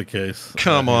sure that's the case.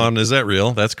 Come on. Is that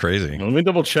real? That's crazy. Let me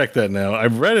double check that now.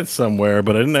 I've read it somewhere,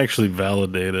 but I didn't actually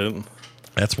validate it.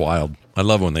 That's wild. I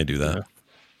love when they do that.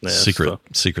 Yeah,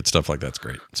 secret stuff like that's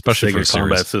great, especially Sega for a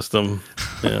combat system.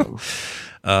 Yeah.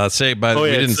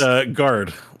 It's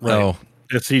guard. Right. Oh,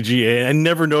 SCGA. I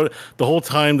never noticed the whole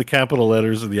time the capital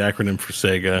letters are the acronym for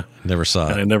Sega. Never saw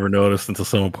it. And I never noticed until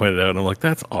someone pointed it out, and I'm like,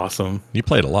 that's awesome. You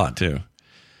played a lot too.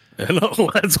 I know,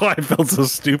 that's why I felt so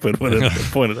stupid when it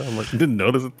pointed out. I'm like, I didn't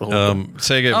notice it the whole time.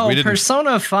 Sega.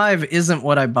 Persona 5 isn't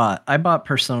what I bought. I bought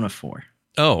Persona 4.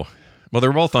 Oh. Well,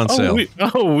 they're both on sale.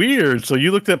 Weird. So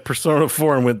you looked at Persona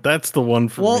 4 and went, "That's the one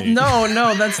for me." Well,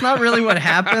 no, that's not really what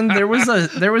happened. There was a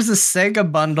Sega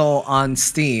bundle on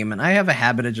Steam, and I have a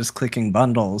habit of just clicking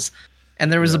bundles. And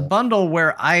there was a bundle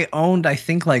where I owned, I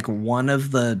think, like one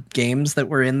of the games that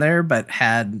were in there, but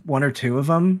had 1 or 2 of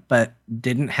them, but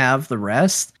didn't have the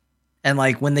rest. And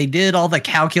like when they did all the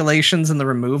calculations and the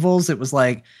removals, it was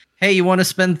like, hey, you want to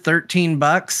spend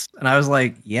 $13? And I was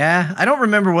like, yeah. I don't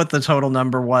remember what the total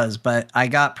number was, but I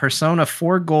got Persona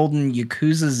 4 Golden,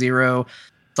 Yakuza 0,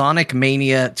 Sonic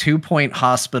Mania, 2 Point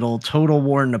Hospital, Total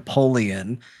War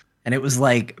Napoleon. And it was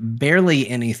like barely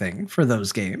anything for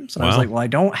those games. And I was like, well, I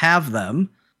don't have them.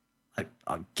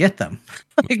 I'll get them.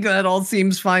 Like that all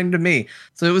seems fine to me.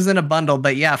 So it was in a bundle,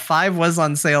 but yeah, 5 was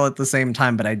on sale at the same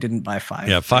time, but I didn't buy 5.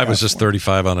 Yeah, 5 was just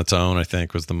 35 on its own, I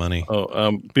think, was the money.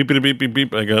 Oh, beep, beep, beep,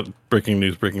 beep. I got breaking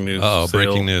news. Oh,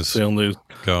 breaking news. Sale news.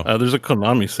 Go. There's a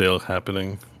Konami sale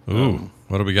happening. Ooh,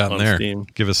 what do we got in there? Steam.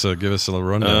 Give us a little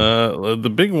rundown. The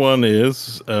big one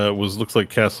looks like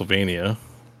Castlevania.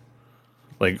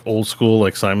 Like old school,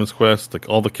 like Simon's Quest, like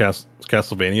all the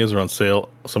Castlevanias are on sale.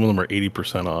 Some of them are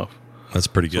 80% off. That's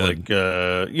pretty good.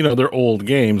 So like, they're old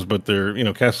games, but they're,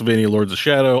 Castlevania Lords of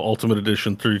Shadow Ultimate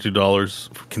Edition,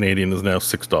 $32. Canadian is now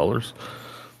 $6.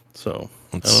 So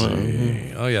let's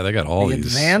see. Oh yeah, they got all these.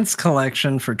 Advanced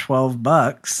collection for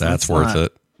 $12. That's worth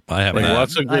it. I have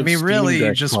lots of good I mean, really, you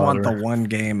Deck just fodder. want the one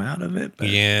game out of it. But.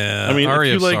 Yeah. I mean, if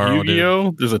you like Sorrow,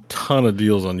 Yu-Gi-Oh, there's a ton of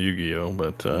deals on Yu-Gi-Oh,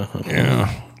 but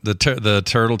yeah. The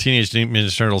Teenage Mutant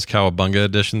Ninja Turtles Cowabunga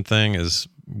edition thing is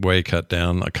way cut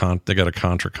down. They got a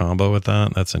Contra combo with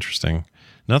that. That's interesting.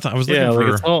 Nothing. I was looking for.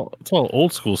 Like it's all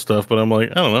old school stuff, but I'm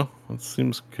like, I don't know. It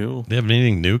seems cool. They have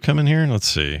anything new coming here? Let's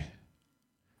see.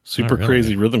 Super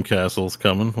Crazy Rhythm Castle's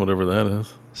coming, whatever that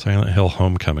is. Silent Hill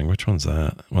Homecoming. Which one's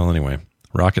that? Well, anyway,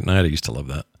 Rocket Knight. I used to love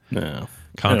that. Yeah.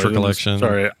 Contra Collection.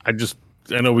 Sorry,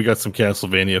 I know we got some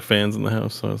Castlevania fans in the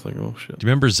house, so I was like, oh shit. Do you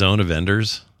remember Zone of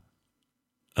Enders?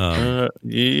 Yeah,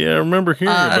 I remember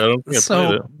hearing about it. I don't think I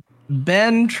played it.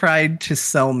 Ben tried to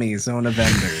sell me Zone of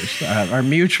Enders. Our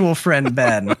mutual friend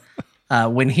Ben,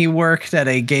 when he worked at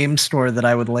a game store that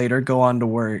I would later go on to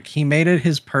work, he made it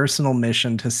his personal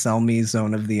mission to sell me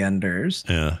Zone of the Enders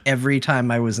every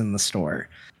time I was in the store.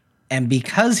 And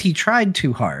because he tried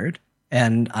too hard,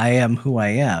 and I am who I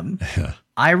am,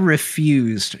 I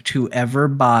refused to ever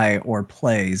buy or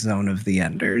play Zone of the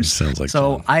Enders. Sounds like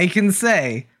so fun. I can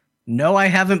say, no, I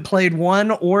haven't played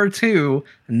 1 or 2,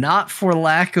 not for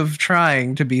lack of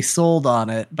trying to be sold on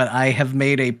it, but I have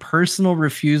made a personal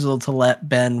refusal to let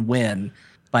Ben win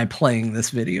by playing this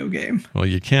video game. Well,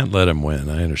 you can't let him win.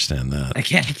 I understand that. I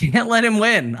can't let him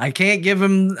win. I can't give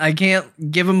him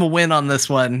a win on this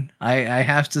one. I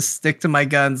have to stick to my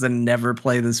guns and never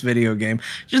play this video game.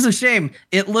 Just a shame.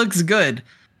 It looks good,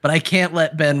 but I can't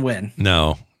let Ben win.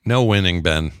 No winning,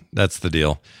 Ben. That's the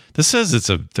deal. This says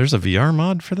there's a VR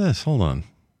mod for this. Hold on.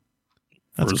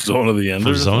 That's for Zone of the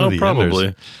Enders? Probably.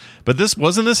 Enders. But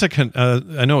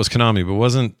I know it was Konami, but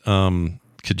wasn't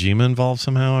Kojima involved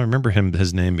somehow? I remember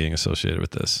his name being associated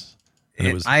with this.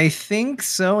 And I think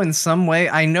so in some way.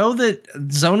 I know that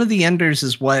Zone of the Enders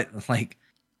is what, like,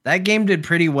 that game did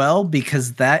pretty well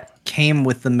because that came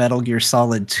with the Metal Gear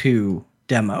Solid 2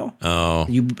 demo. Oh.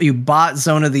 You bought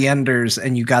Zone of the Enders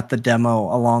and you got the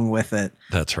demo along with it.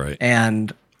 That's right.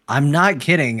 And I'm not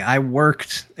kidding. I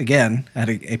worked, again, at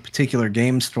a particular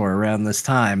game store around this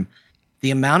time.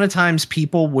 The amount of times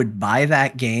people would buy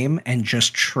that game and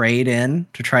just trade in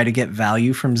to try to get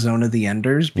value from Zone of the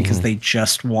Enders because they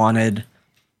just wanted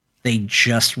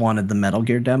the Metal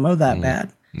Gear demo that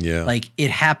bad. Yeah. Like, it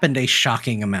happened a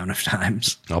shocking amount of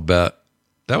times. I'll bet.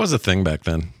 That was a thing back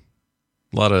then.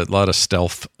 A lot of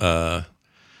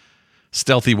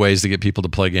stealthy ways to get people to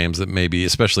play games that maybe,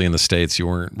 especially in the States,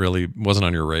 wasn't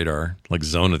on your radar. Like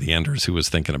Zone of the Enders, who was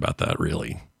thinking about that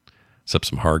really? Except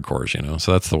some hardcores,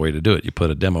 So that's the way to do it. You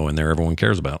put a demo in there everyone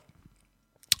cares about.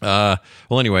 Well,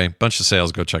 anyway, bunch of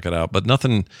sales. Go check it out. But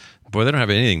nothing. Boy, they don't have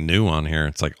anything new on here.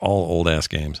 It's like all old ass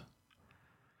games.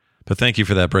 But thank you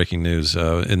for that breaking news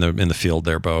in the field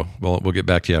there, Bo. We'll get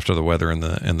back to you after the weather and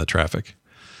the traffic.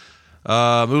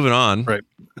 Moving on. Right.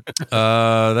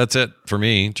 That's it for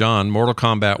me. John, Mortal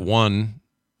Kombat 1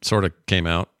 sort of came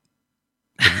out.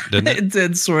 Didn't it? It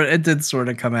did sort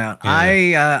of come out.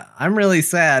 Yeah. I'm really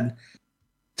sad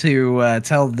to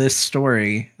tell this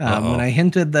story. When I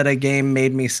hinted that a game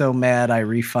made me so mad, I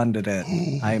refunded it.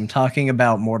 I am talking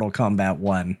about Mortal Kombat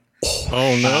 1.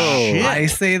 Oh no! I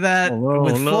say that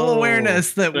with full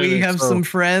awareness that we have some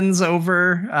friends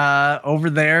over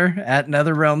there at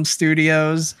NetherRealm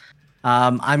Studios.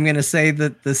 I'm going to say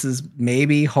that this is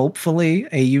maybe, hopefully,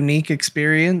 a unique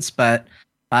experience, but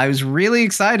I was really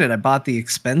excited. I bought the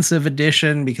expensive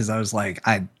edition because I was like,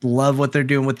 I love what they're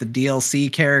doing with the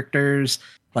DLC characters.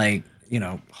 Like,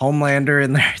 Homelander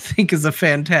in there, I think, is a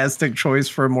fantastic choice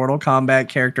for a Mortal Kombat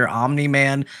character.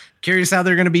 Omni-Man, curious how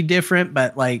they're going to be different,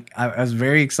 but like, I was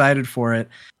very excited for it.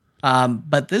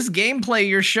 But this gameplay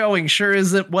you're showing sure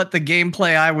isn't what the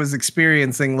gameplay I was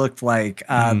experiencing looked like.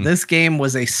 This game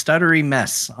was a stuttery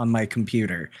mess on my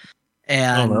computer.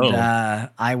 And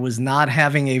I was not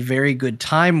having a very good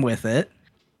time with it.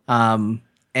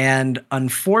 And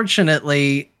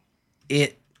unfortunately,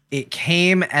 it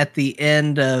came at the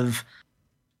end of...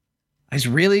 I was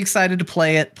really excited to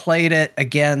play it, played it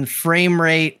again, frame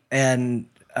rate and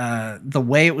the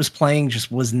way it was playing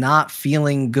just was not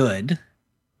feeling good.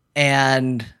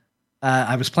 And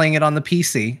I was playing it on the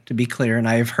PC, to be clear, and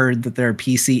I have heard that there are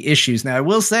PC issues. Now, I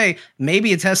will say,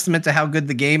 maybe a testament to how good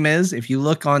the game is, if you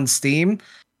look on Steam,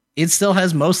 it still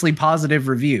has mostly positive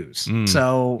reviews.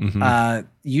 So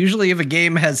usually if a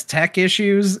game has tech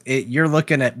issues, you're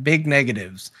looking at big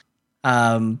negatives.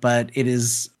 But it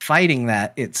is fighting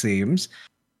that, it seems.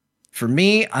 For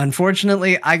me,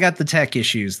 unfortunately, I got the tech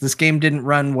issues. This game didn't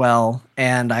run well,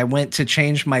 and I went to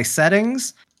change my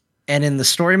settings, and in the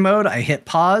story mode, I hit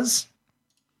pause,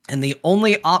 and the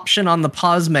only option on the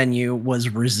pause menu was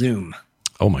resume.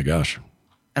 Oh my gosh.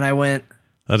 And I went...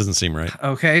 That doesn't seem right.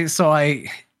 Okay, so I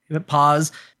hit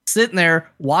pause, sitting there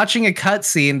watching a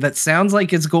cutscene that sounds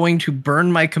like it's going to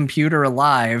burn my computer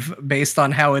alive based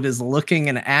on how it is looking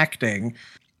and acting.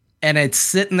 And it's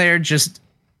sitting there just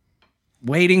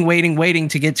waiting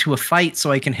to get to a fight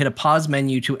so I can hit a pause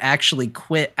menu to actually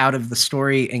quit out of the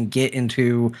story and get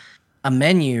into a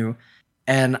menu.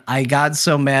 And I got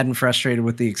so mad and frustrated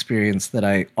with the experience that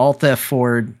I Alt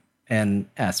F4'd and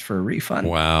asked for a refund.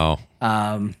 Wow.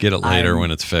 Get it later when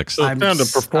it's fixed. So it's down to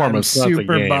performance, I'm super not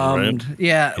the game, bummed. right?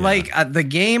 Yeah, like the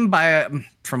game,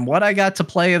 from what I got to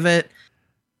play of it,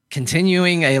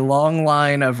 continuing a long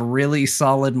line of really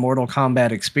solid Mortal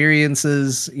Kombat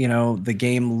experiences. You know, the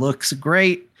game looks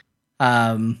great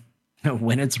when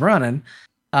it's running.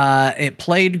 It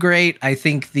played great. I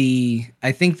think the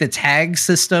tag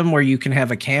system where you can have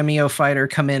a cameo fighter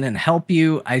come in and help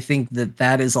you, I think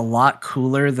that is a lot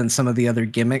cooler than some of the other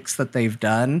gimmicks that they've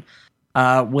done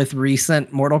with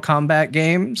recent Mortal Kombat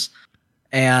games.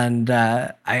 And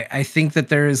I think that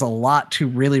there is a lot to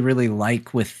really, really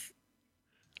like with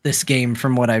this game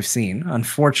from what I've seen.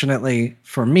 Unfortunately,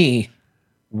 for me,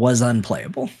 was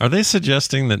unplayable. Are they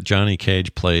suggesting that Johnny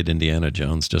Cage played Indiana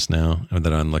Jones just now, or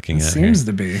that I'm looking at? Seems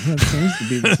to be. That seems to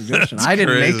be the suggestion. I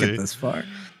didn't make it this far.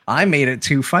 I made it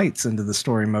 2 fights into the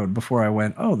story mode before I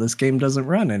went, oh, this game doesn't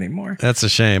run anymore. That's a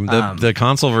shame. The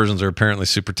console versions are apparently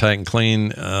super tight and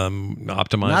clean,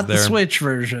 optimized not there. The Switch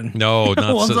version. No,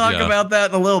 not we'll talk about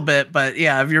that in a little bit. But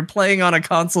yeah, if you're playing on a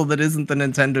console that isn't the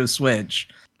Nintendo Switch,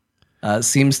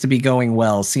 seems to be going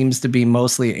well. Seems to be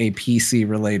mostly a PC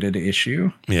related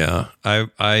issue. Yeah, I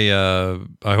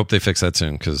hope they fix that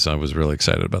soon because I was really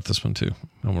excited about this one too.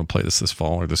 I want to play this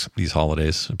fall or these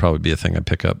holidays. It'd probably be a thing I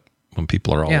pick up when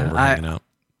people are all over hanging out.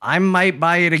 I might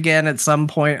buy it again at some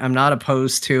point. I'm not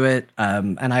opposed to it,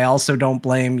 and I also don't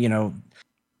blame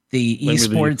the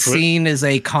esports scene is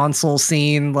a console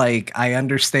scene. Like I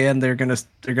understand they're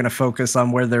gonna focus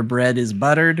on where their bread is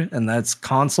buttered, and that's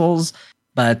consoles.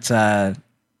 But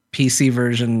PC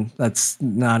version, that's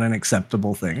not an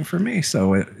acceptable thing for me,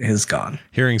 so it is gone.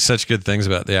 Hearing such good things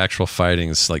about the actual fighting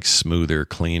is like smoother,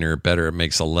 cleaner, better. It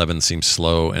makes 11 seem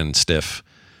slow and stiff,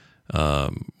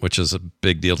 which is a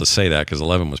big deal to say that because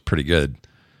 11 was pretty good.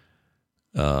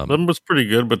 11 was pretty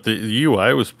good, but the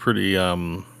UI was pretty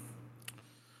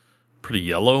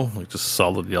yellow, like just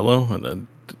solid yellow, and then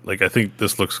like I think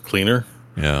this looks cleaner.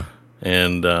 Yeah,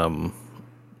 and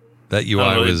that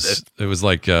UI it was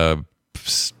like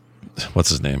what's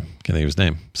his name? Can't think of his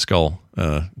name. Skull.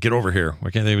 Get over here.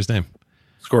 Why can't I think of his name?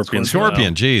 Scorpion.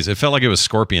 Jeez, it felt like it was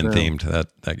Scorpion themed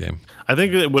that game. I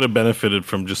think it would have benefited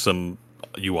from just some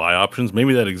UI options.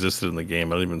 Maybe that existed in the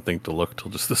game. I don't even think to look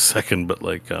till just a second. But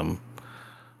like,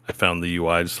 I found the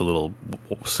UI just a little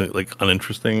like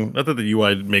uninteresting. Not that the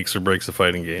UI makes or breaks a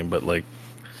fighting game, but like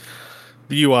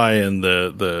the UI and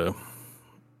the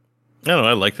I don't know.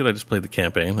 I liked it. I just played the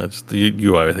campaign. The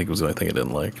UI, I think, was the only thing I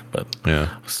didn't like. But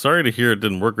yeah, sorry to hear it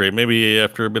didn't work great. Maybe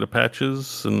after a bit of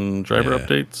patches and driver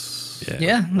updates.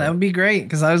 Yeah, that would be great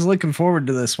because I was looking forward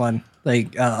to this one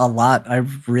like a lot. I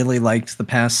really liked the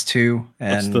past two,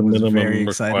 and was very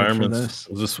excited for this.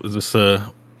 Is this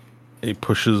it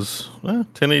pushes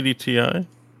 1080 Ti?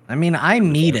 I mean, I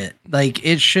need it. Like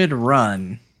it should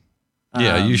run.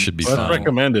 Yeah, you should be fine. That's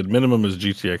recommended. Minimum is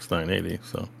GTX 980.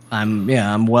 So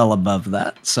I'm well above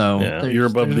that. So yeah, you're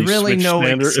above the really Switch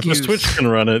standard. Excuse. If the Switch can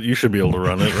run it, you should be able to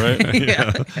run it, right?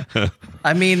 Yeah.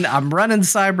 I mean, I'm running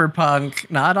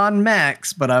Cyberpunk not on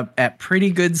max, but I'm at pretty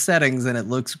good settings, and it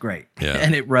looks great. Yeah,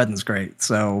 and it runs great.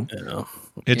 So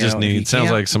it just needs sounds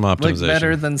like some optimization. Look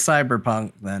better than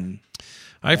Cyberpunk, then.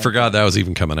 I forgot that was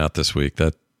even coming out this week.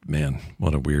 That, man,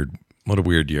 what a weird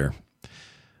year.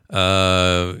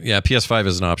 PS5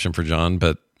 is an option for John,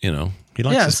 but he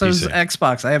likes his so is PC.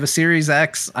 Xbox. I have a Series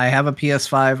X. I have a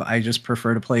PS5. I just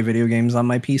prefer to play video games on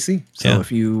my PC. So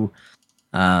if you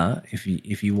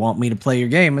want me to play your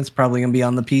game, it's probably going to be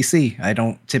on the PC. I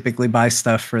don't typically buy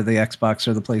stuff for the Xbox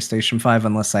or the PlayStation 5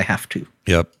 unless I have to.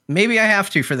 Yep. Maybe I have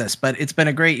to for this, but it's been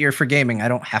a great year for gaming. I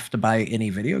don't have to buy any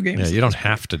video games. Yeah, you don't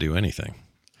have to do anything.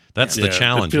 That's the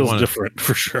challenge. It feels different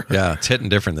for sure. Yeah, it's hitting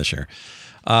different this year.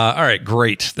 All right,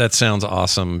 great. That sounds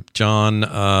awesome, John.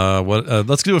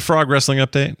 Let's do a Frog Wrestling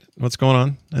update. What's going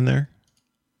on in there?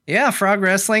 Yeah, Frog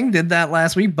Wrestling did that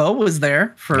last week. Bo was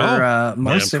there for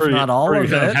most, if not all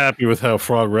of it. I'm happy with how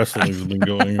Frog Wrestling has been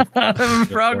going.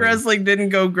 Frog Wrestling didn't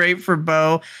go great for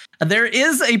Bo. There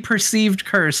is a perceived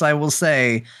curse, I will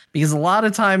say, because a lot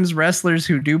of times wrestlers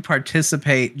who do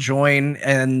participate join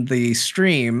in the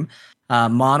stream.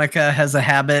 Monica has a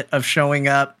habit of showing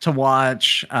up to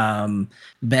watch.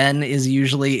 Ben is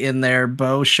usually in there.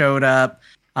 Bo showed up.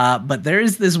 But there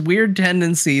is this weird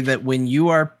tendency that when you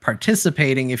are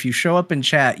participating, if you show up in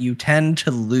chat, you tend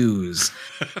to lose.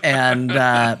 And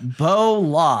Bo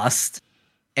lost.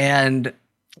 And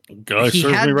God,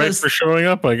 serves me right for showing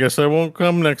up. I guess I won't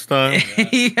come next time.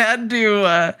 He had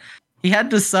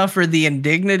to suffer the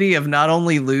indignity of not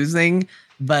only losing,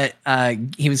 but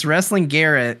he was wrestling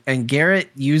Garrett, and Garrett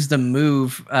used a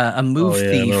move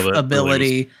thief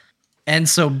ability. And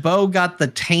so Bo got the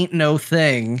Taint No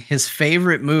Thing, his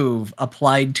favorite move,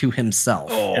 applied to himself.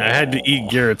 Oh. I had to eat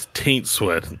Garrett's taint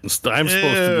sweat. I'm supposed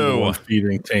to be the one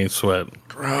feeding taint sweat.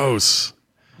 Gross.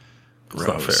 It's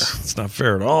not fair. It's not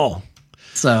fair at all.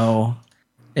 So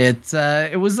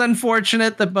it was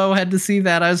unfortunate that Bo had to see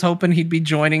that. I was hoping he'd be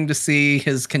joining to see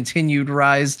his continued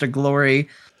rise to glory.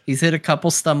 He's hit a couple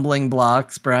stumbling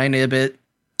blocks. Brian Ibbett,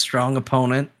 strong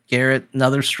opponent. Garrett,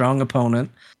 another strong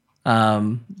opponent. There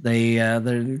are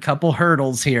a couple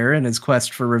hurdles here in his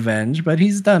quest for revenge, but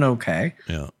he's done okay.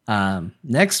 Yeah.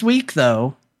 Next week,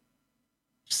 though,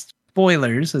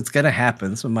 spoilers, it's going to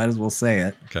happen, so might as well say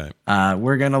it. Okay.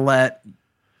 We're going to let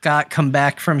Scott come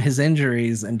back from his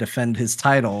injuries and defend his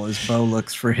title as Bo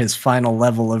looks for his final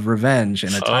level of revenge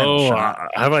in a title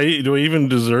shot. Do I even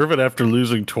deserve it after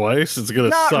losing twice? It's going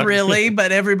to suck. Not really,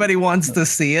 but everybody wants to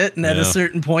see it. And at a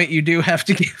certain point, you do have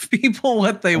to give people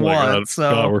what they want. God. So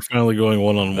God, we're finally going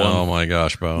one-on-one. Oh my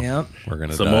gosh, Bo. Yep. We're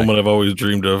going to die. It's a moment I've always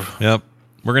dreamed of. Yep.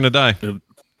 We're going to die. And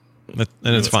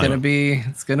it's fine.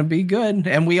 It's gonna be good.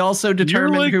 And we also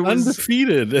determined who was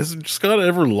undefeated. Has Scott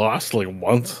ever lost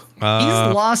once? He's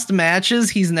lost matches.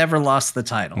 He's never lost the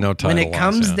title. No title. When it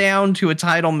comes down to a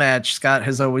title match, Scott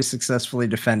has always successfully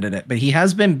defended it, but he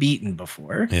has been beaten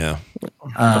before. Yeah.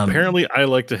 Apparently, I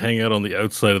like to hang out on the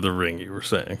outside of the ring. You were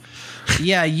saying.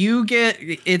 Yeah,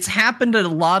 it's happened a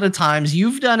lot of times.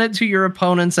 You've done it to your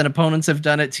opponents, and opponents have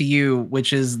done it to you,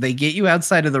 which is they get you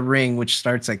outside of the ring, which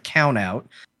starts a count out.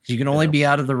 You can only be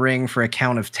out of the ring for a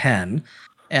count of 10.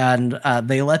 And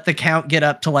they let the count get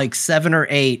up to 7 or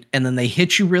 8. And then they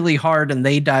hit you really hard and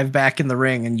they dive back in the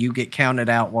ring and you get counted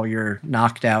out while you're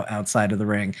knocked out outside of the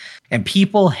ring. And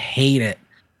people hate it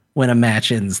when a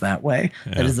match ends that way.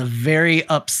 Yeah. That is a very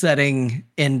upsetting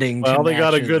ending. Well, they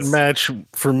got a good match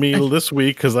for me this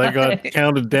week because I got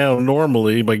counted down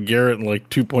normally by Garrett in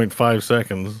 2.5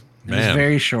 seconds. It was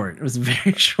very short. It was a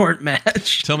very short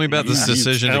match. Tell me about this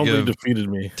decision to give. Defeated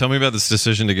me. Tell me about this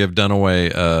decision to give Dunaway.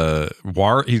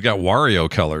 He's got Wario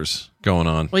colors going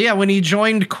on. Well, yeah. When he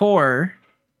joined Core,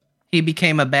 he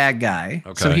became a bad guy.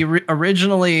 Okay. So he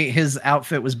originally his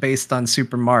outfit was based on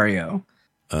Super Mario,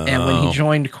 and when he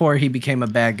joined Core, he became a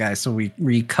bad guy. So we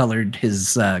recolored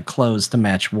his clothes to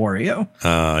match Wario.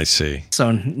 I see.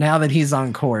 So now that he's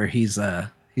on Core, he's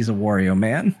a Wario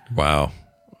man. Wow.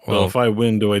 Well, if I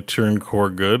win, do I turn Core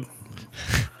good?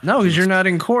 No, because you're not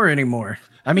in Core anymore.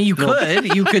 I mean, you could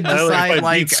decide if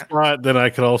I beat Scott, then I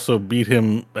could also beat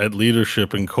him at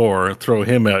leadership in Core, throw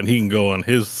him out, and he can go on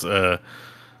his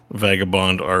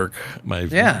vagabond arc.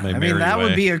 That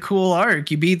would be a cool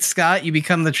arc. You beat Scott, you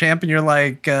become the champ, and you're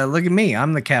like, look at me,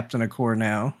 I'm the captain of Core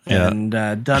now. Yeah. And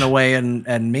Dunaway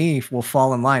and me will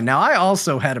fall in line. Now, I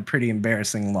also had a pretty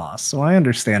embarrassing loss, so I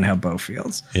understand how Bo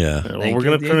feels. Yeah. Well, we're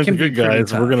going to turn into good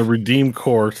guys. We're going to redeem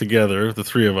Core together, the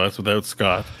three of us, without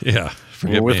Scott. Yeah.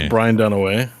 We're with Brian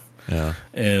Dunaway. Yeah.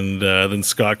 And then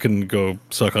Scott can go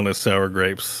suck on his sour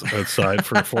grapes outside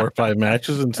for 4 or 5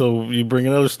 matches until you bring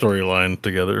another storyline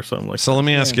together or something like that. So let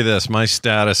me ask you this. My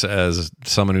status as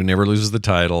someone who never loses the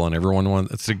title and everyone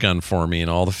wants a gun for me and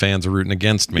all the fans are rooting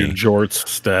against me. Your Jorts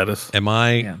status. Am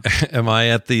I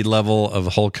at the level of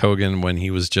Hulk Hogan when he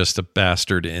was just a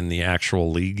bastard in the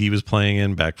actual league he was playing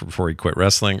in back before he quit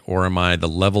wrestling? Or am I the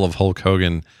level of Hulk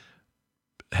Hogan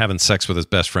having sex with his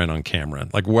best friend on camera?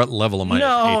 Like, what level am I?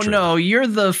 No, you're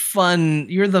the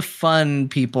fun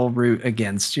people root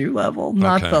against you level,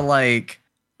 not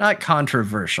not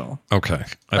controversial. Okay.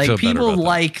 Like, people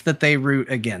like that they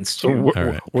root against you.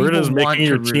 Where does making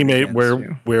your teammate wear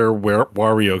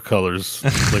Wario colors?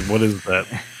 Like, what is that?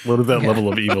 What is that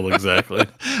level of evil exactly?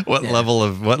 What level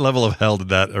of hell did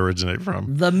that originate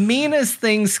from? The meanest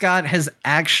thing Scott has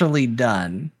actually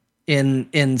done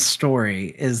in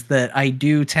story is that I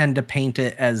do tend to paint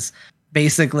it as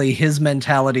basically his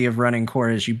mentality of running core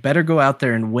is you better go out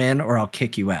there and win or I'll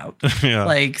kick you out. Yeah.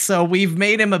 Like, so we've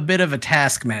made him a bit of a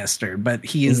taskmaster, but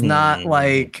he is not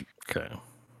like,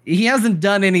 he hasn't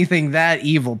done anything that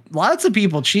evil. Lots of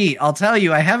people cheat. I'll tell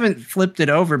you, I haven't flipped it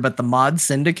over, but the Mod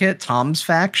Syndicate, Tom's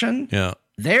faction. Yeah.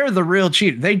 They're the real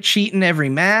cheat. They cheat in every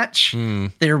match.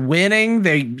 They're winning.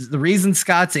 The reason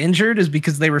Scott's injured is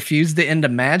because they refused to end a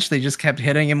match. They just kept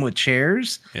hitting him with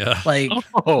chairs. Yeah. Like,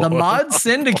 the Mod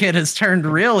Syndicate has turned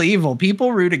real evil.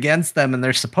 People root against them and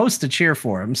they're supposed to cheer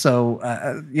for them. So,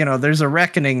 there's a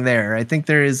reckoning there. I think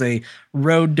there is a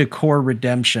road to core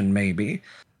redemption, maybe.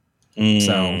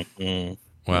 So,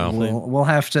 wow. We'll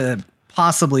have to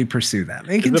possibly pursue that.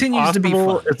 It continues to be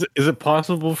fun. Is it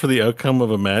possible for the outcome of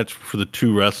a match for the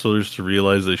two wrestlers to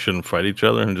realize they shouldn't fight each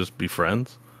other and just be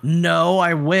friends? No,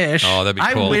 I wish. Oh, that'd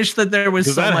be cool. I wish that there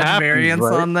was so much variance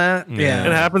on that. Yeah.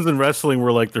 It happens in wrestling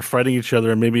where like they're fighting each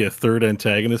other and maybe a third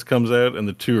antagonist comes out and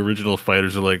the two original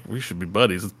fighters are like, we should be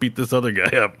buddies. Let's beat this other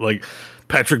guy up. Like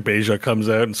Patrick Beja comes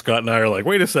out and Scott and I are like,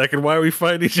 wait a second, why are we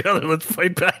fighting each other? Let's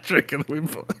fight Patrick. And we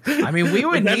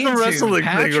would need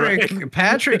to.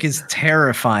 Patrick is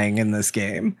terrifying in this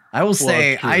game. I will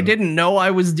say, I didn't know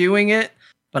I was doing it,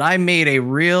 but I made a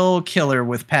real killer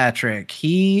with Patrick.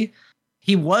 He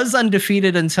was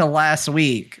undefeated until last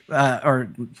week, or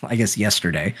I guess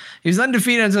yesterday. He was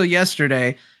undefeated until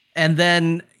yesterday. And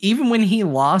then even when he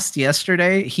lost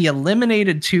yesterday, he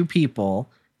eliminated 2 people.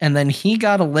 And then he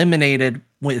got eliminated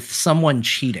with someone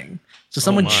cheating. So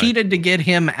someone cheated to get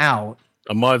him out.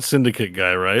 A Mod Syndicate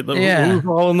guy, right? Yeah. Who's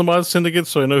all in the Mod Syndicate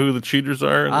so I know who the cheaters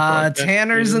are?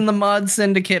 Tanner's in the Mod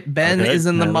Syndicate. Ben is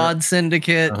in the Mod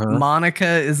Syndicate.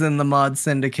 Monica is in the Mod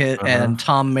Syndicate. And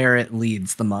Tom Merritt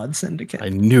leads the Mod Syndicate. I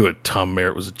knew it. Tom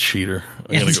Merritt was a cheater.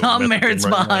 Tom Merritt's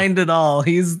behind it all.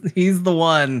 He's the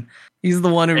one. He's the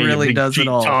one who really does it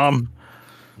all. Tom.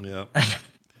 Yeah.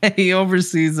 He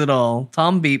oversees it all.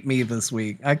 Tom beat me this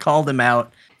week. I called him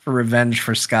out for revenge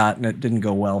for Scott, and it didn't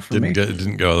go well for me. It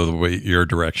didn't go the way your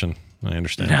direction. I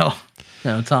understand.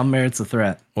 No, Tom Merritt's a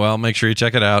threat. Well, make sure you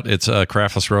check it out. It's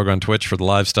Craftless Rogue on Twitch for the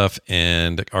live stuff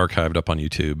and archived up on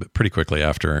YouTube pretty quickly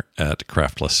after at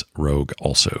Craftless Rogue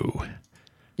also.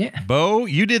 Yeah. Bo,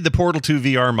 you did the Portal 2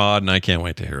 VR mod, and I can't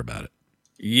wait to hear about it.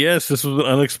 Yes, this was an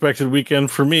unexpected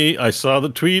weekend for me. I saw the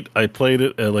tweet. I played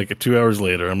it like 2 hours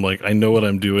later. I'm like, I know what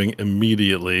I'm doing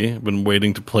immediately. I've been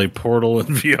waiting to play Portal in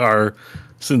VR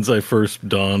since I first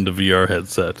donned a VR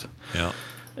headset. Yeah.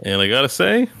 And I got to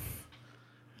say,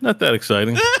 not that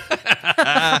exciting.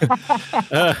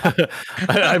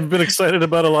 I've been excited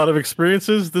about a lot of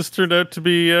experiences. This turned out to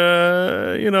be,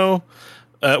 well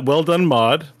done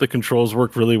mod. The controls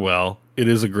work really well. It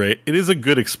is a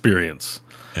good experience.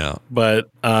 Yeah, but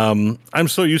I'm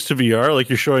so used to VR. Like,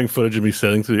 you're showing footage of me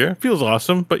sailing through the air. It feels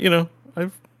awesome, but you're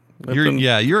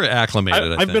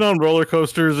acclimated. I've been on roller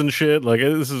coasters and shit. Like,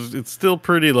 it's still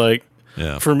pretty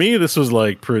for me. This was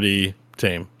like pretty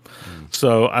tame.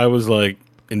 So I was like,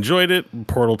 enjoyed it.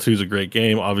 Portal 2 is a great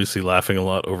game. Obviously, laughing a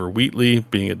lot over Wheatley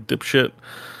being a dipshit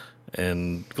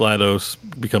and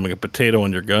GLaDOS becoming a potato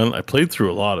on your gun. I played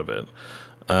through a lot of it.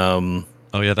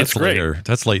 That's later.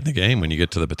 That's late in the game when you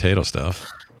get to the potato stuff.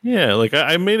 Yeah, like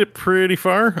I made it pretty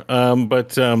far, but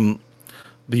the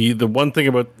one thing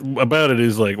about it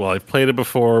is like, well, I've played it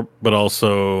before, but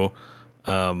also,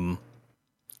 like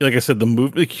I said, the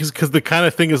move, because the kind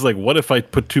of thing is like, what if I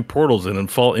put 2 portals in and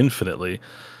fall infinitely?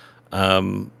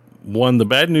 The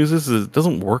bad news is it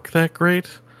doesn't work that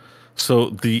great. So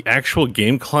the actual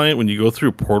game client, when you go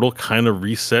through Portal, kind of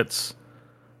resets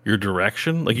your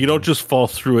direction. Like, you don't just fall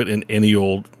through it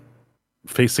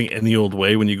facing any old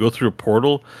way. When you go through a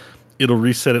portal, it'll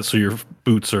reset it so your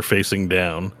boots are facing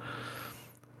down.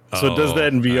 So it does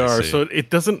that in VR. So it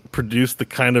doesn't produce the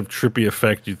kind of trippy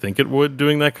effect you think it would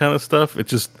doing that kind of stuff. It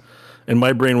just, and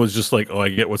my brain was just like, oh, I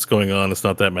get what's going on. It's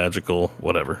not that magical,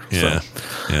 whatever. Yeah.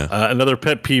 So, another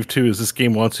pet peeve too is this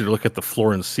game wants you to look at the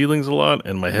floor and ceilings a lot,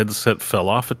 and my headset fell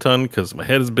off a ton because my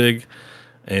head is big,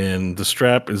 and the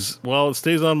strap is, well, it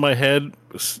stays on my head,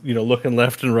 looking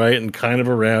left and right and kind of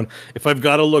around. If I've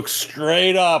got to look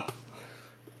straight up,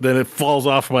 then it falls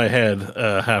off my head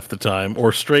half the time,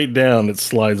 or straight down, it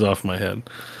slides off my head.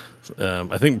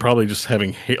 I think probably just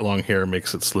having long hair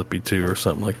makes it slippy too, or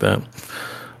something like that.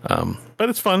 But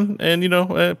it's fun, and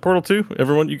Portal 2,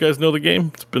 everyone, you guys know the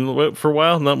game. It's been out for a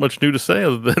while, not much new to say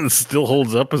other than it still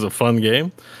holds up as a fun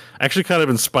game. Actually kind of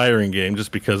inspiring game,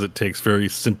 just because it takes very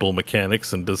simple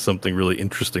mechanics and does something really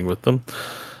interesting with them.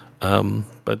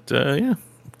 Yeah.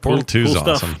 Portal 2 is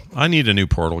awesome. I need a new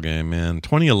Portal game, man.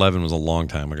 2011 was a long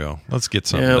time ago. Let's get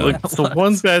something. Yeah, like the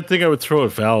one bad thing I would throw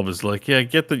at Valve is like, I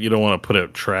get that you don't want to put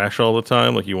out trash all the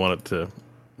time, like you want it to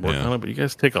work on it, but you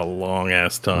guys take a long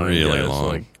ass time. Really long.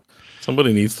 Like,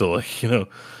 somebody needs to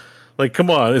come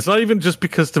on. It's not even just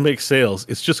because to make sales.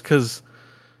 It's just because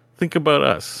think about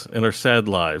us and our sad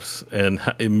lives, and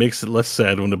it makes it less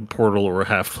sad when a Portal or a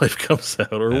Half-Life comes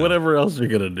out, or whatever else you're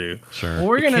gonna do. Sure, well,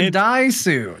 we're gonna die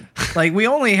soon. Like, we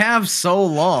only have so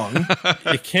long.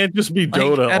 It can't just be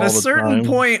Dota. At all a the certain time.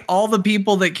 point, all the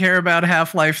people that care about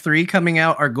Half-Life 3 coming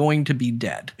out are going to be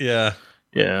dead. Yeah.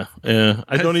 Yeah.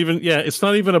 It's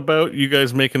not even about you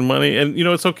guys making money, and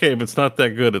it's okay if it's not that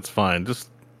good. It's fine. Just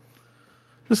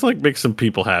make some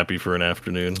people happy for an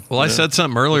afternoon. Well, I said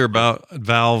something earlier about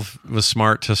Valve was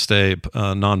smart to stay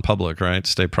non-public, right?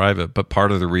 Stay private. But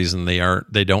part of the reason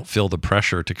they don't feel the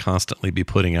pressure to constantly be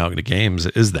putting out the games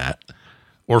is that,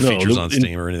 or features on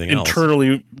Steam or anything else.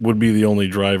 Internally would be the only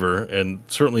driver, and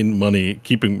certainly money,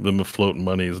 keeping them afloat in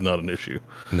money is not an issue.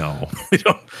 No, they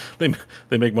don't.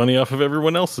 They make money off of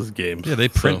everyone else's games. Yeah, they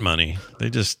print money. They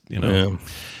just Yeah.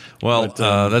 Well,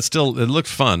 that's still, it looked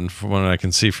fun from what I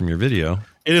can see from your video.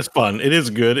 It is fun. It is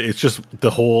good. It's just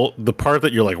the part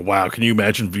that you're like, wow, can you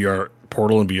imagine VR,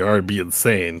 Portal in VR? It'd be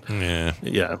insane. Yeah.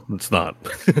 Yeah, it's not.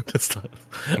 It's not.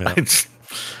 Yeah.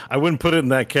 I wouldn't put it in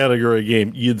that category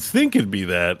game. You'd think it'd be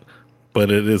that,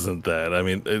 but it isn't that. I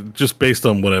mean, just based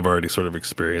on what I've already sort of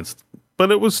experienced.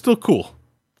 But it was still cool.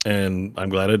 And I'm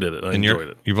glad I did it. I enjoyed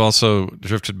it. You've also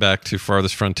drifted back to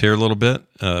Farthest Frontier a little bit.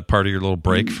 Part of your little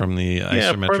break from the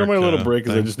isometric. Yeah, part of my little break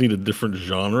is I just need a different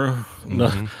genre.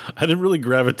 I didn't really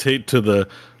gravitate to the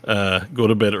go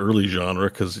to bed early genre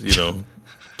because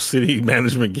city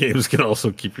management games can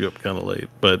also keep you up kind of late.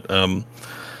 But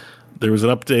there was an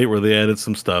update where they added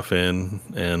some stuff in,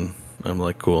 and I'm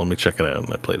like, cool, let me check it out.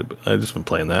 And I played it. I've just been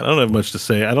playing that. I don't have much to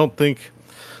say. I don't think.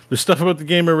 There's stuff about the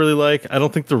game I really like. I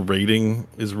don't think the rating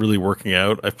is really working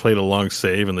out. I've played a long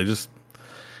save, and it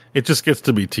just gets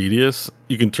to be tedious.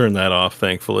 You can turn that off,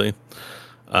 thankfully.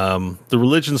 The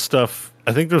religion stuff,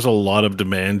 I think there's a lot of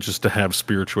demand just to have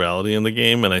spirituality in the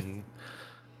game, and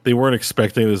they weren't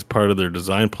expecting it as part of their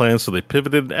design plan, so they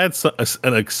pivoted, add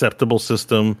an acceptable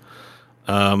system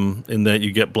in that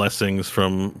you get blessings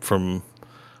from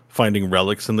finding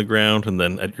relics in the ground, and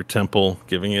then at your temple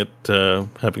giving it,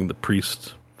 having the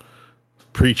priest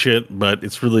preach it, but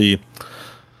it's really,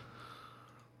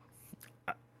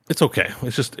 it's okay.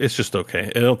 It's just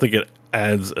okay. I don't think it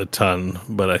adds a ton,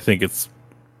 but I think it's,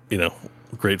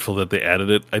 grateful that they added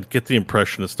it. I get the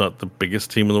impression it's not the biggest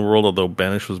team in the world, although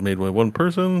Banished was made by one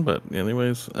person, but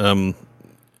anyways,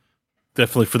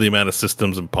 definitely for the amount of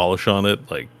systems and polish on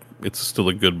it, like, it's still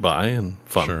a good buy and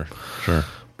fun. Sure.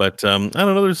 But, I don't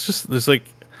know, there's like,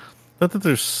 not that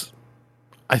there's,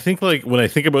 I think, like, when I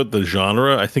think about the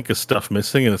genre, I think of stuff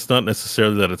missing, and it's not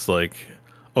necessarily that it's like,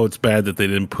 oh, it's bad that they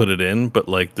didn't put it in, but,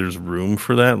 like, there's room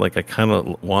for that. Like, I kind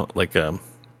of want, like,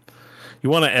 you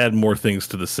want to add more things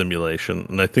to the simulation,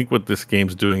 and I think what this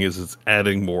game's doing is it's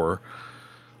adding more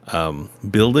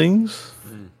buildings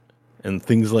and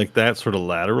things like that sort of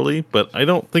laterally, but I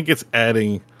don't think it's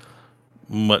adding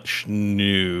much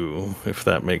new, if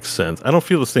that makes sense. I don't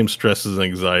feel the same stresses and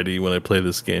anxiety when I play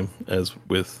this game as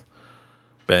with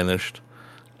Banished,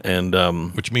 and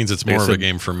which means it's more of a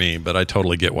game for me, but I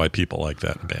totally get why people like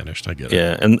that in Banished. I get it.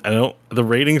 Yeah, and I don't. The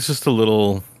rating's just a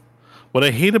little. What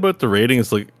I hate about the rating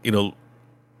is, like,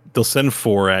 they'll send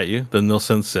 4 at you, then they'll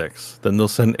send 6, then they'll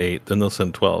send 8, then they'll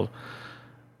send 12,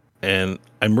 and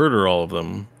I murder all of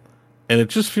them, and it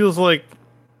just feels like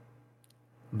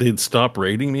they'd stop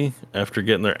rating me after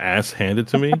getting their ass handed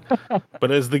to me.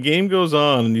 But as the game goes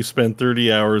on, and you spend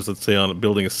 30 hours, let's say, on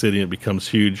building a city, and it becomes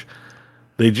huge.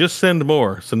 They just send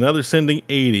more. So now they're sending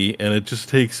 80, and it just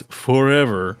takes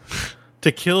forever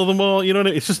to kill them all. You know what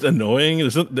I mean? It's just annoying.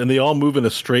 And they all move in a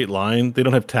straight line. They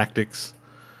don't have tactics.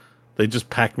 They just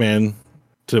Pac-Man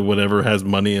to whatever has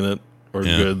money in it or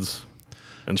goods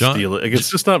and steal it. Like, it's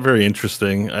just not very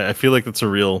interesting. I feel like it's a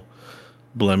real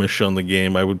blemish on the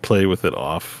game. I would play with it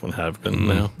off and have been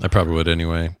now. I probably would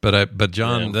anyway. But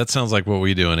John, that sounds like what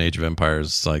we do in Age of Empires.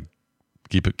 It's like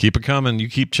keep it coming. You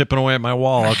keep chipping away at my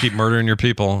wall. I'll keep murdering your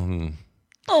people. And,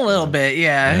 a little bit,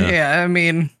 yeah. I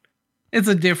mean, it's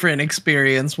a different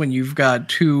experience when you've got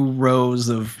 2 rows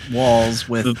of walls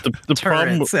with the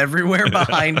turrets everywhere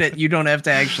behind it. You don't have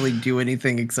to actually do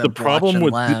anything except the problem watch and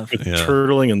with laugh.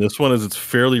 turtling in this one is it's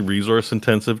fairly resource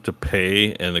intensive to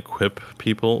pay and equip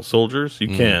soldiers. You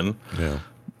can. Yeah.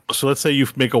 So let's say you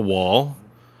make a wall.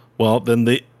 Well, then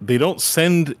they don't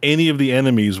send any of the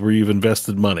enemies where you've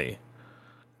invested money.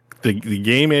 The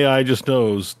game AI just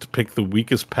knows to pick the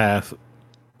weakest path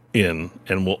in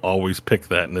and will always pick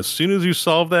that. And as soon as you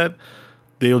solve that,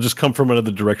 they'll just come from another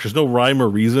direction. There's no rhyme or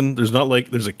reason. There's not like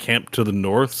there's a camp to the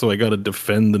north, so I got to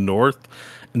defend the north,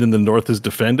 and then the north is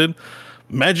defended.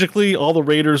 Magically, all the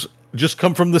raiders just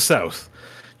come from the south.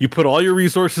 You put all your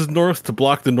resources north to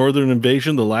block the northern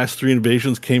invasion. The last 3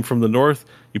 invasions came from the north.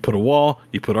 You put a wall,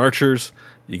 you put archers,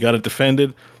 you got it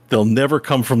defended. They'll never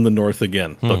come from the north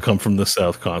again. They'll come from the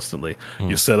south constantly.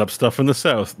 You set up stuff in the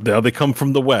south. Now they come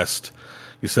from the west.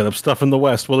 You set up stuff in the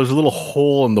west. Well, there's a little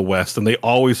hole in the west, and they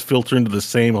always filter into the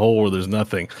same hole where there's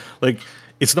nothing. Like,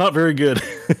 it's not very good.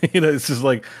 It's just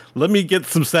like, let me get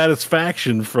some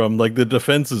satisfaction from like the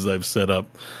defenses I've set up.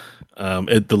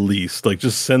 At the least, like,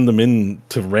 just send them in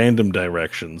to random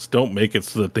directions. Don't make it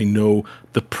so that they know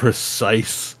the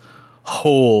precise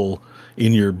hole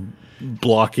in your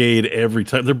blockade every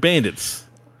time. They're bandits,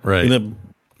 right?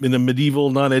 In a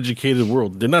medieval, non-educated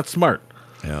world, they're not smart.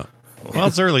 Yeah. Well,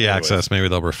 it's early access. Maybe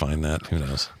they'll refine that. Who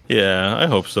knows? Yeah, I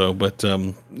hope so. But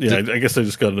I guess I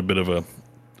just got in a bit of a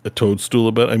toadstool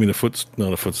about. I mean,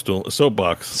 not a footstool, a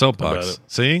soapbox. Soapbox.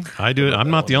 See, I do it. I'm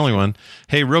not the only one.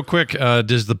 Hey, real quick,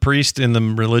 does the priest in the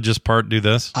religious part do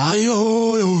this?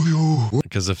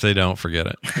 Because if they don't, forget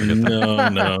it.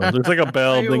 No. There's like a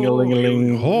bell,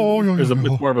 ding-a-ling-a-ling. There's a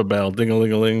bit more of a bell,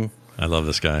 ding-a-ling-a-ling. I love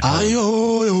this guy. I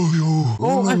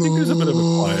think there's a bit of a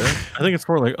choir. I think it's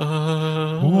more like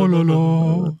One of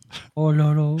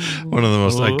the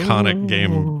most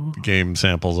iconic game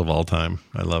samples of all time.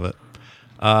 I love it.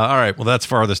 All right, well, that's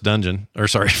Farthest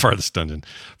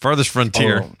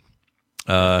Frontier.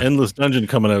 Endless Dungeon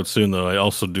coming out soon, though. I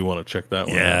also do want to check that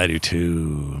one. Yeah, I do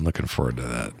too. I'm looking forward to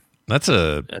that.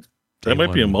 That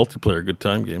might be a multiplayer good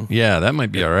time game. Yeah, that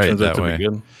might be all right that way.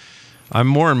 I'm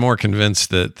more and more convinced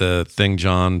that the thing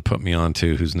John put me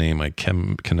onto, whose name I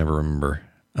can never remember,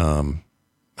 the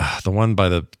one by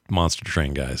the Monster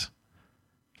Train guys.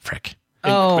 Frick.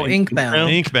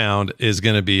 Inkbound. Inkbound is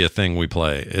going to be a thing we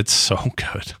play. It's so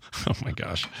good. Oh my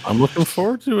gosh. I'm looking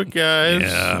forward to it, guys.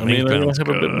 Yeah, I mean, I'm going to have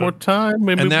a bit more time.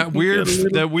 Maybe and that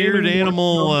weird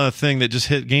animal thing that just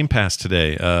hit Game Pass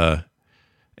today.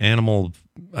 Animal.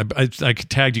 I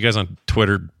tagged you guys on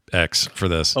Twitter X for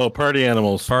this. Oh, Party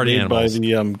Animals. Party Animals. By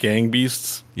the Gang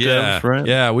Beasts. Yeah. Devs, right?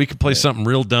 Yeah, we could play something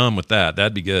real dumb with that.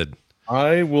 That'd be good.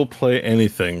 I will play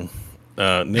anything.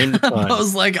 Name the time. I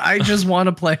was like, I just want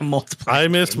to play multiplayer. I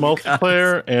miss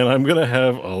multiplayer, and I'm going to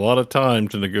have a lot of time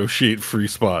to negotiate free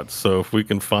spots. So if we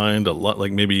can find a lot,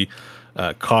 like maybe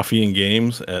coffee and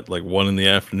games at like 1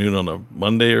 p.m. on a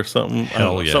Monday or something.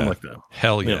 Hell yeah. Something like that.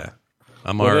 Hell yeah.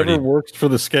 I'm Whatever already works for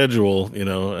the schedule,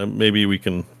 maybe we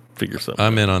can figure something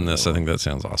I'm in on this. I think that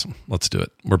sounds awesome. Let's do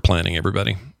it. We're planning,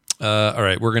 everybody. All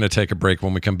right, we're going to take a break.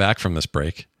 When we come back from this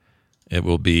break, it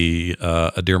will be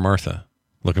a Dear Martha.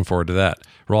 Looking forward to that.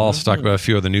 We'll also talk about a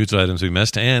few of the news items we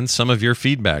missed and some of your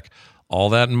feedback. All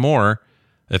that and more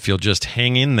if you'll just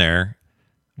hang in there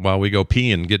while we go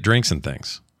pee and get drinks and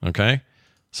things. Okay?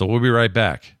 So we'll be right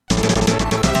back.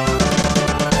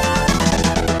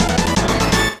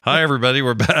 Hi, everybody.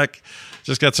 We're back.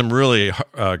 Just got some really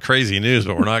crazy news,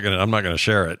 but I'm not gonna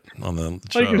share it on the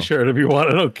show. You can share it if you want.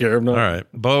 I don't care. All right.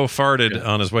 Bo farted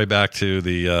on his way back to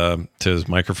the to his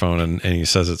microphone, and he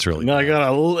says it's really. No, I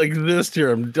got like this here.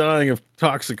 I'm dying of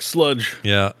toxic sludge.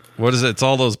 Yeah. What is it? It's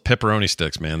all those pepperoni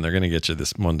sticks, man. They're gonna get you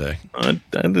this Monday. I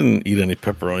didn't eat any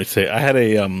pepperoni today. I had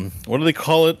a what do they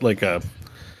call it? Like a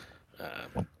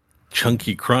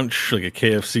chunky crunch, like a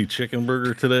KFC chicken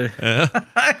burger today. Yeah.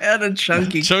 I had a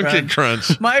chunky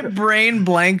crunch. My brain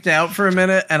blanked out for a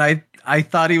minute, and I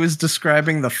thought he was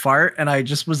describing the fart, and I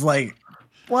just was like,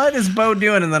 what is Bo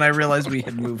doing? And then I realized we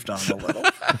had moved on a little.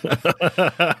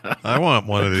 I want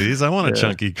one of these. I want a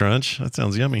chunky crunch. That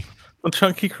sounds yummy. A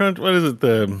chunky crunch? What is it?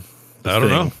 I don't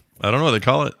know what they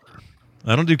call it.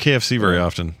 I don't do KFC very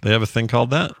often. They have a thing called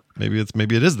that. Maybe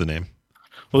it is the name.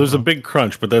 Well, there's a Big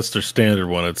Crunch, but that's their standard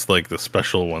one. It's like the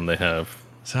special one they have.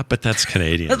 But that's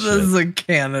Canadian. This is a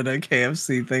Canada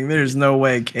KFC thing. There's no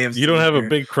way KFC. You don't have a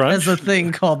Big Crunch? There's a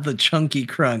thing called the Chunky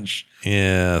Crunch.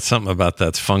 Yeah, something about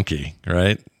that's funky,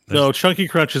 right? No, Chunky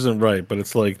Crunch isn't right, but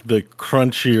it's like the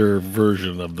crunchier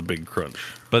version of the Big Crunch.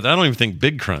 But I don't even think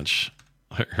Big Crunch.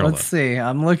 Let's see.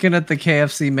 I'm looking at the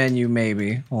KFC menu,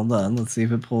 maybe. Hold on. Let's see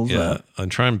if it pulls up. I'm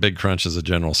trying Big Crunch as a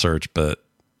general search, but...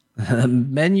 The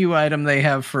menu item they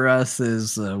have for us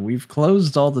is we've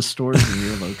closed all the stores in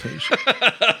your location.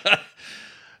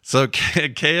 So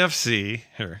KFC,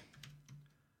 here.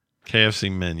 KFC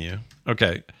menu.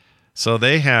 Okay. So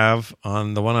they have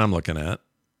on the one I'm looking at.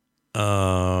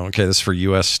 Okay, this is for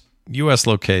US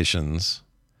locations.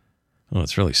 Oh,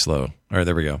 it's really slow. All right,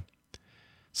 there we go.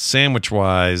 Sandwich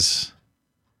wise.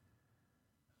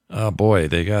 Oh boy,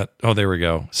 there we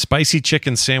go. Spicy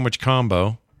chicken sandwich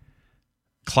combo.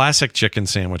 Classic chicken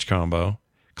sandwich combo.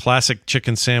 Classic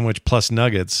chicken sandwich plus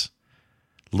nuggets.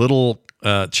 Little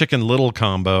chicken little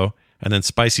combo, and then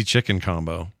spicy chicken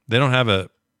combo. They don't have a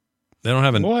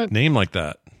name like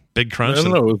that. Big Crunch. I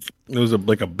don't know. It was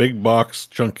like a big box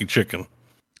chunky chicken.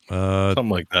 Something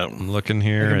like that. I'm looking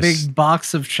here. Like a big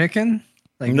box of chicken?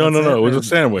 Like no. It was a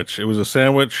sandwich. It was a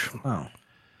sandwich. Oh.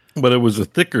 But it was a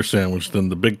thicker sandwich than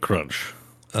the Big Crunch.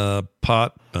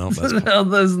 Pot. No, that's no,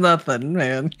 there's nothing,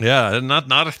 man. Yeah,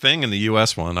 not a thing in the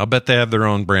U.S. one. I'll bet they have their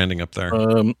own branding up there.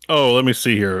 Let me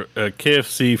see here.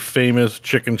 KFC famous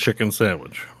chicken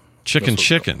sandwich.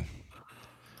 Chicken.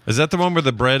 Is that the one where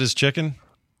the bread is chicken?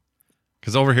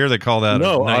 Because over here they call that.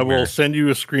 No, I will send you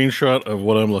a screenshot of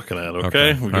what I'm looking at.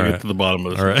 Okay, we can get to the bottom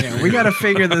of this. All right, yeah, we got to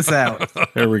figure this out.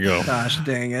 There we go. Gosh,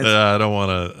 dang it! I don't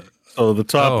want to. So the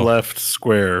top left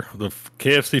square, the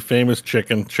KFC famous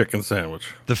chicken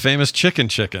sandwich. The famous chicken.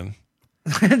 chicken.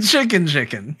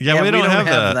 Yeah, we don't have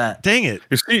that. Dang it!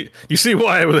 You see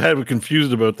why I had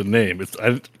confused about the name.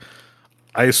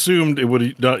 I assumed it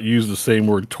would not use the same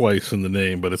word twice in the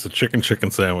name, but it's a chicken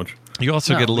sandwich. You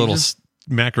also get a little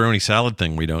macaroni salad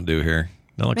thing we don't do here.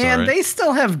 That looks all right. They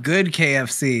still have good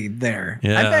KFC there.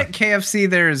 Yeah. I bet KFC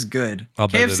there is good.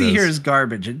 KFC here is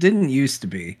garbage. It didn't used to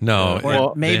be. No.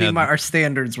 Or maybe our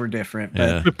standards were different.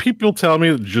 But people tell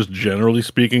me that just generally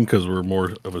speaking, because we're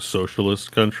more of a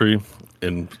socialist country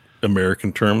in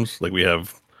American terms, like we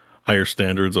have higher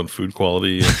standards on food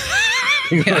quality.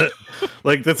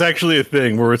 Like that's actually a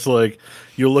thing where it's like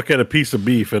you'll look at a piece of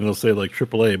beef and it'll say like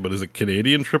AAA, but is it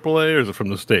Canadian AAA or is it from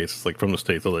the States? It's like from the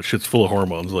States. Oh, that shit's full of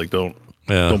hormones. Like don't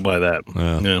buy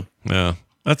that. Yeah.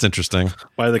 That's interesting.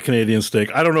 Buy the Canadian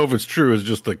steak. I don't know if it's true. It's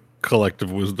just the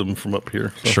collective wisdom from up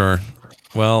here. So. Sure.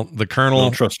 Well, the Colonel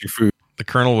don't trust your food. The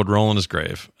Colonel would roll in his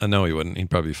grave. No, he wouldn't. He'd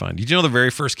probably be fine. Did you know the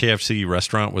very first KFC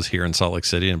restaurant was here in Salt Lake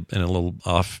City in a little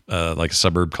off like a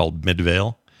suburb called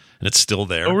Midvale, and it's still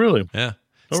there. Oh, really? Yeah.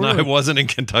 It wasn't in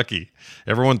Kentucky.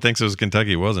 Everyone thinks it was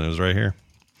Kentucky. It wasn't. It was right here.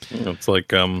 It's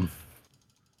like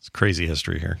it's crazy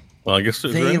history here. Well, I guess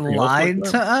they lied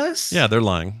to us. Yeah, they're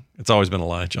lying. It's always been a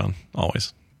lie, John.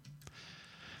 Always.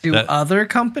 Do other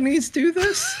companies do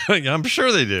this? Yeah, I'm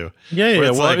sure they do.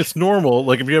 Yeah. Well, it's normal.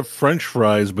 Like if you have French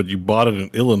fries, but you bought it in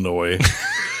Illinois,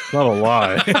 it's not a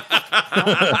lie.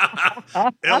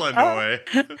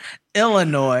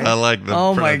 Illinois. I like the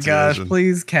Oh my gosh,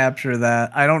 please capture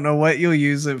that. I don't know what you'll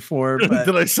use it for, but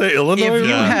did I say Illinois? If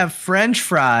you have French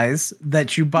fries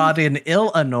that you bought in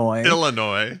Illinois.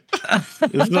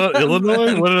 It's not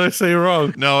Illinois? What did I say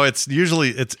wrong? No, it's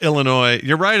Illinois.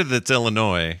 You're right that it's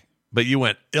Illinois, but you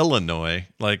went Illinois.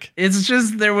 Like it's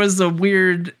just there was a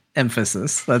weird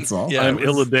emphasis. That's all. Yeah, I'm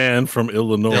Illidan from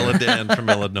Illinois.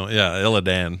 Yeah,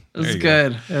 Illidan. It was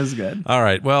good. It was good. All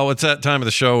right. Well, it's that time of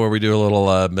the show where we do a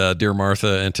little Dear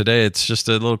Martha, and today it's just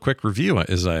a little quick review,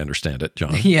 as I understand it,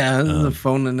 John. Yeah,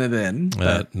 phoning it in.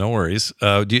 No worries.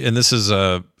 And this is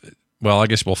well, I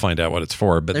guess we'll find out what it's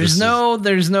for. But there's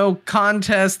no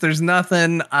contest. There's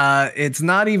nothing. It's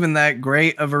not even that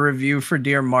great of a review for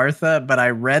Dear Martha. But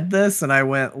I read this and I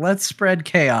went, let's spread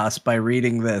chaos by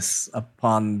reading this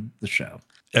upon the show.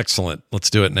 Excellent.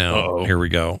 Let's do it now. Uh-oh. Here we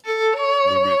go.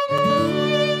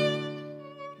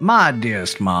 My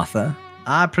dearest Martha,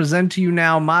 I present to you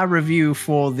now my review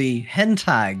for the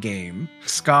hentai game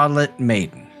Scarlet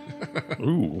Maiden.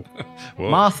 Ooh, whoa.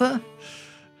 Martha.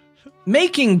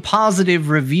 Making positive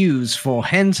reviews for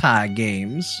hentai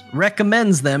games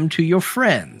recommends them to your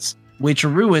friends, which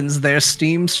ruins their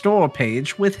Steam store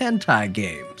page with hentai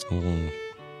games.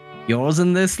 Yours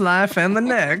in this life and the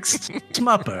next,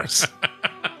 Smuppers.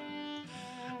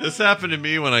 This happened to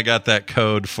me when I got that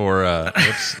code for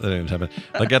whoops, that didn't happen.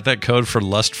 I got that code for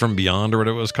Lust from Beyond or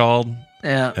whatever it was called.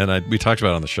 Yeah. And we talked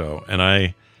about it on the show.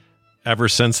 And ever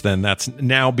since then, that's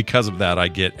now because of that, I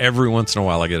get every once in a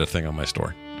while, I get a thing on my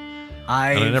store.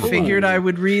 I figured I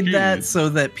would read that so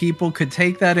that people could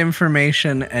take that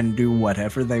information and do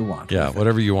whatever they want. Yeah,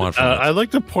 whatever you want from it. I'd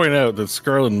like to point out that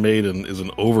Scarlet Maiden is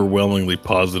an overwhelmingly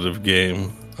positive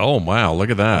game. Oh, wow. Look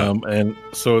at that. And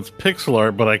so it's pixel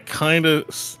art, but I kind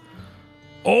of...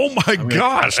 Oh my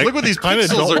gosh! Look what these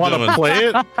pixels are doing. To play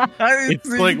it. It's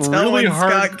like really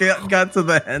hard. Scott got to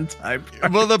the hentai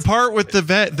part. Well, the part with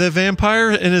the vampire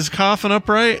and his coffin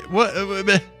upright. What?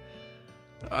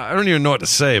 I don't even know what to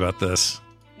say about this.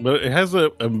 But it has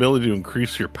the ability to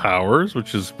increase your powers,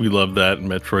 which is we love that in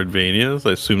Metroidvanias.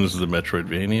 I assume this is a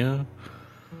Metroidvania.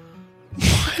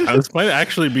 This might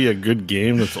actually be a good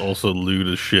game that's also lewd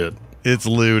as shit. It's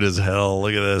lewd as hell.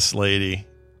 Look at this lady.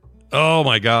 Oh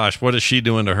my gosh, what is she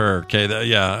doing to her? Okay,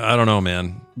 I don't know,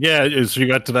 man. Yeah, so you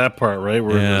got to that part, right?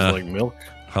 Where there's like milk.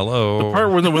 Hello. The part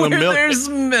where the milk. There's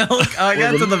milk. I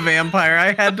got to the vampire.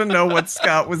 I had to know what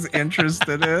Scott was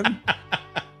interested in.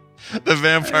 The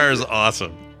vampire is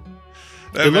awesome.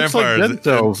 It looks like Dead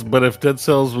Cells, but if Dead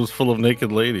Cells was full of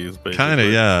naked ladies, basically. Kind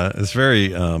of, yeah. It's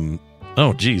very.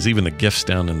 Oh, geez, even the gifs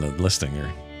down in the listing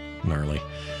are gnarly.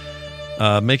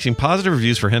 Making positive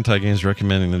reviews for hentai games,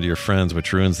 recommending them to your friends,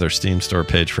 which ruins their Steam store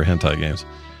page for hentai games.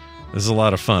 This is a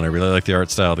lot of fun. I really like the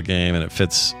art style of the game, and it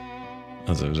fits.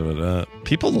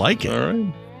 People like it. All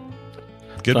right.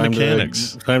 Good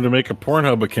mechanics. Time to make a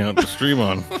Pornhub account to stream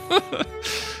on.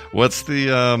 What's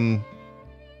the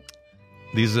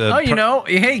these?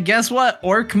 Hey, guess what?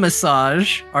 Orc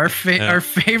Massage, our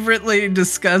favoritely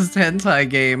discussed hentai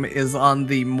game, is on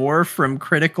the More from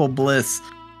Critical Bliss.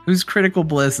 Who's Critical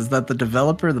Bliss? Is that the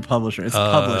developer or the publisher? It's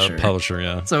the publisher. Publisher,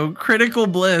 yeah. So Critical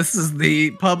Bliss is the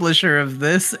publisher of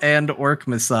this and Orc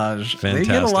Massage. Fantastic.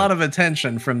 They get a lot of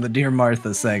attention from the Dear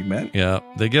Martha segment. Yeah,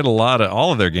 they get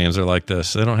all of their games are like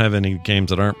this. They don't have any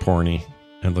games that aren't porny.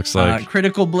 It looks like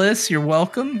Critical Bliss, you're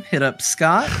welcome. Hit up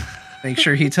Scott. Make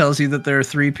sure he tells you that there are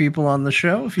 3 people on the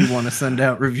show if you want to send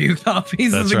out review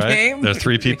copies of the game. There's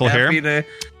 3 people here.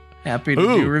 Happy to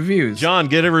do reviews. John,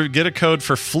 get a code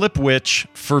for Flipwitch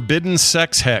Forbidden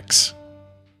Sex Hex.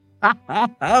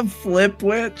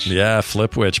 Flipwitch? Yeah,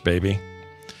 Flipwitch, baby.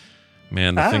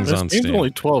 Man, the thing's on Steam. It's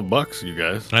only $12, you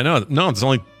guys. I know. No,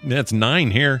 it's 9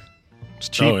 here. It's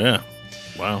cheap. Oh, yeah.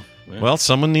 Wow. Yeah. Well,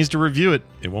 someone needs to review it.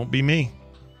 It won't be me.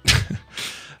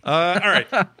 All right.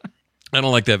 I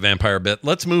don't like that vampire bit.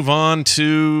 Let's move on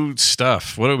to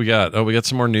stuff. What do we got? Oh, we got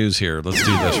some more news here. Let's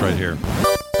do this right here.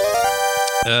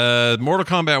 Mortal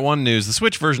Kombat 1 news. The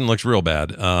Switch version looks real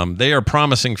bad. They are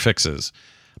promising fixes.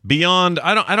 Beyond,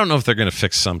 I don't know if they're going to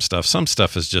fix some stuff. Some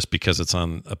stuff is just because it's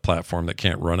on a platform that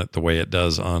can't run it the way it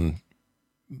does on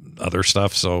other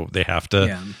stuff, so they have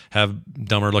to have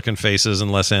dumber looking faces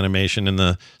and less animation in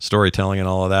the storytelling and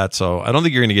all of that. So I don't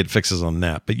think you're going to get fixes on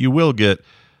that, but you will get,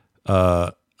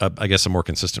 I guess, a more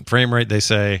consistent frame rate, they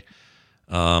say.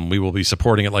 We will be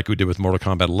supporting it like we did with Mortal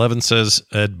Kombat 11, says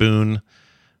Ed Boon.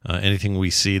 Anything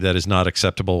we see that is not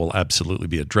acceptable will absolutely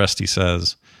be addressed, he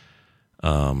says.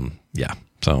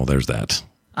 So there's that.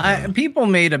 People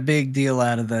made a big deal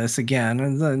out of this.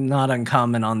 Again, not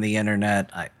uncommon on the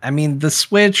internet. I mean, the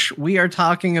Switch, we are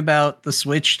talking about the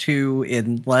Switch 2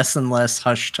 in less and less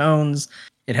hushed tones.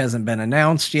 It hasn't been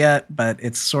announced yet, but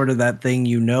it's sort of that thing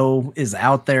is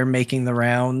out there making the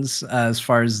rounds as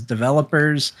far as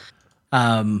developers.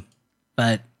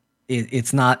 But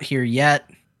it's not here yet.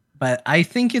 But I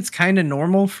think it's kind of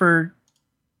normal for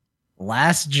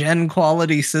last gen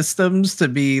quality systems to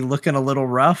be looking a little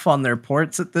rough on their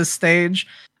ports at this stage.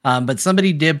 But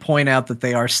somebody did point out that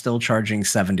they are still charging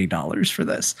 $70 for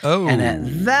this. Oh. And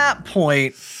at that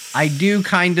point, I do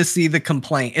kind of see the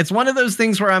complaint. It's one of those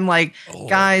things where I'm like,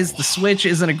 guys, the Switch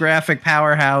isn't a graphic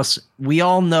powerhouse. We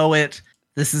all know it.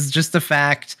 This is just a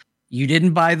fact. You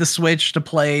didn't buy the Switch to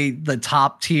play the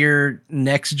top tier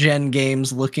next gen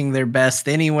games looking their best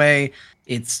anyway.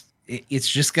 It's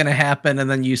just going to happen. And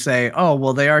then you say, oh,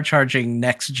 well, they are charging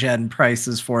next gen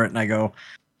prices for it. And I go,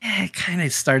 it kind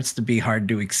of starts to be hard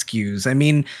to excuse. I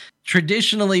mean,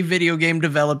 traditionally, video game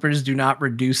developers do not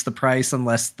reduce the price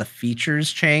unless the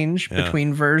features change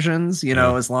between versions.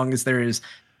 As long as there is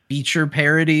feature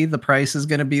parity, the price is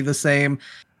going to be the same.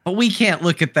 But we can't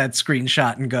look at that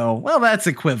screenshot and go, well, that's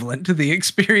equivalent to the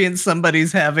experience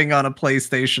somebody's having on a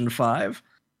PlayStation 5.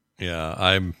 Yeah,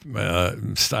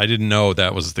 I didn't know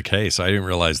that was the case. I didn't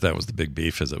realize that was the big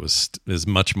beef, as it was as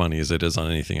much money as it is on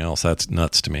anything else. That's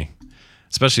nuts to me,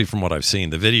 especially from what I've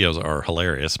seen. The videos are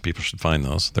hilarious. People should find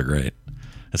those. They're great.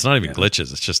 It's not even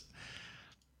glitches. It's just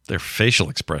their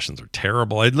facial expressions are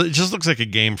terrible. It just looks like a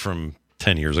game from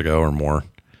 10 years ago or more.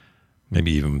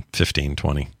 maybe even 15,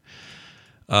 20.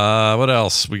 What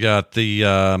else? We got the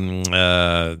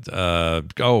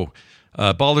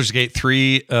Baldur's Gate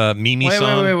 3 Mimi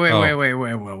song.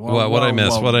 Wait. What I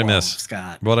miss?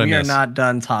 Scott, we are not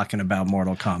done talking about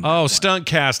Mortal Kombat. Oh, stunt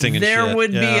casting and there shit.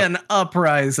 would be an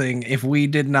uprising if we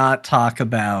did not talk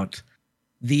about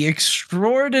the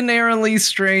extraordinarily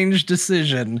strange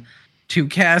decision to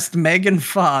cast Megan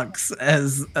Fox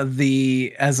as a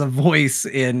voice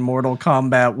in Mortal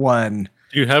Kombat 1.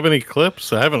 Do you have any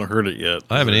clips? I haven't heard it yet.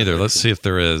 I haven't either. Let's see if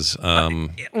there is.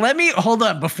 Let me hold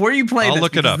up before you play. I'll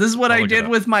look it up. This is what I did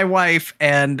with my wife,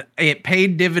 and it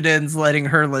paid dividends letting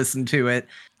her listen to it.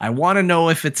 I want to know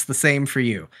if it's the same for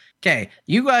you. Okay,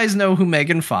 you guys know who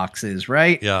Megan Fox is,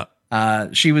 right? Yeah.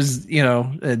 She was,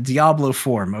 Diablo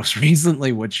 4 most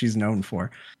recently, what she's known for,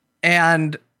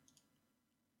 and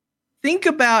think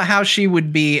about how she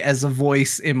would be as a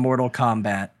voice in Mortal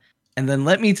Kombat. And then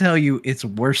let me tell you, it's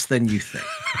worse than you think.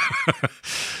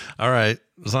 All right.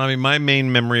 So, I mean, my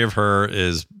main memory of her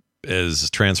is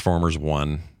Transformers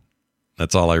 1.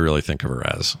 That's all I really think of her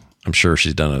as. I'm sure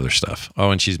she's done other stuff.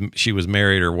 Oh, and she was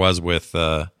married or was with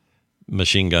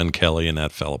Machine Gun Kelly, and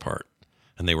that fell apart.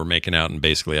 And they were making out and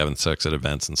basically having sex at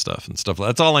events and stuff.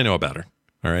 That's all I know about her.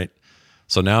 All right.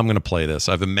 So now I'm going to play this.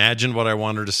 I've imagined what I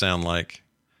want her to sound like.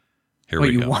 Here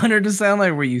we go. What you want her to sound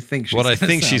like, where you think she's what I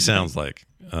think she sounds like.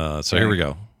 Here we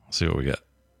go. Let's see what we get.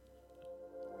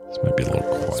 This might be a little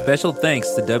quiet. Special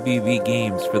thanks to WB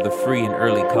Games for the free and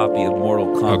early copy of Mortal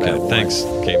Kombat. Okay, thanks,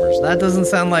 gamers. That doesn't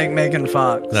sound like Megan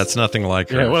Fox. That's nothing like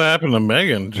her. Yeah, what happened to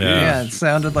Megan? Yeah, it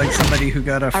sounded like somebody who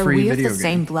got a free video game. Are we of the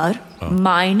same blood? Oh.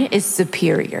 Mine is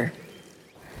superior.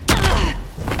 Are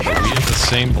we of the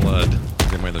same blood?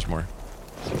 Okay, wait, there's more.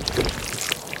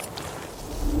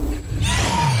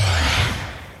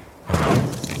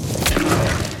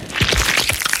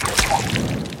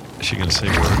 Is she going to say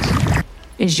words?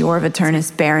 Is your Viternus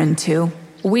barren too?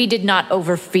 We did not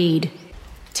overfeed.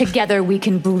 Together we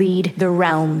can bleed the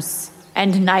realms,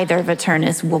 and neither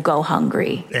Viternus will go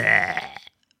hungry. I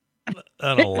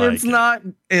don't like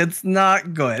it. It's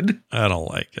not good. I don't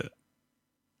like it.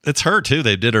 It's her too.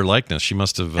 They did her likeness. She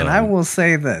must have. And I will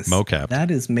say this: mocap. That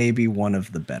is maybe one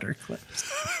of the better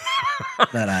clips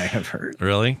that I have heard.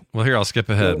 Really? Well, here, I'll skip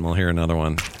ahead and we'll hear another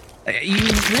one. You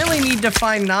really need to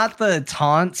find not the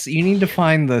taunts. You need to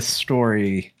find the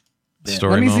story.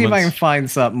 Let me see if I can find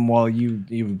something while you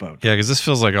vote. Yeah, because this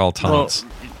feels like all taunts.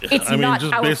 Well, it's not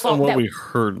just our based fault on what that we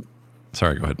heard.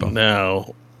 Sorry, go ahead, Bo.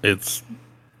 Now that's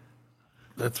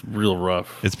real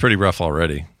rough. It's pretty rough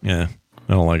already. Yeah,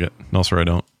 I don't like it. No, sir, I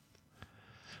don't.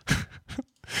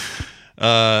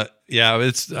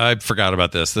 Yeah, I forgot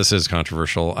about this. This is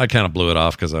controversial. I kind of blew it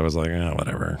off because I was like,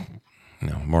 whatever.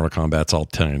 Mortal Kombat's all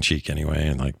tongue in cheek anyway,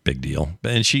 and like big deal.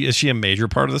 And is she a major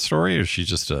part of the story, or is she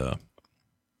just a?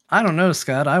 I don't know,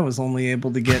 Scott. I was only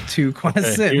able to get 2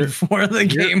 quests in before the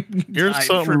game. Here's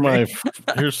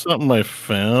something I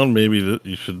found. Maybe that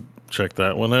you should check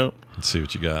that one out. Let's see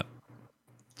what you got.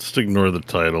 Just ignore the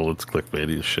title. It's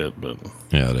clickbaity as shit, but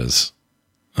yeah, it is.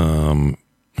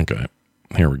 Okay,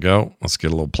 here we go. Let's get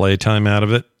a little play time out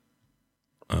of it.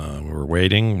 We're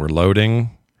waiting. We're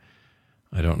loading.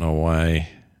 I don't know why.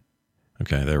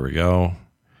 Okay, there we go.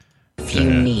 If you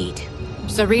need.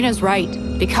 Serena's right.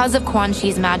 Because of Quan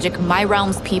Chi's magic, my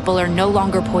realm's people are no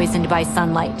longer poisoned by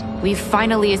sunlight. We've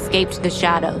finally escaped the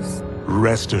shadows.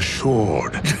 Rest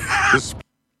assured.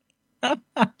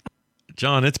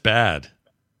 John, it's bad.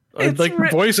 Like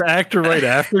voice actor right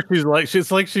after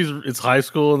it's high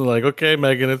school and they're like, okay,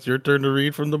 Megan, it's your turn to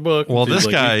read from the book. Well, this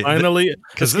guy finally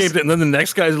escaped it, and then the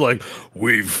next guy's like,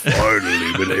 we've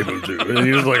finally been able to, and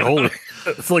he was like, holy,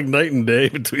 it's like night and day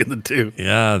between the two.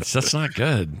 Yeah, that's not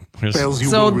good. Spells you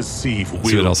will receive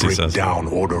will break down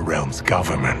Order Realm's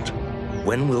government.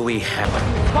 When will we have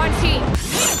Quan Chi? All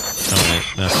right,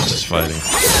 now she's just fighting.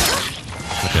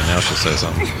 Okay, now she'll say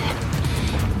something.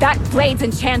 That blade's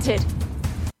enchanted.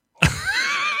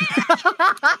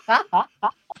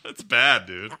 It's bad,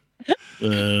 dude.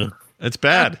 It's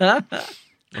bad.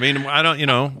 I mean, I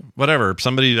don't, whatever.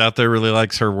 Somebody out there really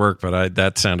likes her work, but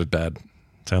that sounded bad.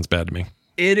 Sounds bad to me.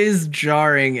 It is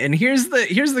jarring. And here's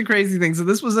the crazy thing. So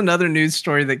this was another news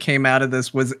story that came out of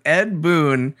this was Ed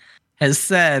Boon has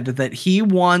said that he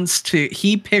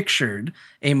pictured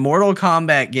a Mortal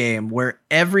Kombat game where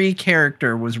every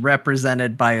character was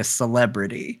represented by a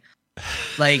celebrity.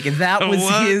 Like that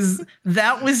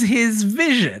was his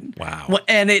vision. Wow.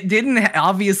 And it didn't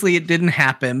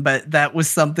happen, but that was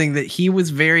something that he was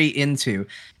very into.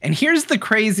 And here's the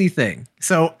crazy thing.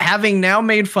 So having now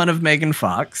made fun of Megan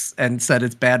Fox and said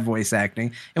it's bad voice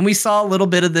acting, and we saw a little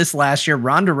bit of this last year.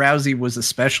 Ronda Rousey was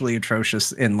especially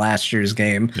atrocious in last year's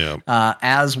game. Yeah.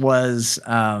 As was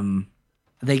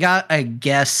they got a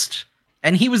guest,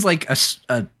 and he was like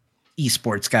a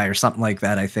esports guy or something like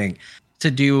that, I think, to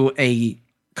do a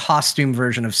costume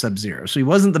version of Sub-Zero. So he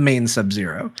wasn't the main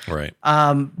Sub-Zero. Right.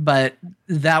 But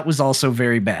that was also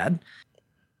very bad.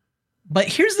 But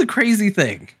here's the crazy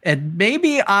thing, and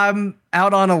maybe I'm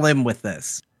out on a limb with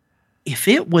this. If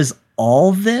it was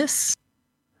all this,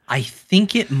 I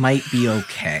think it might be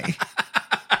okay.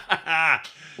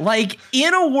 Like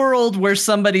in a world where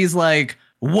somebody's like,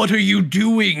 "What are you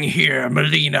doing here,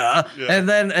 Melina?" Yeah. And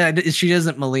then she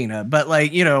isn't Melina, but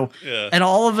like, you know, and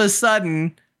all of a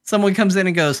sudden someone comes in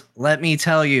and goes, "Let me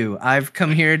tell you, I've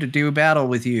come here to do battle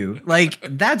with you." Like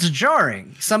that's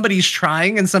jarring. Somebody's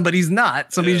trying and somebody's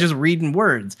not. Somebody's just reading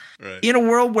words. Right. In a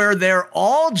world where they're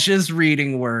all just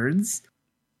reading words,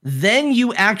 then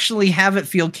you actually have it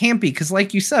feel campy. Because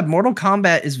like you said, Mortal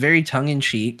Kombat is very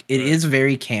tongue-in-cheek. It is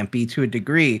very campy to a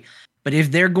degree. But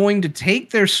if they're going to take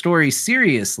their story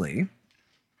seriously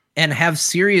and have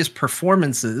serious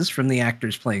performances from the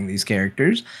actors playing these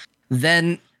characters,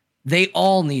 then they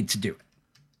all need to do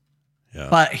it. Yeah.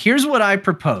 But here's what I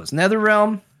propose.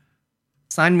 NetherRealm,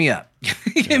 sign me up.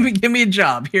 Give me a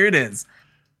job. Here it is.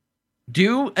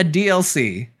 Do a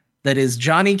DLC that is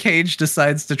Johnny Cage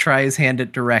decides to try his hand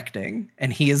at directing,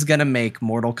 and he is going to make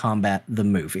Mortal Kombat the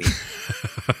movie.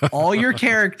 All your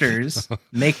characters,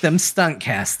 make them stunt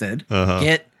casted.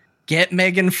 Get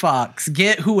Megan Fox,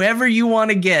 get whoever you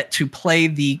want to get to play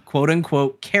the quote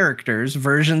unquote characters,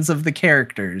 versions of the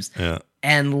characters,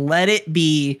 and let it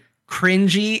be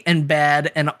cringy and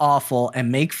bad and awful,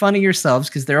 and make fun of yourselves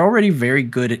because they're already very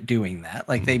good at doing that.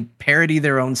 Like they parody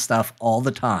their own stuff all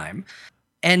the time.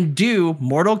 And do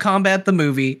Mortal Kombat the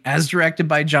movie as directed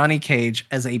by Johnny Cage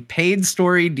as a paid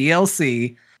story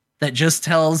DLC that just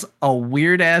tells a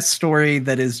weird ass story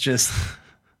that is just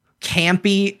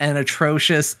campy and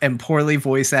atrocious and poorly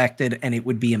voice acted, and it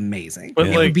would be amazing. But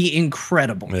it would be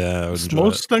incredible. Yeah,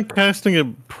 most stunt casting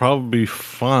would probably be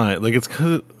fine. Like it's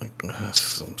because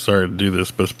I'm sorry to do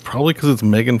this, but it's probably because it's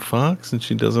Megan Fox and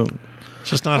she doesn't. It's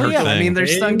just not her thing. I mean, their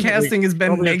stunt casting has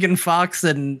been Megan Fox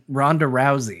and Ronda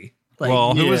Rousey. Like,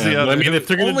 well, who was the other? I mean, if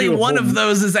they're gonna only one of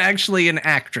those is actually an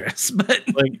actress, but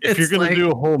like if you're going to do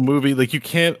a whole movie, like you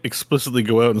can't explicitly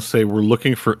go out and say we're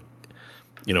looking for,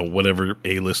 you know, whatever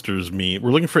A-listers mean. We're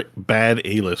looking for bad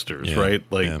A-listers, right?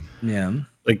 Like, like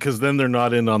because then they're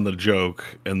not in on the joke,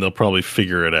 and they'll probably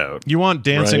figure it out. You want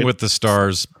Dancing with the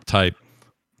Stars type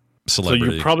celebrity,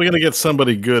 so you're probably going to get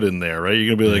somebody good in there, right?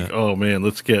 You're going to be like, oh man,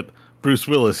 let's get Bruce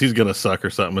Willis, he's gonna suck or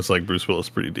something. It's like Bruce Willis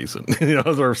pretty decent, you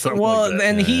know, or something. Well, like that.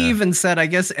 and he even said, I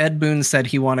guess Ed Boon said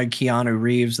he wanted Keanu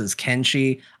Reeves as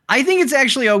Kenshi. I think it's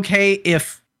actually okay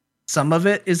if some of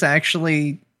it is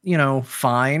actually, you know,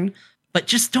 fine, but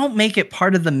just don't make it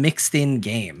part of the mixed in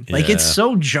game. Like it's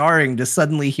so jarring to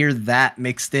suddenly hear that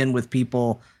mixed in with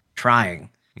people trying.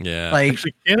 Yeah, like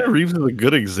actually, Keanu Reeves is a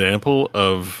good example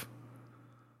of.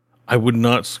 I would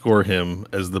not score him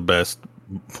as the best.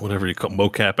 Whatever you call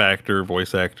mocap actor,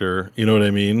 voice actor, you know what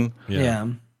I mean? Yeah.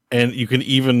 And you can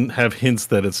even have hints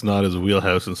that it's not his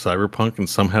wheelhouse in Cyberpunk, and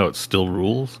somehow it still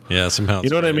rules. Yeah, somehow. You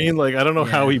know what I mean? Like I don't know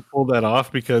how he pulled that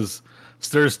off, because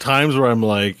there's times where I'm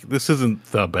like, this isn't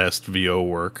the best VO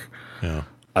work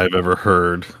I've ever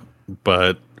heard,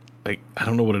 but I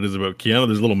don't know what it is about Keanu.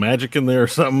 There's a little magic in there or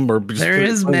something. Or there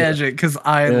is magic because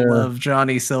I love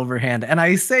Johnny Silverhand. And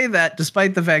I say that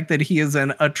despite the fact that he is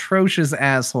an atrocious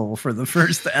asshole for the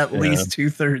first at least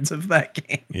 2/3 of that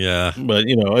game. Yeah. But,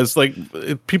 you know, it's like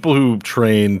people who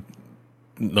train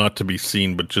not to be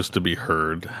seen, but just to be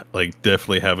heard, like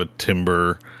definitely have a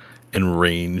timbre and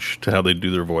range to how they do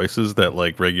their voices that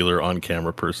like regular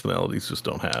on-camera personalities just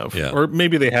don't have. Yeah. Or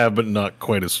maybe they have, but not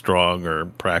quite as strong or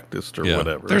practiced or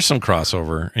whatever. There's some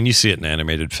crossover, and you see it in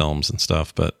animated films and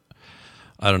stuff, but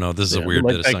I don't know. This is a weird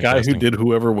bit of that guy who did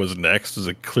Whoever Was Next is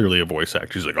clearly a voice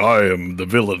actor. He's like, I am the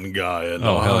villain guy, and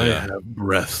I have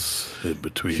breaths in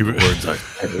between the words I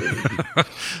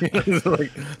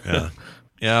say.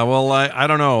 Yeah, well, I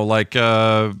don't know. Like,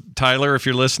 Tyler, if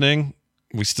you're listening,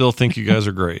 we still think you guys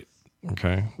are great.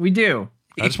 Okay. We do.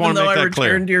 I just want to make that clear.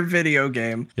 I returned your video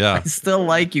game. Yeah. I still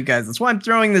like you guys. That's why I'm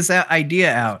throwing this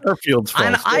idea out. Starfield's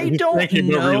and I don't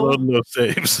know. Those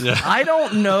saves. Yeah. I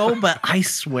don't know, but I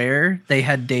swear they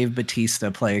had Dave Bautista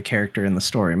play a character in the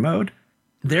story mode.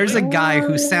 There's a guy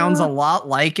who sounds a lot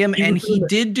like him, and he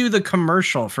did do the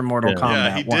commercial for Mortal Kombat.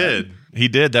 Yeah, he did. He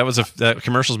did. That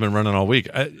commercial's been running all week.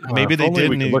 Maybe they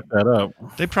didn't. We look that up.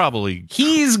 They probably.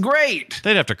 He's great.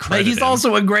 They'd have to credit But he's him.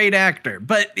 also a great actor.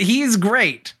 But he's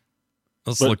great.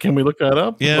 Let's look. Can we look that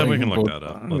up? Yeah, we can look that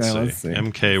up. Let's see. see.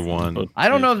 MK1. I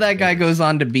don't know if that guy goes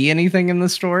on to be anything in the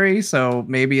story, so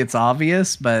maybe it's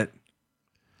obvious, but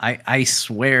I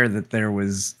swear that there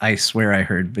was. I swear I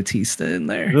heard Batista in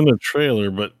there. In the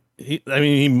trailer, but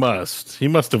he must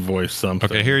have voiced something.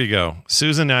 Okay, here you go.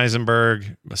 Susan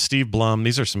Eisenberg, Steve Blum.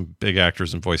 These are some big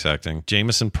actors in voice acting.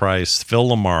 Jameson Price, Phil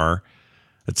Lamar.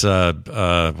 It's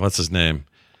what's his name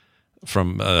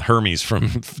from Hermes from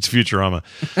Futurama.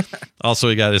 Also,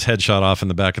 he got his head shot off in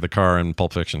the back of the car in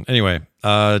Pulp Fiction. Anyway,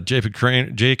 Jacob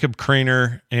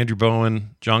Craner, Andrew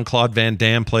Bowen, Jean-Claude Van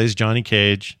Damme plays Johnny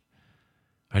Cage.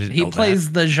 He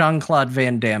plays the Jean-Claude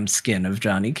Van Damme skin of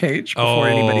Johnny Cage before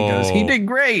anybody goes, he did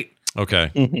great. Okay.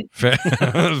 Fair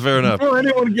enough. Before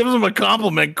anyone gives him a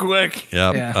compliment quick.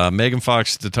 Yeah. Megan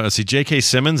Fox. See, J.K.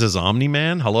 Simmons as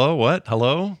Omni-Man. Hello? What?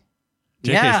 Hello?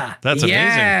 Yeah. That's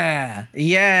amazing.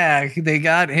 Yeah. They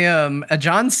got him.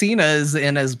 John Cena is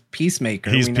in as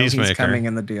Peacemaker. He's Peacemaker. He's coming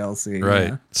in the DLC. Right.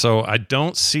 Yeah. So I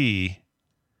don't see him.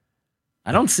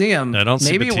 I don't see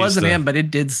Maybe Batista. it wasn't him, but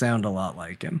it did sound a lot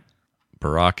like him.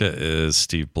 Baraka is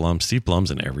Steve Blum. Steve Blum's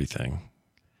in everything.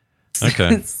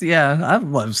 Okay. Yeah, I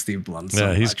love Steve Blum so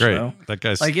much. Yeah, he's great. Though. That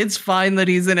guy's like, it's fine that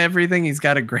he's in everything. He's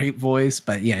got a great voice,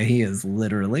 but yeah, he is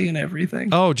literally in everything.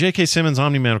 Oh, J.K. Simmons,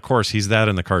 Omni-Man, of course. He's that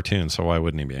in the cartoon, so why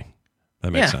wouldn't he be? That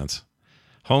makes sense.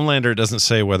 Homelander doesn't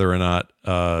say whether or not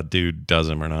dude does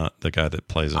him or not, the guy that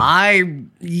plays him.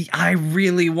 I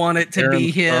really want it to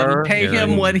be him. Starr. Pay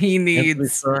him what he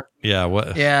needs. Yeah,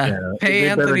 what? Yeah. Pay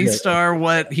Anthony Starr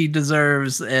what he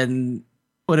deserves and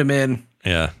put him in.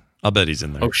 Yeah, I'll bet he's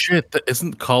in there. Oh shit!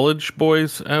 Isn't College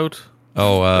Boys out?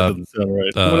 Oh, that doesn't sound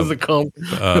right. What is it called?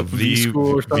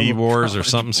 V Wars or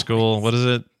something school. What is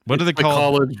it? What do they call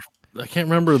college? I can't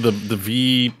remember the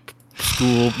V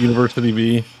school, University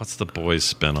V. What's the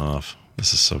Boys spinoff?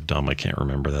 This is so dumb. I can't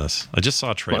remember this. I just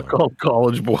saw a trailer. Called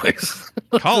College Boys.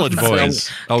 College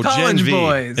Boys. Oh, College Gen V.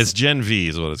 Boys. It's Gen V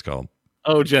is what it's called.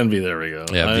 Oh, Gen V. There we go.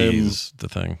 Yeah, V's the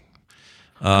thing.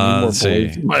 Let's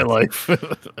see. In my life.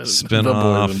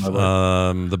 Spin-off.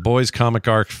 The Boys comic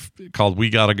arc called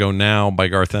We Gotta Go Now by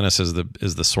Garth Ennis is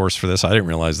the source for this. I didn't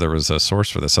realize there was a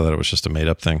source for this. I thought it was just a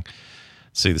made-up thing.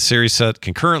 See, the series set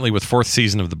concurrently with fourth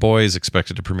season of The Boys,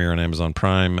 expected to premiere on Amazon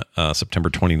Prime September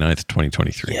 29th,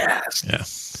 2023.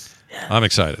 Yes. Yeah. I'm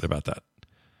excited about that.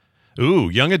 Ooh,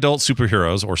 young adult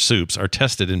superheroes, or SUPs, are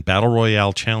tested in Battle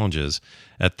Royale challenges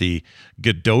at the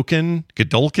Godolphin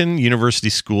University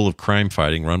School of Crime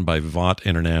Fighting, run by Vought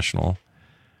International.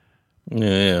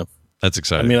 Yeah. That's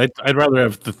exciting. I mean, I'd rather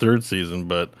have the third season,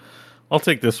 but I'll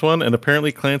take this one. And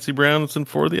apparently Clancy Brown is in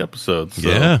 4 of the episodes. So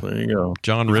yeah. There you go.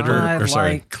 John Ritter.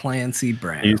 Like Clancy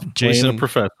Brown. He's Jason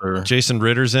Professor. Jason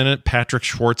Ritter's in it. Patrick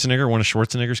Schwarzenegger, one of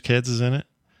Schwarzenegger's kids, is in it.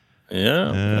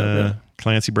 Yeah.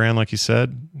 Clancy Brown, like you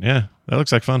said. Yeah, that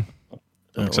looks like fun.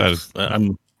 I'm excited.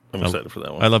 I'm excited for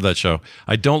that one. I love that show.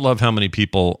 I don't love how many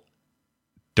people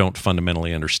don't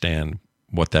fundamentally understand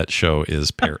what that show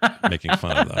is making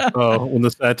fun of, though. Oh, when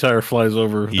the satire flies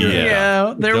over.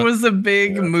 Yeah, there was a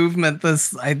big movement.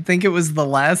 I think it was the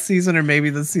last season or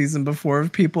maybe the season before,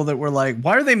 of people that were like,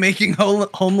 why are they making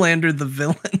Homelander the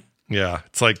villain? Yeah,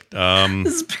 it's like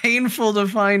it's painful to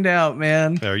find out,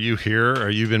 man. Are you here? Are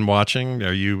you been watching?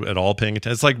 Are you at all paying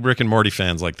attention? It's like Rick and Morty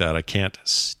fans like that. I can't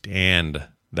stand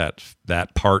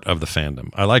that part of the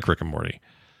fandom. I like Rick and Morty,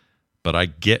 but I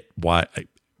get why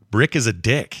Rick is a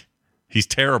dick. He's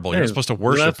terrible. You're supposed to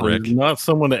worship Rick. Not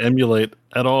someone to emulate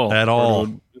at all. At all.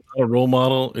 A role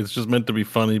model. It's just meant to be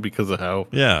funny because of how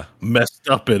messed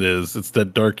up it is. It's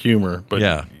that dark humor.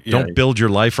 But don't build your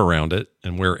life around it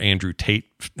and wear Andrew Tate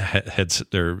heads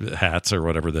their hats or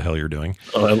whatever the hell you're doing.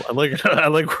 Oh, I like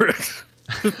where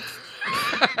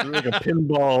like a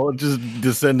pinball just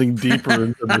descending deeper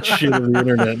into the shit of the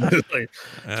internet. It's like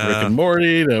Rick and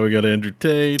Morty. Now we got Andrew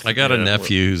Tate. I got a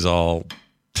nephew who's all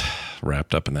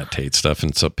wrapped up in that Tate stuff,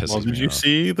 and so pisses me off. Did you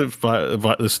see the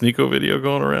Sneeko video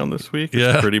going around this week?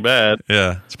 It's pretty bad.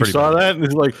 Yeah, it's pretty. You saw that, and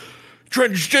it's like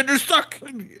transgender suck.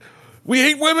 We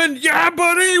hate women. Yeah,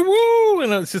 buddy. Woo!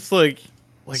 And it's just like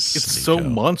it's so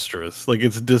monstrous. Like,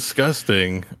 it's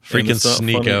disgusting. Freaking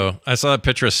Sneeko. I saw a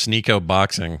picture of Sneeko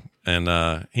boxing,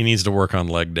 and he needs to work on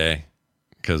leg day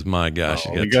because my gosh,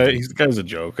 the guy's a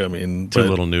joke. I mean, two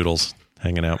little noodles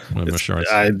hanging out in the shorts.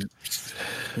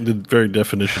 The very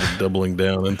definition of doubling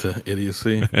down into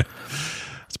idiocy.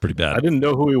 It's pretty bad. I didn't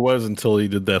know who he was until he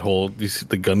did that whole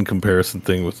the gun comparison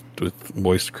thing with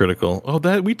Moist Critical. Oh,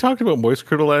 that we talked about Moist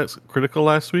Critical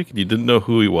last week, and you didn't know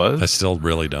who he was. I still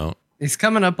really don't. He's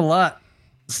coming up a lot.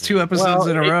 It's 2 episodes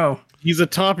in a row. He's a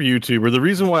top YouTuber. The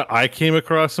reason why I came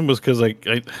across him was because I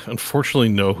unfortunately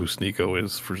know who Sneeko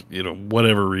is for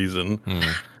whatever reason.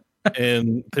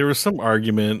 And there was some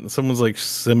argument. Someone's like,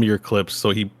 send me your clips.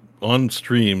 So he on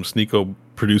stream, Sneeko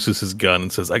produces his gun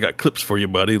and says, "I got clips for you,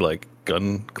 buddy," like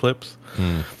gun clips.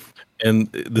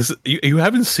 And this you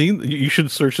haven't seen. You should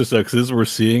search this out because this is we're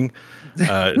seeing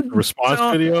response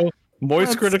video.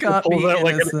 Moist Critical pulls out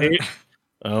like an 8.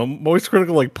 Moist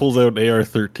Critical like pulls out an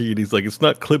AR-13. He's like, "It's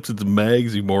not clips, it's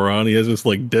mags, you moron." He has this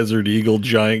like Desert Eagle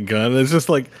giant gun. And it's just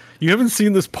like, you haven't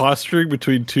seen this posturing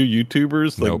between 2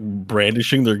 YouTubers like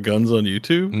brandishing their guns on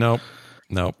YouTube?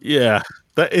 Nope. Yeah,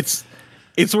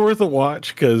 it's worth a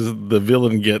watch because the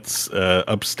villain gets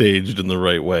upstaged in the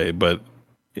right way. But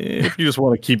if you just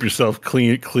want to keep yourself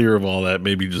clear of all that,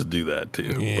 maybe just do that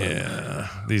too. Yeah,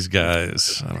 these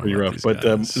guys. I don't know rough. But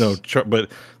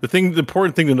but the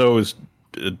important thing to know is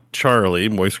Charlie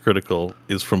Moist Critical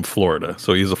is from Florida,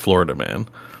 so he's a Florida man.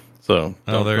 So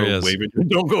there he is.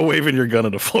 Don't go waving your gun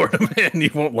at a Florida man. You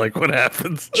won't like what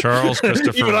happens. Charles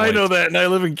Christopher. Even White. I know that, and I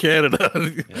live in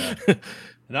Canada. Yeah.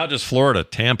 Not just Florida,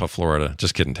 Tampa, Florida.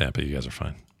 Just kidding, Tampa. You guys are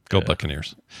fine. Go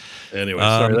Buccaneers. Anyway,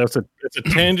 sorry, it's a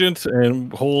tangent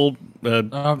and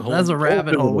that's a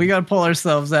rabbit hole. We got to pull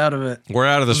ourselves out of it. We're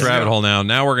out of this rabbit hole now.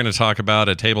 Now we're going to talk about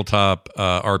a tabletop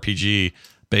RPG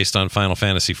based on Final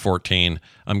Fantasy XIV.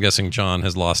 I'm guessing John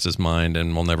has lost his mind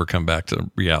and will never come back to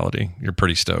reality. You're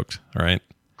pretty stoked, all right?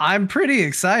 I'm pretty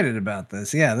excited about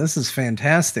this. Yeah, this is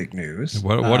fantastic news.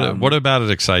 What about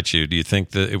it excites you? Do you think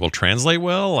that it will translate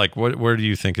well? Like, where do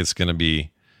you think it's going to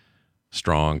be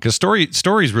strong? Because story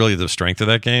is really the strength of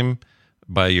that game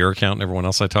by your account and everyone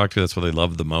else I talked to. That's what they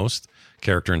love the most,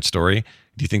 character and story.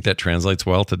 Do you think that translates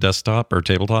well to desktop or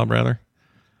tabletop, rather?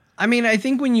 I mean, I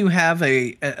think when you have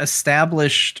a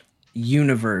established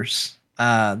universe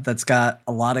that's got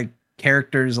a lot of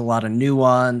characters, a lot of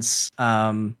nuance,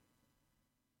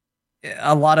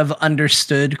 a lot of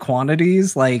understood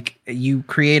quantities, like you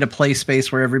create a play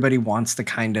space where everybody wants to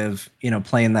kind of,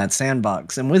 play in that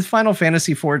sandbox. And with Final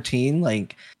Fantasy XIV,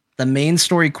 like the main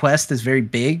story quest is very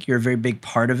big. You're a very big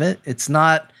part of it. It's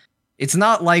not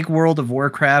like World of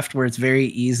Warcraft where it's very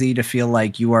easy to feel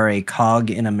like you are a cog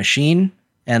in a machine.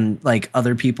 And like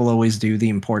other people always do the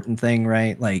important thing,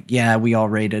 right? Like, yeah, we all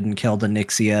raided and killed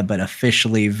Onyxia, but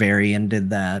officially Varian did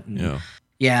that. And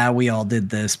yeah, we all did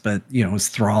this, but it was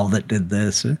Thrall that did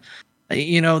this.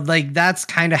 Like that's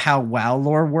kind of how WoW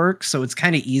lore works. So it's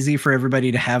kind of easy for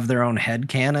everybody to have their own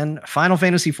headcanon. Final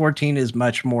Fantasy XIV is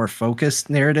much more focused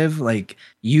narrative. Like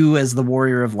you as the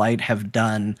Warrior of Light have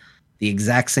done the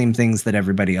exact same things that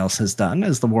everybody else has done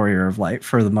as the Warrior of Light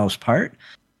for the most part.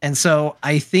 And so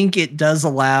I think it does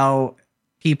allow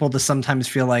people to sometimes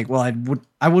feel like, well,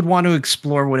 I would want to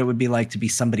explore what it would be like to be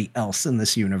somebody else in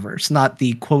this universe, not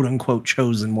the quote unquote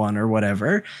chosen one or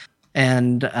whatever.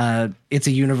 And it's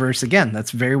a universe, again, that's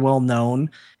very well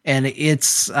known. And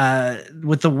it's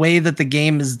with the way that the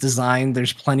game is designed,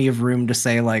 there's plenty of room to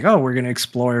say like, oh, we're going to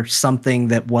explore something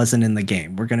that wasn't in the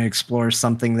game. We're going to explore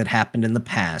something that happened in the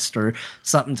past or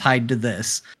something tied to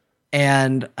this.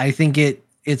 And I think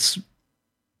it's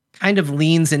kind of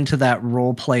leans into that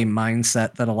role play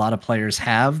mindset that a lot of players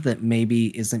have that maybe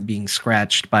isn't being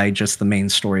scratched by just the main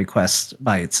story quest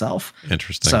by itself.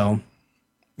 Interesting. So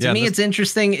to me, it's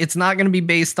interesting. It's not going to be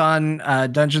based on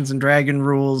Dungeons and Dragon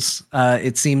rules.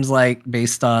 It seems like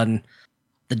based on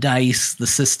the dice, the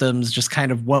systems, just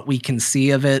kind of what we can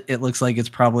see of it. It looks like it's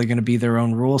probably going to be their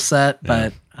own rule set,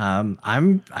 but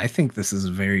I think this is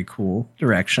a very cool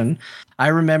direction. I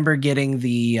remember getting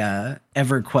the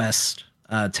EverQuest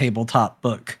tabletop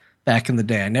book back in the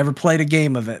day. I never played a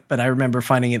game of it, but I remember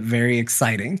finding it very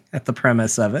exciting at the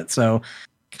premise of it. So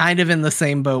kind of in the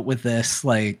same boat with this,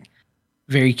 like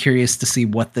very curious to see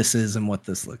what this is and what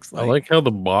this looks like. I like how the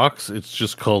box, it's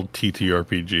just called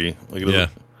TTRPG. Like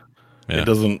it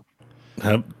doesn't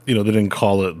have, they didn't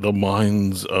call it the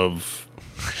Mines of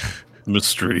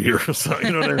Mystery or something.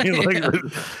 You know what I mean?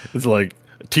 Like it's like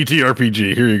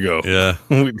TTRPG. Here you go. Yeah.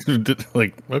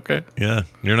 Like, okay. Yeah.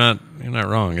 You're not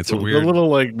wrong. It's a weird, little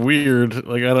like weird.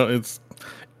 Like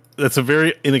that's a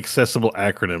very inaccessible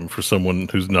acronym for someone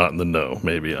who's not in the know.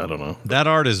 Maybe, I don't know. That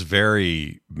art is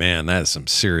that is some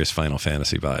serious Final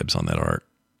Fantasy vibes on that art.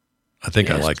 I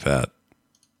think I like that.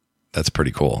 That's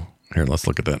pretty cool. Here, let's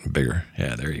look at that in bigger.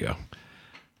 Yeah, there you go.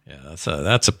 Yeah,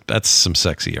 that's some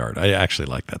sexy art. I actually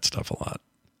like that stuff a lot.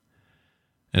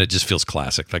 And it just feels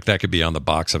classic. Like that could be on the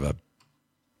box of a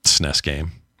SNES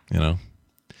game. you know.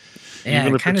 Yeah,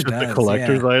 even it if kind it's of just does. a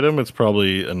collector's item, it's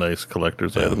probably a nice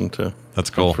collector's item to. That's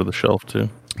cool for the shelf too.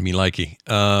 Me likey.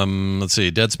 Let's see.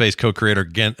 Dead Space co-creator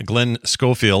Glenn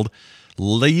Schofield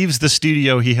leaves the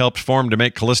studio he helped form to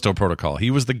make Callisto Protocol. He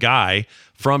was the guy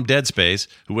from Dead Space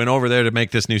who went over there to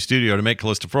make this new studio to make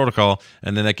Callisto Protocol,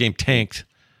 and then that game tanked.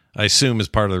 I assume is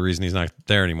part of the reason he's not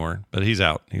there anymore, but he's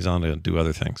out. He's on to do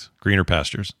other things. Greener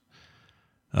pastures.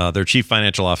 Their chief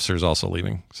financial officer is also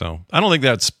leaving. So I don't think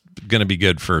that's going to be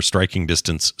good for striking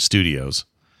distance studios.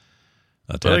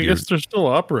 I guess they're still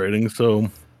operating, so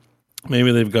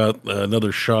maybe they've got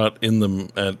another shot in them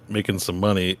at making some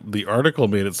money. The article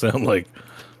made it sound like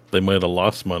they might have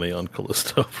lost money on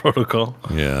Callisto Protocol.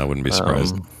 Yeah, I wouldn't be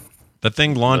surprised. That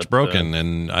thing launched broken,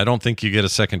 and I don't think you get a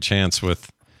second chance with.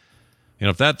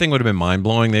 If that thing would have been mind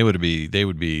blowing, they would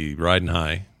be riding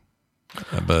high.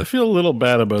 But I feel a little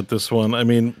bad about this one. I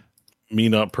mean, me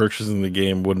not purchasing the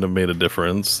game wouldn't have made a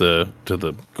difference to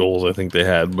the goals I think they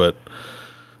had, but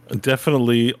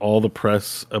definitely all the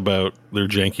press about their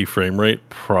janky frame rate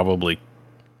probably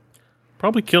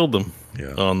killed them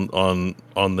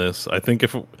on this. I think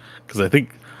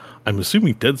I'm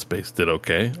assuming Dead Space did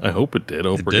okay. I hope it did.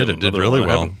 It did really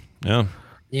well. Yeah.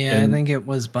 Yeah, I think it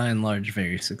was by and large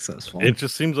very successful. It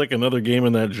just seems like another game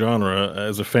in that genre.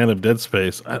 As a fan of Dead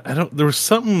Space, there was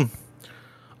something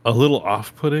a little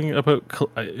off-putting about.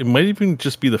 It might even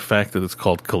just be the fact that it's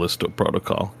called Callisto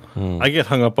Protocol. I get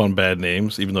hung up on bad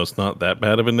names, even though it's not that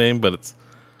bad of a name. But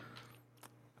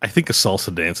I think of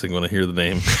salsa dancing when I hear the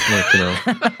name.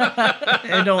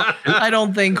 I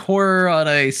don't think horror on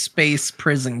a space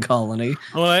prison colony.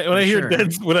 When I hear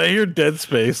Dead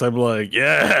Space, I'm like,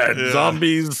 yeah,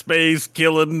 zombies, space,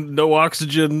 killing, no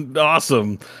oxygen,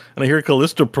 awesome. And I hear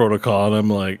Callisto Protocol, and I'm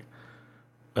like,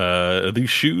 are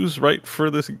these shoes right for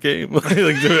this game?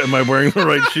 Am I wearing the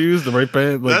right shoes, the right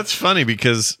pants? That's funny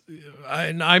because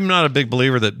I'm not a big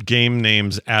believer that game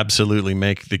names absolutely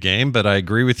make the game, but I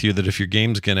agree with you that if your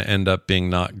game's going to end up being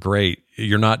not great,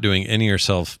 you're not doing any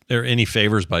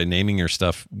favors by naming your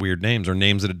stuff weird names or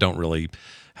names that don't really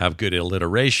have good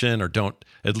alliteration or don't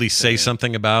at least say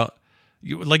something about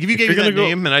you. Like if you gave me that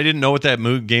name and I didn't know what that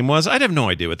game was, I'd have no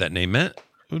idea what that name meant.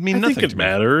 It would mean nothing. I think it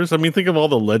matters. I mean, think of all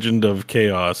the Legend of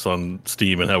Chaos on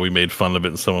Steam and how we made fun of it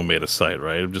and someone made a site,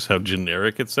 right? Just how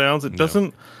generic it sounds. It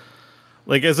doesn't.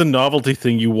 Like, as a novelty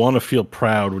thing, you want to feel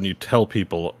proud when you tell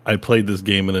people, I played this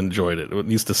game and enjoyed it. It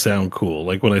needs to sound cool.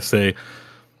 Like when I say,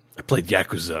 I played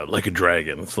Yakuza like a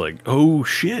dragon. It's like, oh,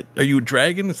 shit, are you a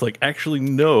dragon? It's like, actually,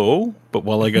 no. But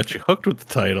while I got you hooked with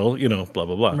the title, blah,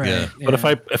 blah, blah. Right, yeah. But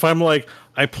if I'm like,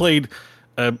 I played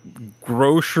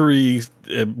grocery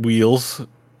wheels...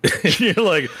 You're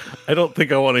like, I don't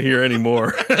think I want to hear any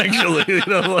more. Actually, wait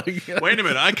a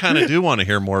minute, I kind of do want to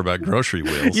hear more about grocery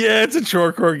wheels. Yeah, it's a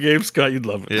Chorecore game, Scott. You'd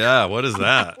love it. Yeah, what is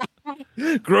that?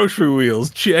 Grocery wheels,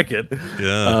 check it.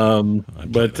 Yeah,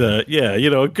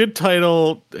 a good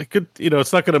title.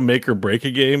 It's not going to make or break a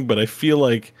game, but I feel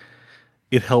like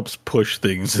it helps push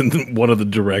things in one of the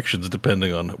directions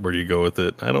depending on where you go with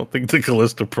it. I don't think the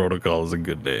Callisto Protocol is a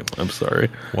good name. I'm sorry.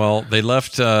 Well, they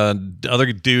left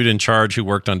other dude in charge who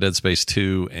worked on Dead Space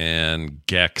 2 and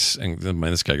Gex, and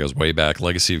this guy goes way back,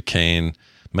 Legacy of Kain,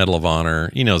 Medal of Honor.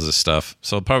 He knows this stuff,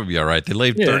 so it'll probably be all right. They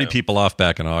laid 30 people off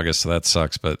back in August, so that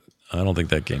sucks, but I don't think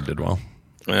that game did well.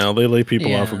 Well, they lay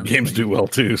people off when games do well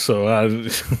too, so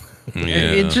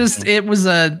it was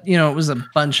a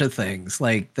bunch of things.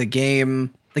 Like the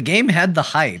game had the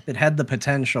hype, it had the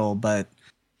potential, but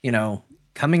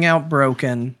coming out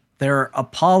broken. Their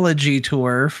apology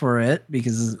tour for it,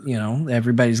 because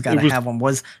everybody's got to have one,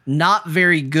 was not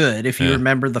very good. If you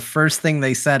remember, the first thing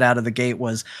they said out of the gate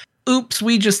was, oops,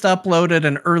 we just uploaded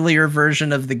an earlier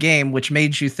version of the game, which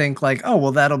made you think like, oh,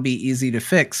 well, that'll be easy to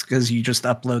fix because you just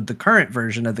upload the current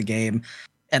version of the game.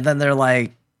 And then they're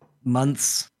like,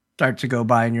 months start to go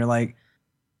by and you're like,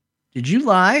 did you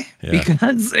lie? Yeah.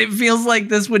 Because it feels like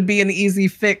this would be an easy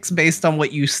fix based on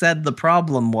what you said the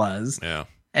problem was. Yeah.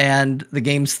 And the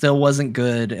game still wasn't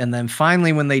good. And then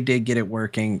finally, when they did get it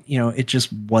working, it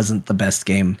just wasn't the best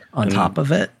game on top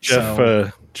of it.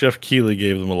 Jeff Keighley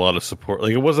gave them a lot of support.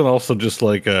 Like, it wasn't also just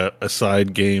like a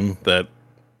side game that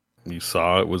you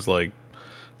saw. It was like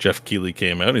Jeff Keighley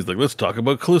came out and he's like, let's talk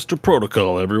about Callisto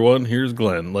Protocol, everyone. Here's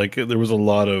Glenn. Like, there was a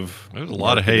lot of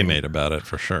hay made about it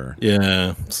for sure.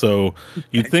 Yeah. So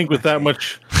you'd think with that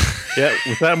much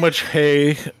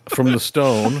hay from the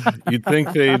stone, you'd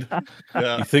think they'd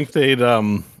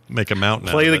make a mountain,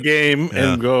 play the game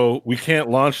and go, we can't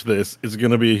launch this. It's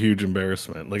going to be a huge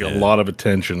embarrassment. Like a lot of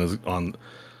attention is on.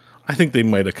 I think they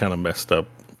might have kind of messed up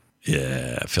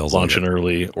Yeah, it feels launching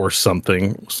early or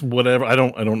something. Whatever. I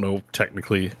don't know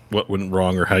technically what went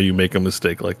wrong or how you make a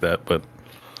mistake like that, but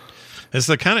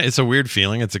it's a weird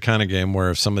feeling. It's the kind of game where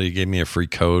if somebody gave me a free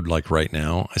code like right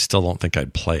now, I still don't think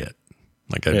I'd play it.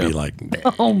 Like I'd be like,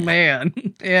 oh man,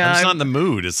 yeah, I'm just not in the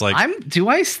mood. It's like, do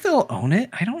I still own it?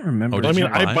 I don't remember. I mean,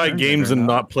 I buy games and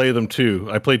not play them too.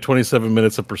 I played 27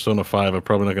 minutes of Persona 5. I'm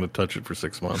probably not going to touch it for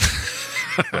 6 months.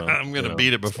 So, I'm going to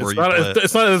beat it before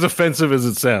it's not as offensive as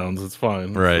it sounds. It's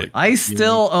fine. Right. Like, I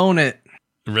still own it.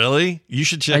 Really? You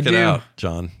should check it out,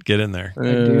 John. Get in there. I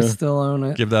do still own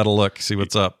it. Give that a look. See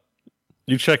what's up.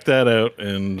 You check that out,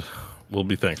 and we'll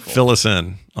be thankful. Fill us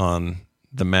in on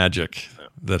the magic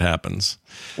that happens.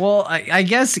 Well, I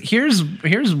guess here's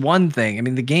one thing. I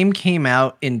mean, the game came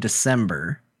out in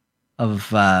December of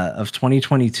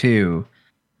 2022,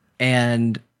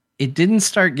 and it didn't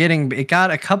start getting. It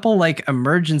got a couple like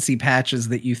emergency patches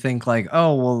that you think like,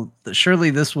 oh well,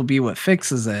 surely this will be what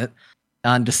fixes it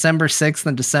on December 6th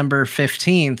and December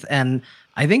 15th, and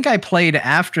I think I played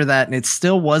after that and it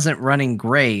still wasn't running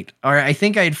great. Or I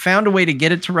think I had found a way to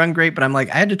get it to run great, but I'm like,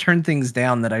 I had to turn things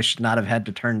down that I should not have had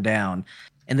to turn down.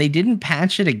 And they didn't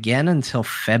patch it again until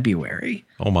February.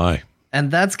 Oh my. And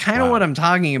that's kind of what I'm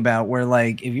talking about, where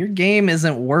like, if your game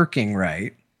isn't working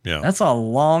right, that's a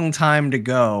long time to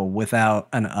go without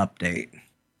an update.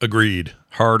 Agreed.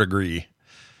 Hard agree.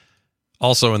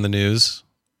 Also in the news,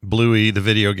 Bluey, the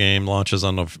video game, launches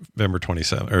on November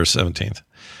 27th or 17th.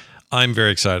 I'm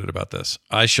very excited about this.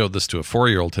 I showed this to a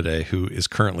 4-year-old today who is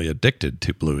currently addicted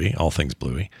to Bluey, all things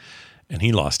Bluey, and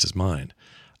he lost his mind.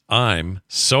 I'm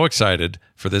so excited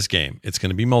for this game. It's going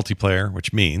to be multiplayer,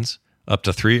 which means up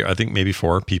to 3, I think maybe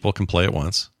 4 people can play at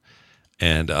once.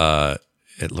 And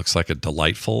it looks like a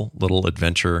delightful little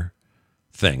adventure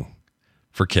thing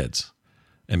for kids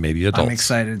and maybe adults. I'm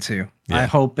excited too. Yeah. I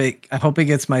hope it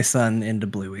gets my son into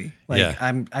Bluey. Like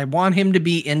I want him to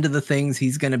be into the things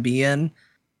he's going to be in.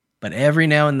 But every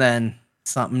now and then,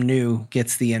 something new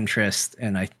gets the interest,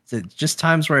 and just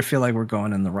times where I feel like we're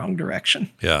going in the wrong direction.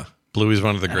 Yeah, Bluey is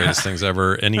one of the greatest things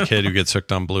ever. Any kid who gets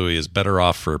hooked on Bluey is better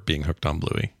off for being hooked on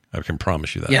Bluey. I can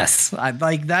promise you that. Yes,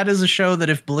 that is a show that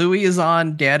if Bluey is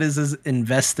on, Dad is as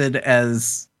invested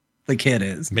as the kid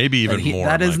is. Maybe even more.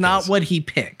 That is not what he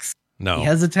picks. No, he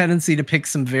has a tendency to pick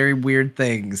some very weird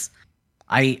things.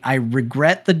 I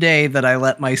regret the day that I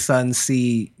let my son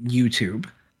see YouTube.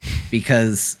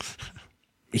 Because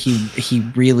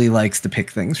he really likes to pick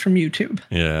things from YouTube.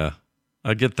 Yeah,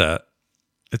 I get that.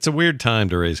 It's a weird time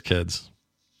to raise kids.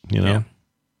 You know, yeah.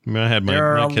 I mean, I had my.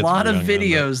 There are my a lot of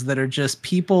videos that are just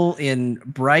people in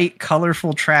bright,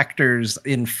 colorful tractors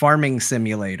in Farming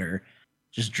Simulator,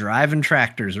 just driving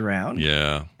tractors around.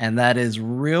 Yeah, and that is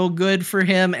real good for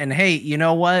him. And hey, you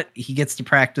know what? He gets to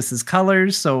practice his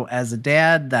colors. So as a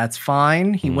dad, that's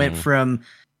fine. He went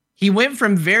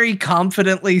from very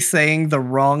confidently saying the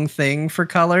wrong thing for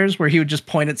colors, where he would just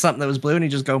point at something that was blue and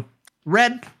he'd just go,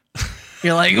 red.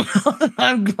 You're like, well,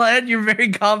 I'm glad you're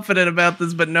very confident about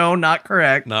this, but no, not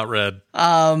correct. Not red.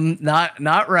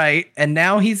 Not right. And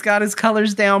now he's got his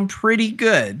colors down pretty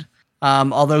good.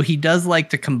 Although he does like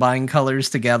to combine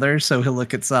colors together. So he'll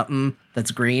look at something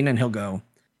that's green and he'll go,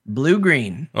 blue,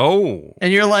 green. Oh.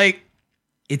 And you're like,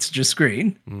 it's just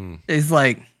green. He's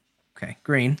like, okay,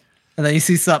 green. And then you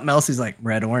see something else. He's like,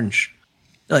 red, orange.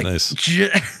 Like, nice.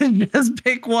 Just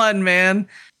pick one, man.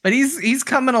 But he's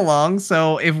coming along.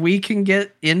 So if we can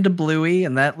get into Bluey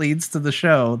and that leads to the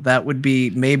show, that would be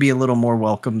maybe a little more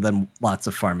welcome than lots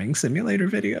of Farming Simulator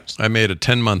videos. I made a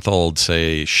 10-month-old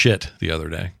say shit the other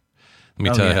day. Let me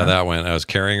tell you how that went. I was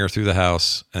carrying her through the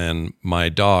house, and my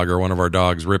dog, or one of our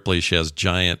dogs, Ripley, she has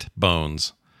giant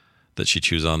bones that she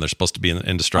chews on. They're supposed to be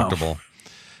indestructible.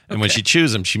 And when she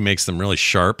chews them, she makes them really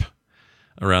sharp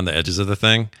around the edges of the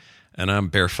thing, and I'm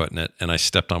barefooting it, and I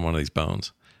stepped on one of these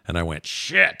bones, and I went,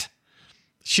 shit.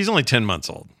 She's only 10 months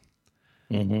old,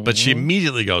 but she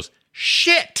immediately goes,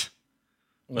 shit,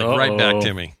 like right back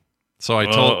to me. So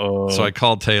I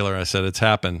called Taylor. I said, it's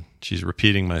happened. She's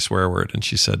repeating my swear word, and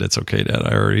she said, it's okay, Dad.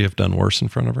 I already have done worse in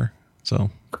front of her. So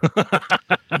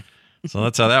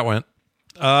that's how that went.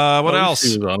 What else?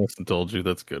 She was honest and told you.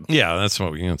 That's good. Yeah, that's how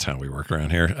we work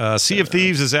around here. Sea of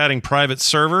Thieves is adding private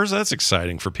servers. That's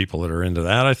exciting for people that are into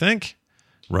that, I think.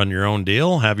 Run your own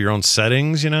deal, have your own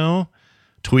settings,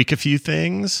 tweak a few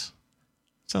things.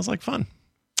 Sounds like fun.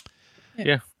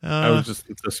 Yeah.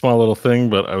 It's a small little thing,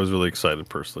 but I was really excited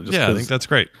personally. I think that's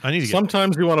great. I need to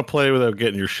sometimes you want to play without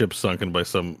getting your ship sunken by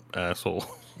some asshole.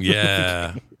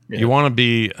 Yeah. You want to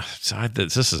be.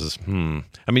 This is. I mean,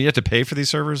 you have to pay for these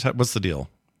servers. What's the deal?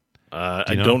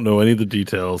 I don't know any of the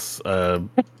details.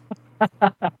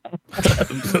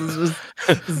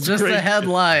 It's just a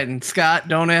headline. Scott,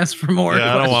 don't ask for more.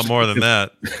 Yeah, I don't want more than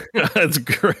that. That's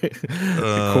great.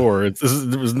 Core. It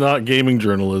was not gaming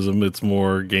journalism. It's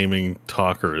more gaming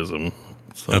talkerism.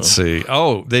 So. Let's see.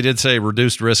 Oh, they did say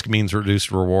reduced risk means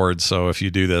reduced rewards. So if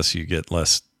you do this, you get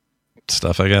less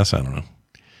stuff, I guess. I don't know.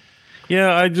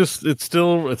 Yeah, it's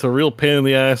a real pain in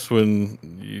the ass when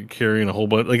you're carrying a whole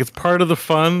bunch. Like, it's part of the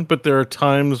fun, but there are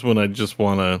times when I just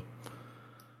want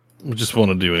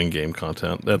to do in-game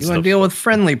content. You want to deal with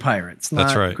friendly pirates, not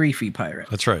That's right. griefy pirates.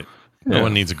 That's right. No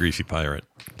one needs a griefy pirate.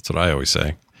 That's what I always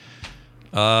say.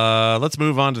 Let's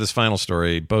move on to this final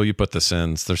story. Bo, you put this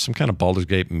in. There's some kind of Baldur's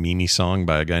Gate meme song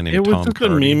by a guy named Tom Cardy. It was just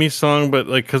a meme song, but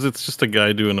because it's just a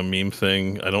guy doing a meme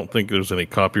thing, I don't think there's any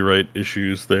copyright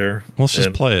issues there. Let's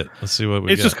just play it. Let's see what we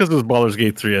got. It's just because it was Baldur's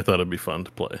Gate 3, I thought it'd be fun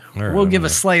to play. We'll give a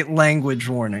slight language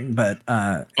warning, but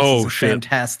it's a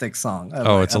fantastic song.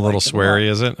 It's a little sweary,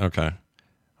 is it? Okay.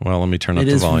 Well, let me turn up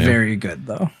the volume. It is very good,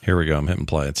 though. Here we go. I'm hitting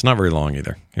play. It's not very long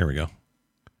either. Here we go.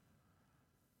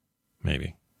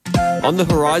 Maybe. On the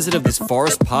horizon of this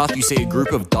forest path, you see a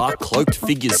group of dark, cloaked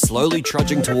figures slowly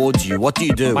trudging towards you. What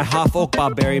do? My half-orc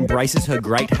barbarian braces her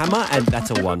great hammer, and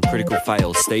that's a 1. Critical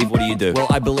fail. Steve, what do? Well,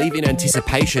 I believe in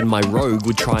anticipation, my rogue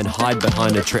would try and hide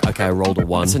behind a tree. Okay, I rolled a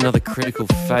 1. That's another critical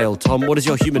fail. Tom, what does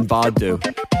your human bard do?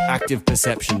 Active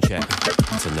perception check.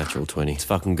 It's a natural 20. Let's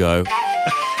fucking go.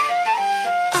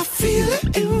 I feel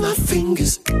it in my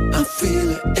fingers, I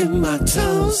feel it in my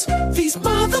toes. These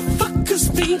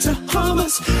motherfuckers need to harm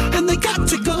us, and they got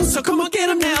to go, so come on, get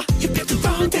them now. You picked the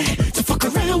wrong day to fuck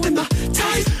around with my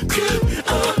tight crew.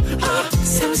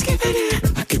 So let's give it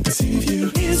in, I can perceive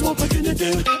you. Here's what we're gonna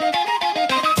do.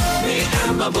 Me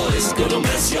and my boys gonna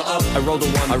mess you up. I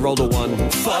rolled a 1.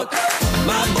 Fuck,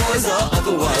 my boys are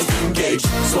otherwise engaged,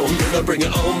 so I'm gonna bring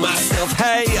it on myself.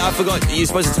 Hey, I forgot, you're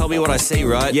supposed to tell me what I see,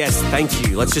 right? Yes, thank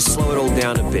you. Let's just slow it all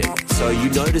down a bit. So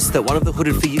you notice that one of the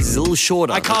hooded figures is a little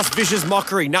shorter. I cast Vicious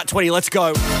Mockery, nat 20, let's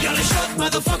go. You're a short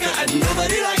motherfucker and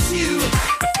nobody likes you.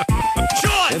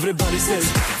 Short! Everybody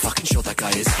says, fucking short that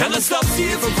guy is. And that stops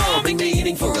you from forming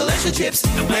meaningful relationships.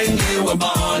 And when you were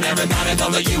born, everybody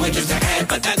thought that you were just a head.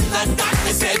 But then the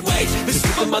doctor said, wait, this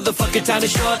stupid motherfucker tiny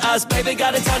short ass baby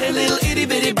got a tiny little itty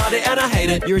bitty body and I hate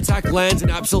it. Your attack lands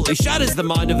and absolutely shatters the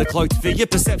mind of the cloaked figure.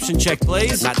 Perception check,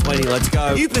 please. Nat 20, let's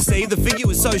go. You perceive the figure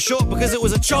was so short because it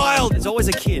was a child. It's always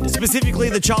a kid. Specifically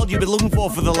the child you've been looking for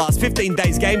the last 15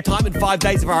 days game time and 5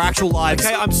 days of our actual lives.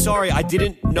 Okay, I'm sorry. I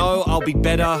didn't know. I'll be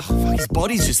better. Oh, fuck, his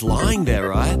body's just lying there,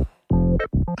 right?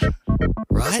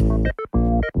 Right?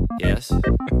 Yes.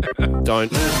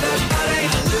 Don't. Move that body,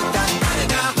 loot that body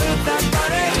now. Move that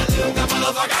body, loot that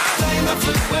motherfucker. Play my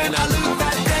flute when I loot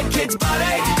that dead kid's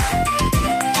body.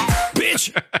 Bitch.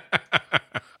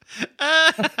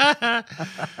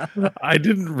 I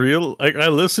didn't I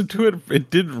listened to it. It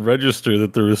didn't register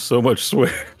that there was so much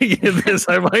swearing in this.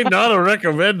 I might not have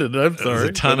recommended it. I'm sorry. There's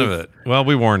a ton of it. Well,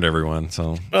 we warned everyone.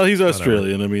 So. Well, he's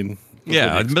Australian. I mean.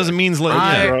 Yeah, it doesn't mean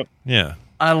yeah.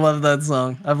 I love that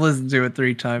song. I've listened to it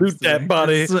 3 times. Loot that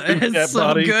body. It's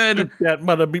so good. Loot that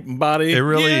mother beating body. It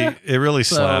really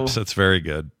slaps. It's very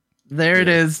good. There it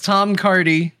is. Tom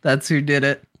Cardy. That's who did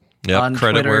it. Yep.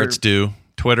 Credit Twitter. Where it's due.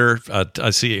 Twitter.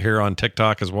 I see it here on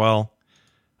TikTok as well.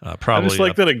 Probably. I just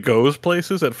like that it goes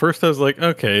places. At first I was like,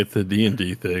 okay, it's a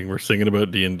D&D thing. We're singing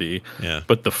about D&D. Yeah.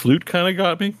 But the flute kind of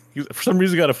got me. For some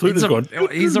reason, got a flute.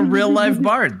 He's a real life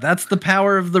bard. That's the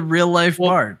power of the real life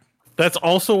bard. That's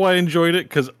also why I enjoyed it,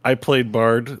 because I played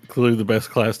Bard, clearly the best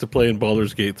class to play in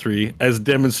Baldur's Gate 3, as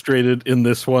demonstrated in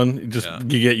this one.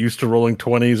 You get used to rolling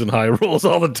 20s and high rolls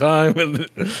all the time.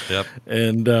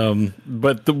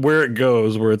 But where it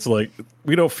goes, where it's like,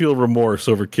 we don't feel remorse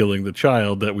over killing the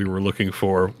child that we were looking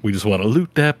for. We just want to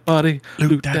loot that body,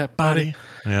 loot that body.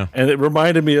 Yeah. And it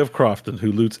reminded me of Crofton,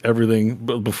 who loots everything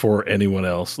before anyone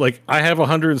else. Like, I have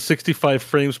 165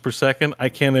 frames per second. I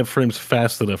can't have frames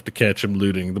fast enough to catch him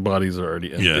looting. The bodies are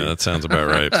already empty. Yeah, that sounds about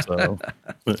right. So,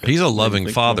 he's a loving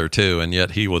father, too, and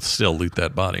yet he would still loot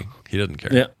that body. He doesn't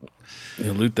care. Yeah.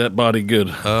 Yeah, loot that body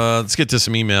good. Let's get to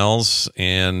some emails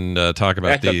and talk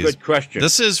about these. That's a good question.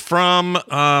 This is from,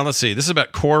 let's see, this is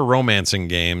about core romancing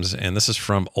games, and this is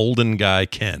from Olden Guy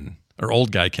Ken. Or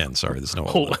Old Guy Ken, sorry. There's no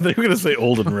old. They were going to say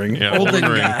Olden Ring. Yeah, Olden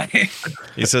Guy.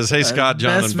 He says, hey, Scott,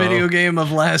 John, best and Bo. video game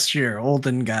of last year,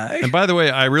 Olden Guy. And by the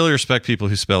way, I really respect people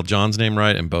who spell John's name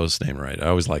right and Bo's name right. I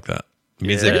always like that. It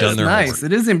means they've done their nice.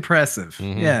 homework. It is impressive.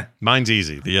 Mm-hmm. Yeah. Mine's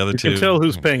easy. The other two. You can tell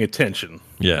who's paying attention.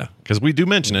 Yeah, because we do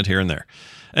mention it here and there.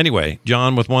 Anyway,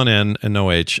 John with one N and no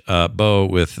H, Bo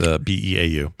with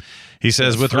B-E-A-U. He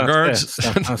says, with regards...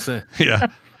 Yeah.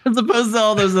 As opposed to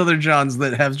all those other Johns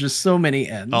that have just so many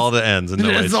N's. All the N's. And no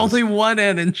there's H's. only one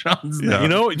N in John's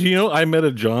name. Yeah. Do you know I met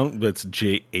a John that's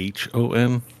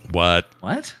J-H-O-N? What?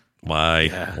 What? Why?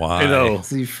 Yeah. Why? I know. Is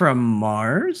he from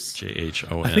Mars?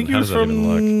 J-H-O-N. I think he was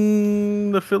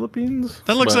from the Philippines.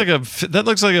 That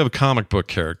looks like a comic book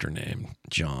character name,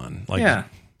 John. Like, yeah.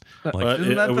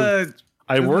 Isn't that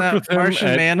I worked with him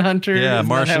Martian Manhunter. Yeah, Isn't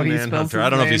Martian that how he Manhunter. spells I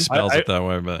don't know if he his spells it that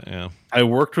way, but yeah. I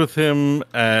worked with him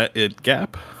at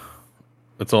Gap.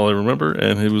 That's all I remember,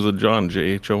 and he was a John,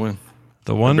 J-H-O-N.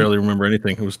 The one I barely remember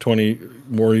anything. It was 20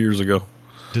 more years ago.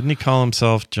 Didn't he call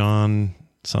himself John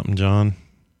something? John.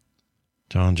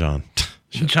 John Johns.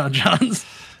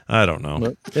 I don't know.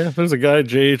 But, yeah, there's a guy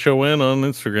J-H-O-N on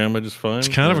Instagram. I just find it's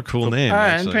kind of a cool name. All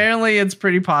right, and apparently it's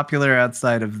pretty popular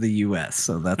outside of the U.S.,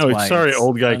 so that's why. Sorry,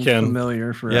 old guy Ken.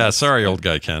 Familiar for yeah, us. sorry, old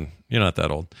guy Ken. You're not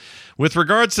that old. With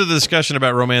regards to the discussion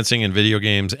about romancing in video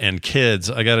games and kids,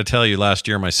 I got to tell you, last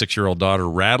year my 6-year-old daughter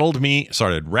ratted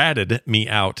me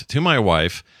out to my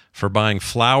wife for buying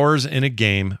flowers in a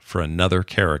game for another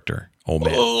character. Oh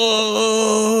man.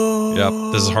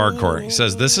 Yep, this is hardcore. He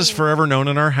says this is forever known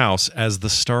in our house as the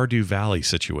Stardew Valley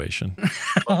situation.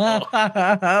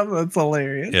 That's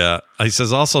hilarious. Yeah. He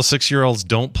says also 6-year-olds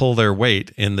don't pull their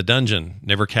weight in the dungeon,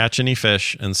 never catch any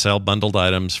fish, and sell bundled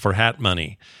items for hat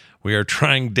money. We are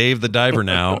trying Dave the Diver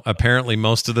now. Apparently,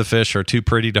 most of the fish are too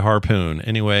pretty to harpoon.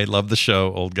 Anyway, love the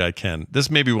show, old guy Ken. This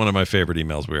may be one of my favorite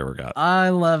emails we ever got. I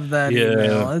love that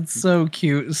email. It's so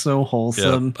cute, so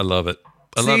wholesome. Yep, I love it.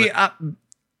 I love it.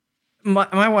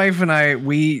 My wife and I,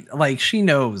 she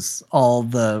knows all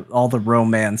the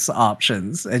romance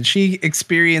options, and she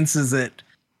experiences it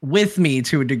with me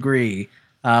to a degree.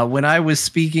 When I was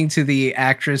speaking to the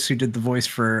actress who did the voice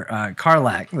for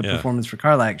Karlach, the performance for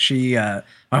Karlach,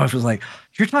 my wife was like,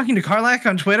 "You're talking to Karlach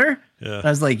on Twitter?" Yeah. And I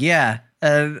was like, "Yeah."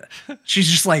 And she's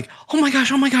just like, oh my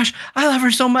gosh, I love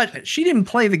her so much. She didn't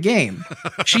play the game.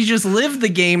 She just lived the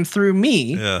game through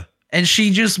me. Yeah. And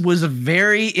she just was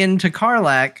very into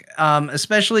Karlach,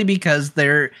 especially because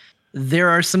there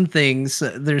are some things,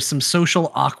 there's some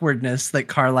social awkwardness that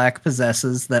Karlach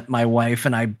possesses that my wife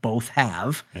and I both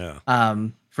have. Yeah.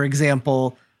 For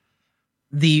example,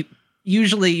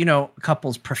 usually,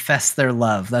 couples profess their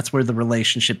love. That's where the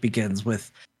relationship begins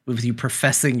with you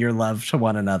professing your love to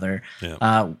one another.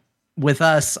 Yeah. With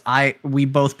us, we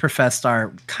both professed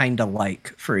our kinda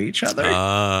like for each other,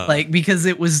 because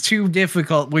it was too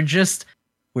difficult. We're just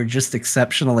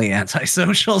exceptionally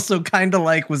antisocial, so kinda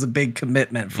like was a big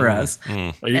commitment for us.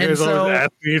 Are you guys always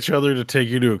asking each other to take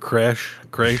you to a crash? A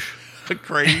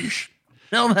crash?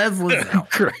 No, that's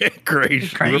crash.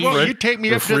 You take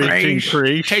me up to the crash.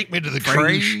 Take me to the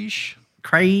crash.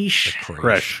 Crash.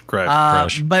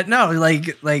 But no,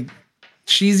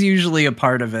 she's usually a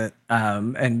part of it,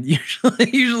 and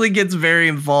usually gets very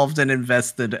involved and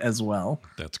invested as well.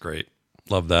 That's great.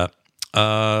 Love that.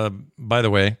 By the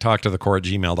way,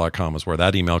 talktothecore@gmail.com is where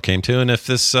that email came to. And if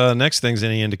this next thing's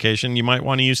any indication, you might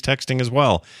want to use texting as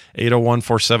well.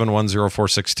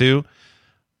 801-471-0462,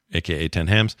 aka 10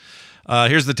 hams.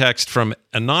 Here's the text from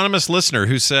anonymous listener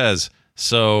who says,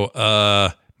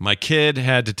 my kid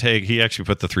had to take, he actually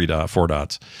put the 4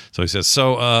 dots. So he says,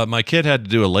 my kid had to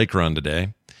do a lake run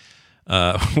today.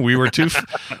 We were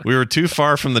too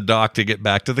far from the dock to get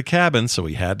back to the cabin, so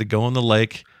we had to go in the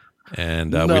lake.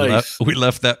 And we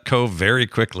left that cove very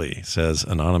quickly, says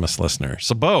anonymous listener.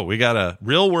 So, Bo, we got a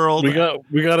real world. We got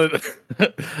it.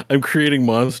 I'm creating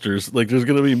monsters. Like, there's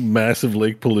going to be massive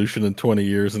lake pollution in 20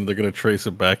 years, and they're going to trace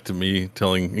it back to me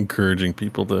encouraging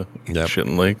people to shit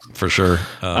in lakes. For sure.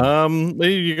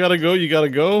 You got to go. You got to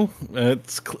go.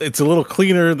 It's a little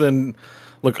cleaner than.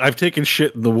 Look, I've taken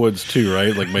shit in the woods too,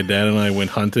 right? Like, my dad and I went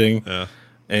hunting. Yeah.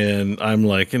 And I'm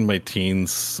like in my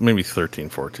teens, maybe 13,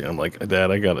 14. I'm like,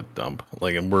 Dad, I got a dump.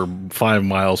 Like, and we're 5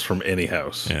 miles from any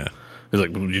house. Yeah. He's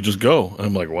like, well, you just go.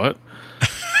 I'm like, what?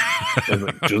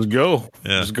 Like, just go.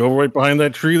 Yeah. Just go right behind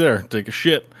that tree there. Take a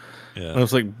shit. Yeah. And I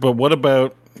was like, but what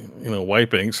about,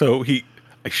 wiping? So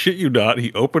I shit you not,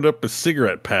 he opened up a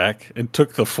cigarette pack and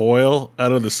took the foil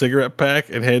out of the cigarette pack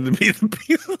and handed me the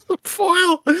piece of the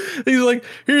foil. He's like,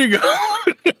 here you go.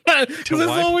 That's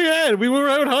all we had. We were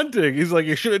out hunting. He's like,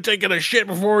 you should have taken a shit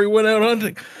before we went out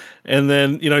hunting. And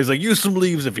then, he's like, use some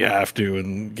leaves if you have to,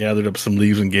 and gathered up some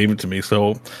leaves and gave it to me.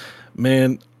 So,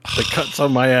 man, the cuts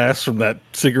on my ass from that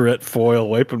cigarette foil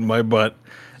wiping my butt.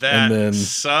 That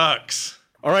sucks.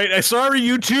 All right, sorry,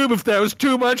 YouTube, if that was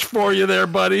too much for you there,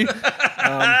 buddy.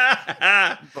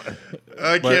 I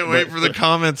can't wait for the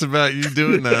comments about you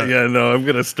doing that. Yeah, no, I'm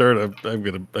gonna start. I'm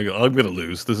gonna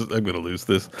lose. I'm gonna lose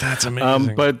this. That's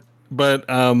amazing.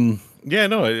 Yeah,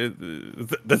 no,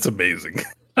 that's amazing.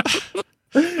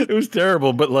 It was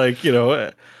terrible, but like, you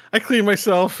know, I cleaned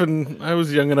myself, and I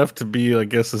was young enough to be, I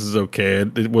guess this is okay.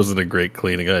 It wasn't a great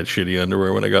cleaning. I had shitty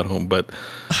underwear when I got home, but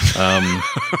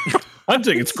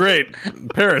hunting, it's great.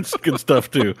 Parents, good stuff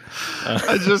too.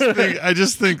 I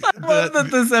just think I love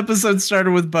that this episode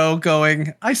started with Bo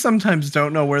going, I sometimes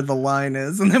don't know where the line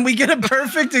is. And then we get a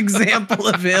perfect example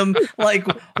of him like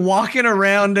walking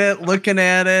around it, looking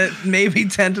at it, maybe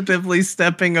tentatively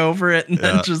stepping over it, and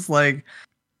then just like,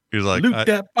 he's like, loot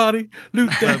that body.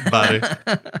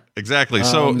 Exactly.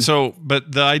 So,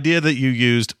 but the idea that you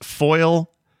used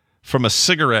foil from a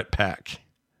cigarette pack.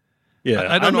 Yeah,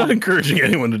 I'm not encouraging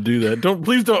anyone to do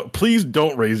that. Please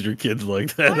don't raise your kids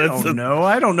like that.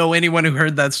 I don't know anyone who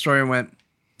heard that story and went,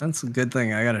 that's a good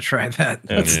thing. I got to try that.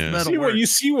 You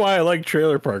see why I like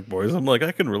Trailer Park Boys. I'm like,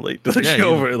 I can relate to the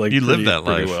show. You live that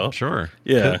life. Well. Sure.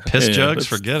 Yeah. Piss jugs,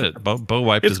 forget it. Bo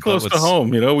wiped his butt. It's close to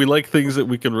home. You know, we like things that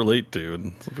we can relate to.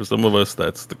 And for some of us,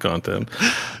 that's the content.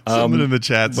 Someone in the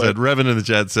chat said, Revan in the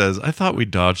chat says, I thought we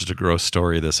dodged a gross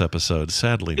story this episode.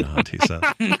 Sadly not, he said.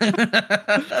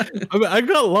 I mean, I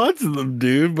got lots of them,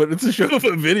 dude, but it's a show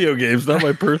about video games, not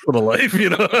my personal life,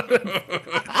 you know?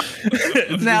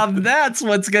 Now that's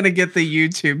what's going to get the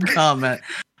YouTube comment.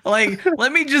 Like,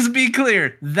 let me just be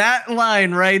clear. That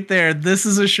line right there, this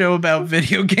is a show about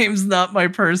video games, not my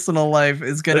personal life,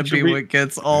 is going to be what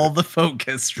gets all the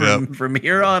focus from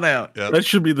here on out. Yep. That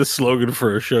should be the slogan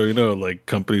for a show. You know, like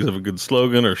companies have a good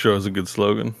slogan or show has a good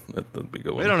slogan. That'd be a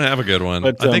good one. We don't have a good one.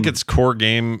 But, I think it's core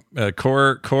game,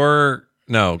 core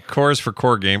is for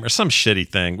core game or some shitty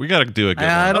thing. We got to do a good one.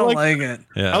 I don't like it.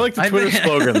 Yeah. I like the Twitter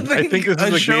slogan. I think this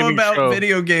is a show about show.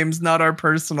 Video games, not our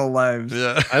personal lives.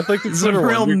 Yeah, I think it's a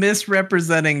real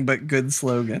misrepresenting but good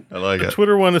slogan. I like the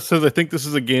Twitter one that says, "I think this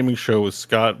is a gaming show with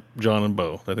Scott, John, and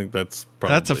Bo." I think that's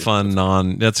a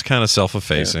fun That's kind of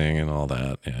self-effacing and all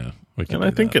that. Yeah. And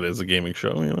I think it is a gaming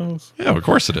show, you know. Yeah, of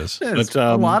course it is. But,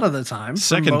 a lot of the time.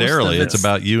 Secondarily, it's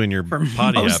about you and your potty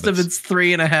habits. Most of its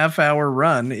 3.5 hour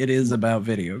run, it is about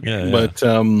video games. Yeah. But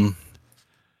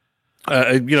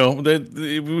you know,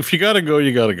 if you gotta go,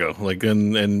 you gotta go. Like,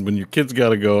 and when your kids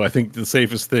gotta go, I think the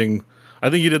safest thing. I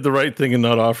think you did the right thing in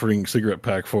not offering cigarette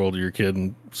pack foil to your kid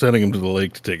and sending him to the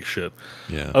lake to take a shit.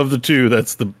 Yeah. Of the two,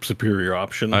 that's the superior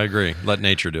option. I agree. Let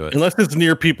nature do it. Unless it's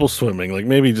near people swimming, like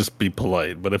maybe just be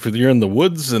polite. But if you're in the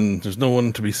woods and there's no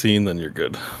one to be seen, then you're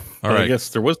good. All right. I guess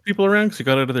there was people around because you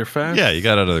got out of there fast. Yeah, you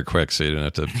got out of there quick, so you didn't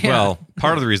have to. Yeah. Well,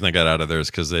 part of the reason they got out of there is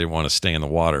because they want to stay in the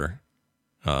water.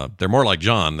 They're more like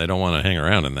John. They don't want to hang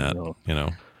around in that, you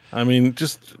know. I mean,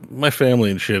 just my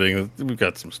family and shitting. We've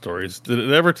got some stories. Did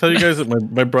it ever tell you guys that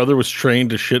my brother was trained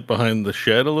to shit behind the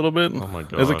shed a little bit? Oh my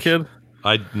god! As a kid,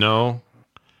 I know.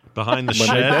 Behind the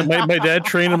shed. My dad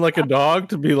trained him like a dog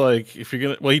to be like, if you're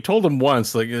gonna. Well, he told him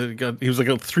once, like he was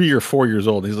like 3 or 4 years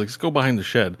old. He's like, let's go behind the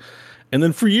shed, and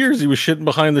then for years he was shitting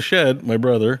behind the shed. My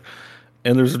brother.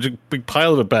 And there's a big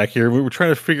pile of it back here. We were trying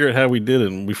to figure out how we did it,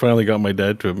 and we finally got my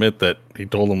dad to admit that he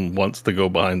told him once to go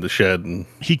behind the shed. And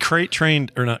he crate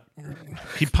trained or not?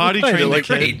 He potty trained. Like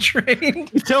crate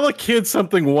trained. You tell a kid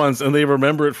something once, and they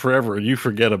remember it forever, and you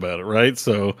forget about it, right?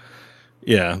 So,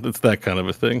 yeah, it's that kind of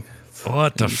a thing.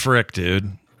 What the frick,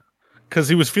 dude? Because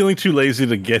he was feeling too lazy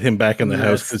to get him back in the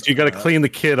house. Because you got to clean the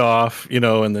kid off, you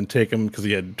know, and then take him because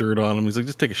he had dirt on him. He's like,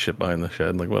 just take a shit behind the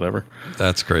shed, like whatever.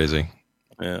 That's crazy.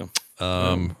 Yeah.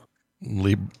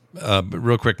 Lee,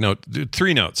 real quick note,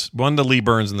 3 notes. One to Lee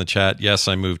Burns in the chat. Yes,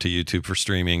 I moved to YouTube for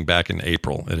streaming back in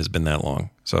April. It has been that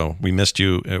long. So we missed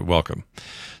you. Welcome.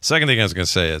 Second thing I was going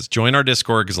to say is join our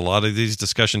Discord because a lot of these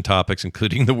discussion topics,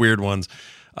 including the weird ones,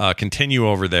 continue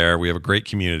over there. We have a great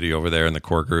community over there in the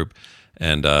core group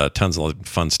and tons of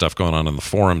fun stuff going on in the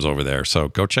forums over there. So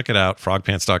go check it out.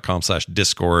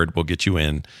 frogpants.com/Discord. We'll get you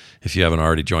in if you haven't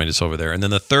already joined us over there. And then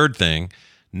the third thing,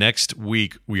 next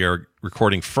week, we are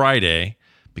recording Friday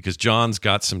because John's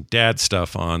got some dad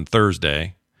stuff on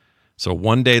Thursday. So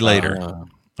one day later,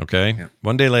 okay? Yeah.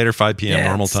 1 day later, 5 p.m.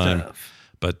 normal time.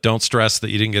 But don't stress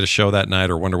that you didn't get a show that night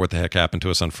or wonder what the heck happened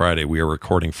to us on Friday. We are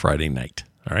recording Friday night.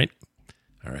 All right?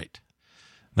 All right.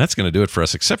 That's going to do it for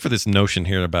us, except for this notion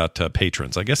here about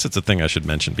patrons. I guess it's a thing I should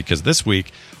mention because this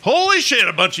week, holy shit,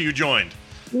 a bunch of you joined.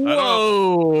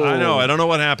 Whoa. I know. I don't know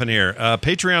what happened here.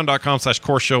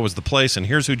 Patreon.com/core show was the place, and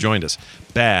here's who joined us.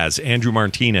 Baz, Andrew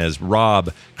Martinez,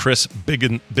 Rob, Chris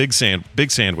Big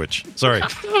Sandwich. Sorry.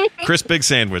 Chris Big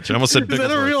Sandwich. I almost said Big. Is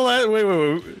that a real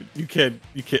wait. You can't.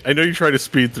 I know you try to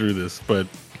speed through this, but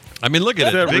I mean, look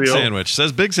at it. Big real? Sandwich.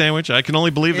 Says Big Sandwich. I can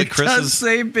only believe that Chris does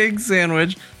say Big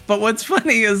Sandwich, but what's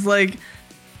funny is like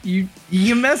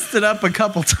You messed it up a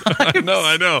couple times.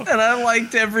 I know. And I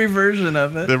liked every version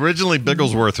of it. Originally,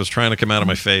 Bigglesworth was trying to come out of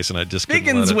my face, and I just couldn't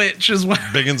let it. Bigginswitch is what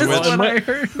I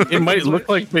heard. It might look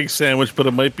like Big Sandwich, but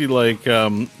it might be like,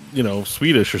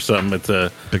 Swedish or something. It's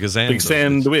a Big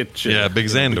Sandwich. Yeah, Big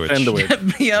Sandwich.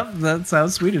 Yep, that's how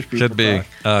Swedish people Should be.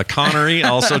 Connery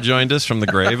also joined us from the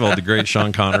grave. The great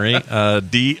Sean Connery. R.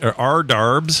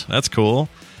 Darbs. That's cool.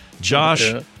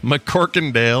 Josh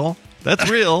McCorkindale.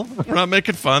 That's real. We're not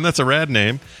making fun. That's a rad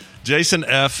name. Jason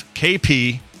F.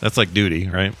 KP. That's like duty,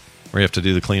 right? Where you have to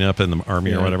do the cleanup in the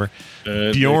army or whatever.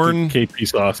 Bjorn. KP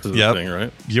sauce is the thing,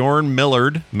 right? Bjorn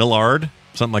Millard,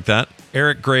 something like that.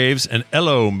 Eric Graves and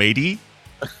Hello, matey.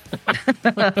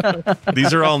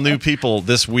 These are all new people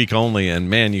this week only, and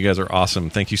man, you guys are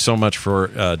awesome. Thank you so much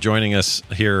for joining us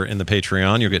here in the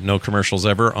Patreon. You'll get no commercials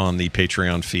ever on the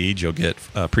Patreon feed. You'll get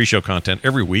pre-show content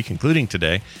every week, including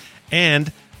today,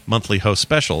 and monthly host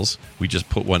specials. We just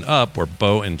put one up where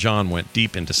Bo and John went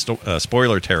deep into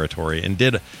spoiler territory and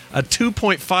did a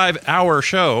 2.5-hour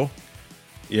show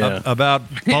about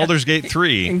Baldur's Gate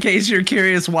 3. In case you're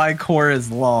curious why Core is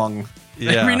long.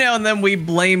 Yeah. Every now and then we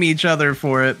blame each other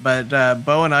for it, but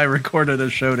Bo and I recorded a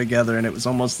show together, and it was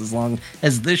almost as long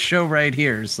as this show right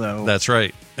here. So that's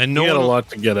right. And we had a lot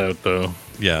to get out, though.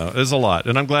 Yeah, it was a lot,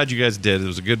 and I'm glad you guys did. It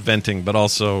was a good venting, but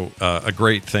also a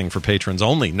great thing for patrons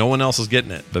only. No one else is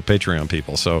getting it but Patreon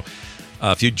people. So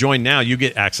if you join now, you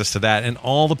get access to that and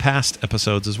all the past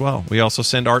episodes as well. We also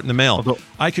send art in the mail.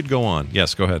 I could go on.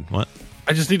 Yes, go ahead. What?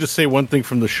 I just need to say one thing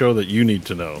from the show that you need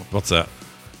to know. What's that?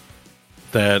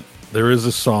 That there is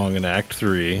a song in Act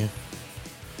 3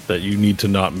 that you need to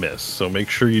not miss. So make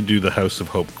sure you do the House of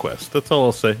Hope quest. That's all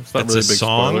I'll say. It's not really a big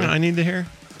song spoiler. I need to hear?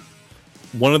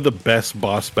 One of the best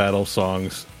boss battle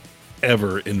songs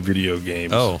ever in video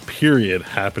games, period,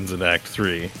 happens in Act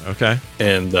 3. Okay.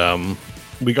 And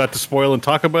we got to spoil and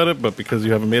talk about it, but because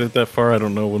you haven't made it that far, I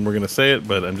don't know when we're going to say it,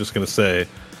 but I'm just going to say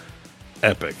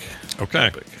epic. Okay.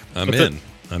 Epic.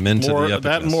 I'm into the epicness.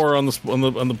 That more on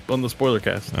the spoiler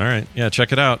cast. All right. Yeah,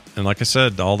 check it out. And like I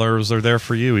said, all those are there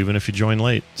for you, even if you join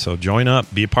late. So join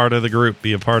up. Be a part of the group.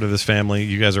 Be a part of this family.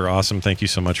 You guys are awesome. Thank you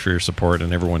so much for your support,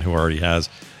 and everyone who already has.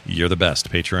 You're the best.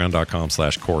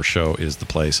 Patreon.com/Core Show is the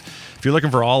place. If you're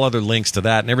looking for all other links to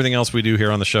that and everything else we do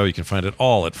here on the show, you can find it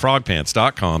all at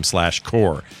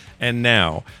frogpants.com/core. And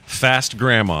now, Fast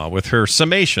Grandma with her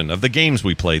summation of the games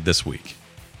we played this week.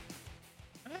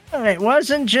 It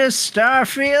wasn't just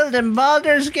Starfield and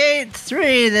Baldur's Gate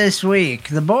 3 this week.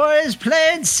 The boys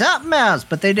played something else,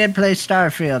 but they did play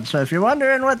Starfield. So if you're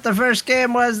wondering what the first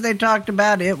game was they talked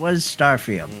about, it was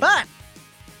Starfield. But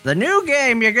the new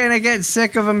game you're going to get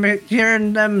sick of them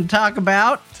hearing them talk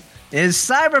about is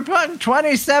Cyberpunk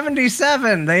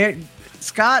 2077.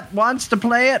 Scott wants to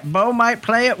play it. Bo might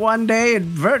play it one day in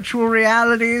virtual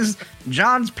realities.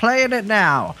 John's playing it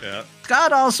now. Yeah.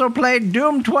 Scott also played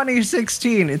Doom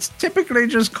 2016. It's typically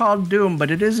just called Doom, but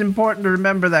it is important to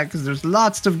remember that because there's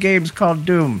lots of games called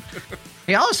Doom.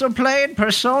 He also played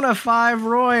Persona 5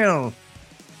 Royal.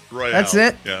 That's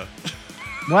it? Yeah.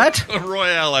 What?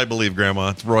 Royale, I believe, Grandma.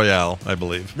 It's Royale, I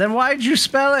believe. Then why'd you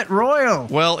spell it Royal?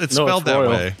 Well, it's spelled that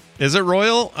way. Is it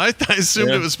Royal? I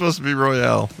assumed it was supposed to be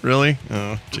Royale. Really?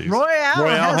 Oh, jeez.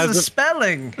 Royale has a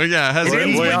spelling. Oh, yeah, it has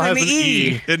an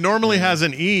E. It normally has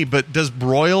an E, but does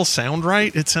Royal sound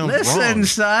right? It sounds wrong. Listen,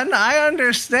 son, I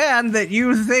understand that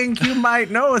you think you might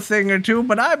know a thing or two,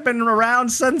 but I've been around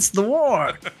since the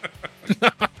war.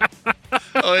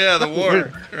 Oh, yeah, the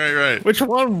war. Right. Which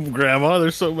one, Grandma?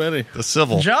 There's so many. The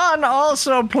Civil. John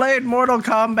also played Mortal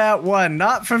Kombat 1.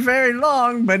 Not for very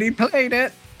long, but he played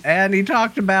it, and he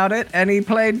talked about it, and he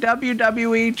played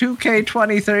WWE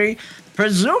 2K23.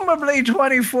 Presumably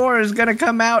 24 is going to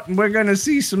come out, and we're going to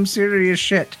see some serious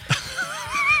shit.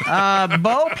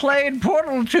 Bo played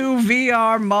Portal 2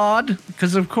 VR mod,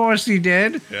 because of course he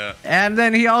did. Yeah. And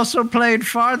then he also played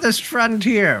Farthest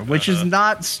Frontier, which is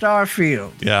not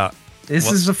Starfield. Yeah. This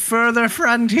is a further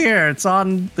frontier. It's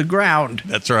on the ground.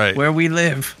 That's right. Where we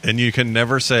live. And you can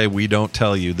never say we don't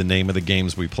tell you the name of the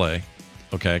games we play.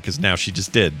 Okay? Because now she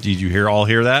just did. Did you all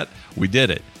hear that? We did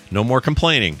it. No more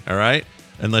complaining. All right?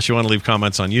 Unless you want to leave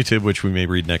comments on YouTube, which we may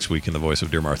read next week in the voice of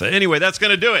Dear Martha. Anyway, that's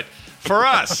going to do it for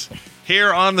us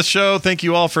here on the show. Thank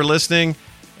you all for listening.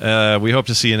 We hope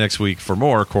to see you next week for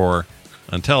more Core.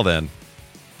 Until then,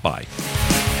 bye.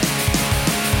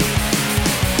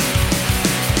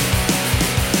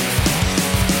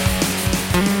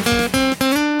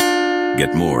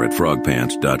 Get more at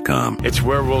frogpants.com. It's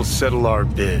where we'll settle our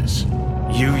biz.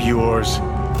 You yours,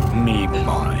 me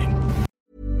mine.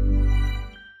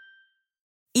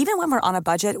 Even when we're on a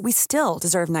budget, we still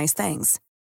deserve nice things.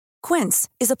 Quince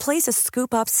is a place to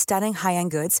scoop up stunning high-end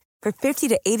goods for 50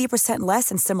 to 80% less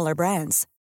than similar brands.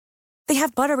 They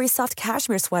have buttery soft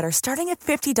cashmere sweaters starting at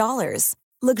 $50,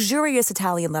 luxurious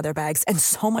Italian leather bags, and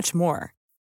so much more.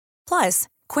 Plus,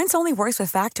 Quince only works with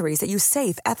factories that use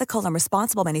safe, ethical, and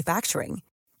responsible manufacturing.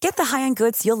 Get the high-end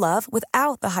goods you'll love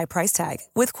without the high price tag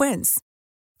with Quince.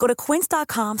 Go to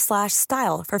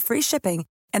quince.com/style for free shipping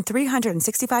and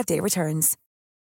 365-day returns.